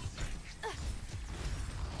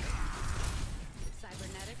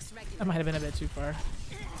 Cybernetics that regular. might have been a bit too far.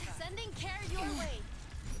 Sending care your way.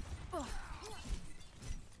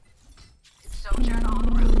 Sojourn en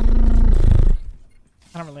route.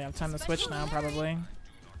 I don't really have time to switch now, probably.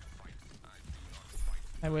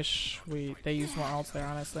 I wish they used more ults there,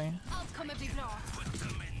 honestly. I'll come at me now.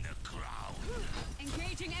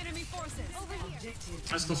 Engaging enemy forces. Over here.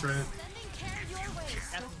 That's close right. Sending care your way.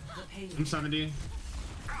 I'm 70.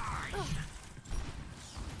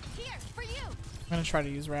 Here, for you. I'm gonna try to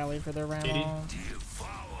use rally for their round. 80. Take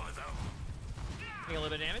a little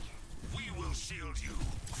bit of damage. We will shield you.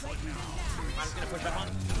 I'm just gonna push up on.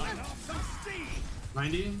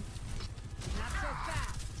 90. Not so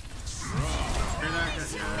fast. Hear that?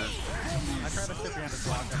 Yeah. I tried to skip behind the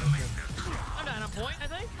block. I'm down on point, I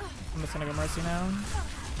think. I'm just gonna go Mercy now. I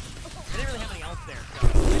didn't really have any else there, so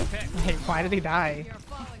good pick. Hey, why did he die? You're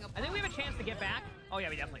falling apart. I think we have a chance to get back. Oh yeah,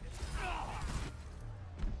 we definitely do.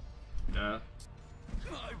 Yeah.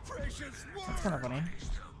 My precious That's kind of funny.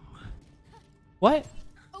 What?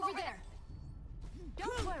 Over there.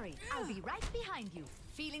 Don't worry, I'll be right behind you.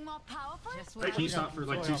 Feeling more powerful? Just Hey, can you stop for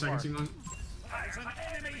like 2 seconds, Elon? There's an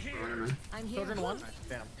enemy here. Oh, man. I'm here. Children one?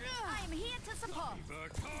 Damn. I'm here to support. The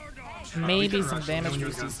corridors. Maybe can some rush damage when you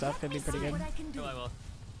boosty go. stuff could be pretty good. What I can do. Cool, I will.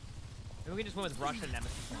 Maybe we can just win with Rush and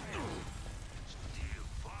Nemesis.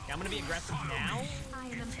 Yeah, I'm gonna be aggressive now. I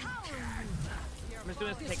am empowering I'm just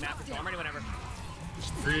doing this to take map control. I'm ready whenever.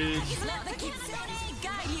 Bridge. Let the Kitsune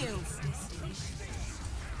guide you.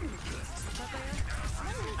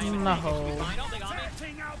 I am No. fine. Oh, they got me.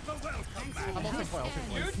 Setting out the welcome. I'm ulting play, ulting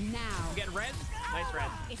play. Dude, now. I'm getting res. Nice res.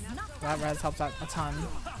 It's not That res helps out a ton.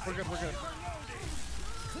 We're good, we're good. I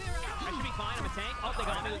should be fine. I'm a tank. Oh, they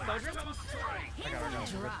got me with Soldier. dropped.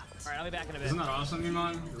 Alright, I'll be back in a bit. Isn't that awesome,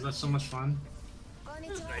 Elon? Is that so much fun?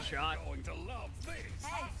 Nice shot. Going to love this.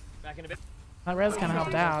 Back in a bit. That res kind of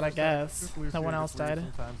helped out, I guess. Just Lucio, No one else just Lucio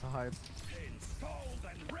died. sometimes to hide.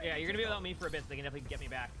 Yeah, you're gonna be without me for a bit, so they can definitely get me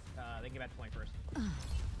back. They can get back to point first.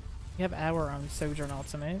 We have our own Sojourn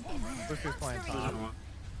ultimate. Lucio's playing I top. don't want.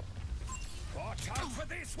 Watch out for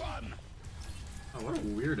this one. Oh, what a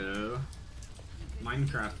weirdo.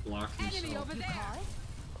 Minecraft blocked Enemy himself. over there.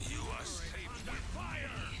 You are safe with fire.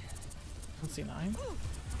 C9.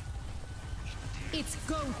 It's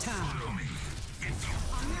go time.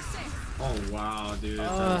 Oh wow, dude, that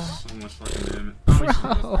does so much fucking damage.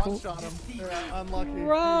 One-shot him. Unlucky.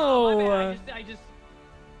 Bro. I just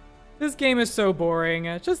This game is so boring.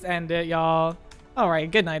 Just end it, y'all. Alright,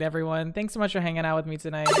 good night, everyone. Thanks so much for hanging out with me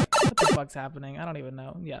tonight. What the fuck's happening? I don't even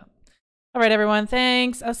know. Yeah. Alright, everyone.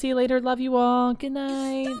 Thanks. I'll see you later. Love you all. Good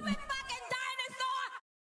night.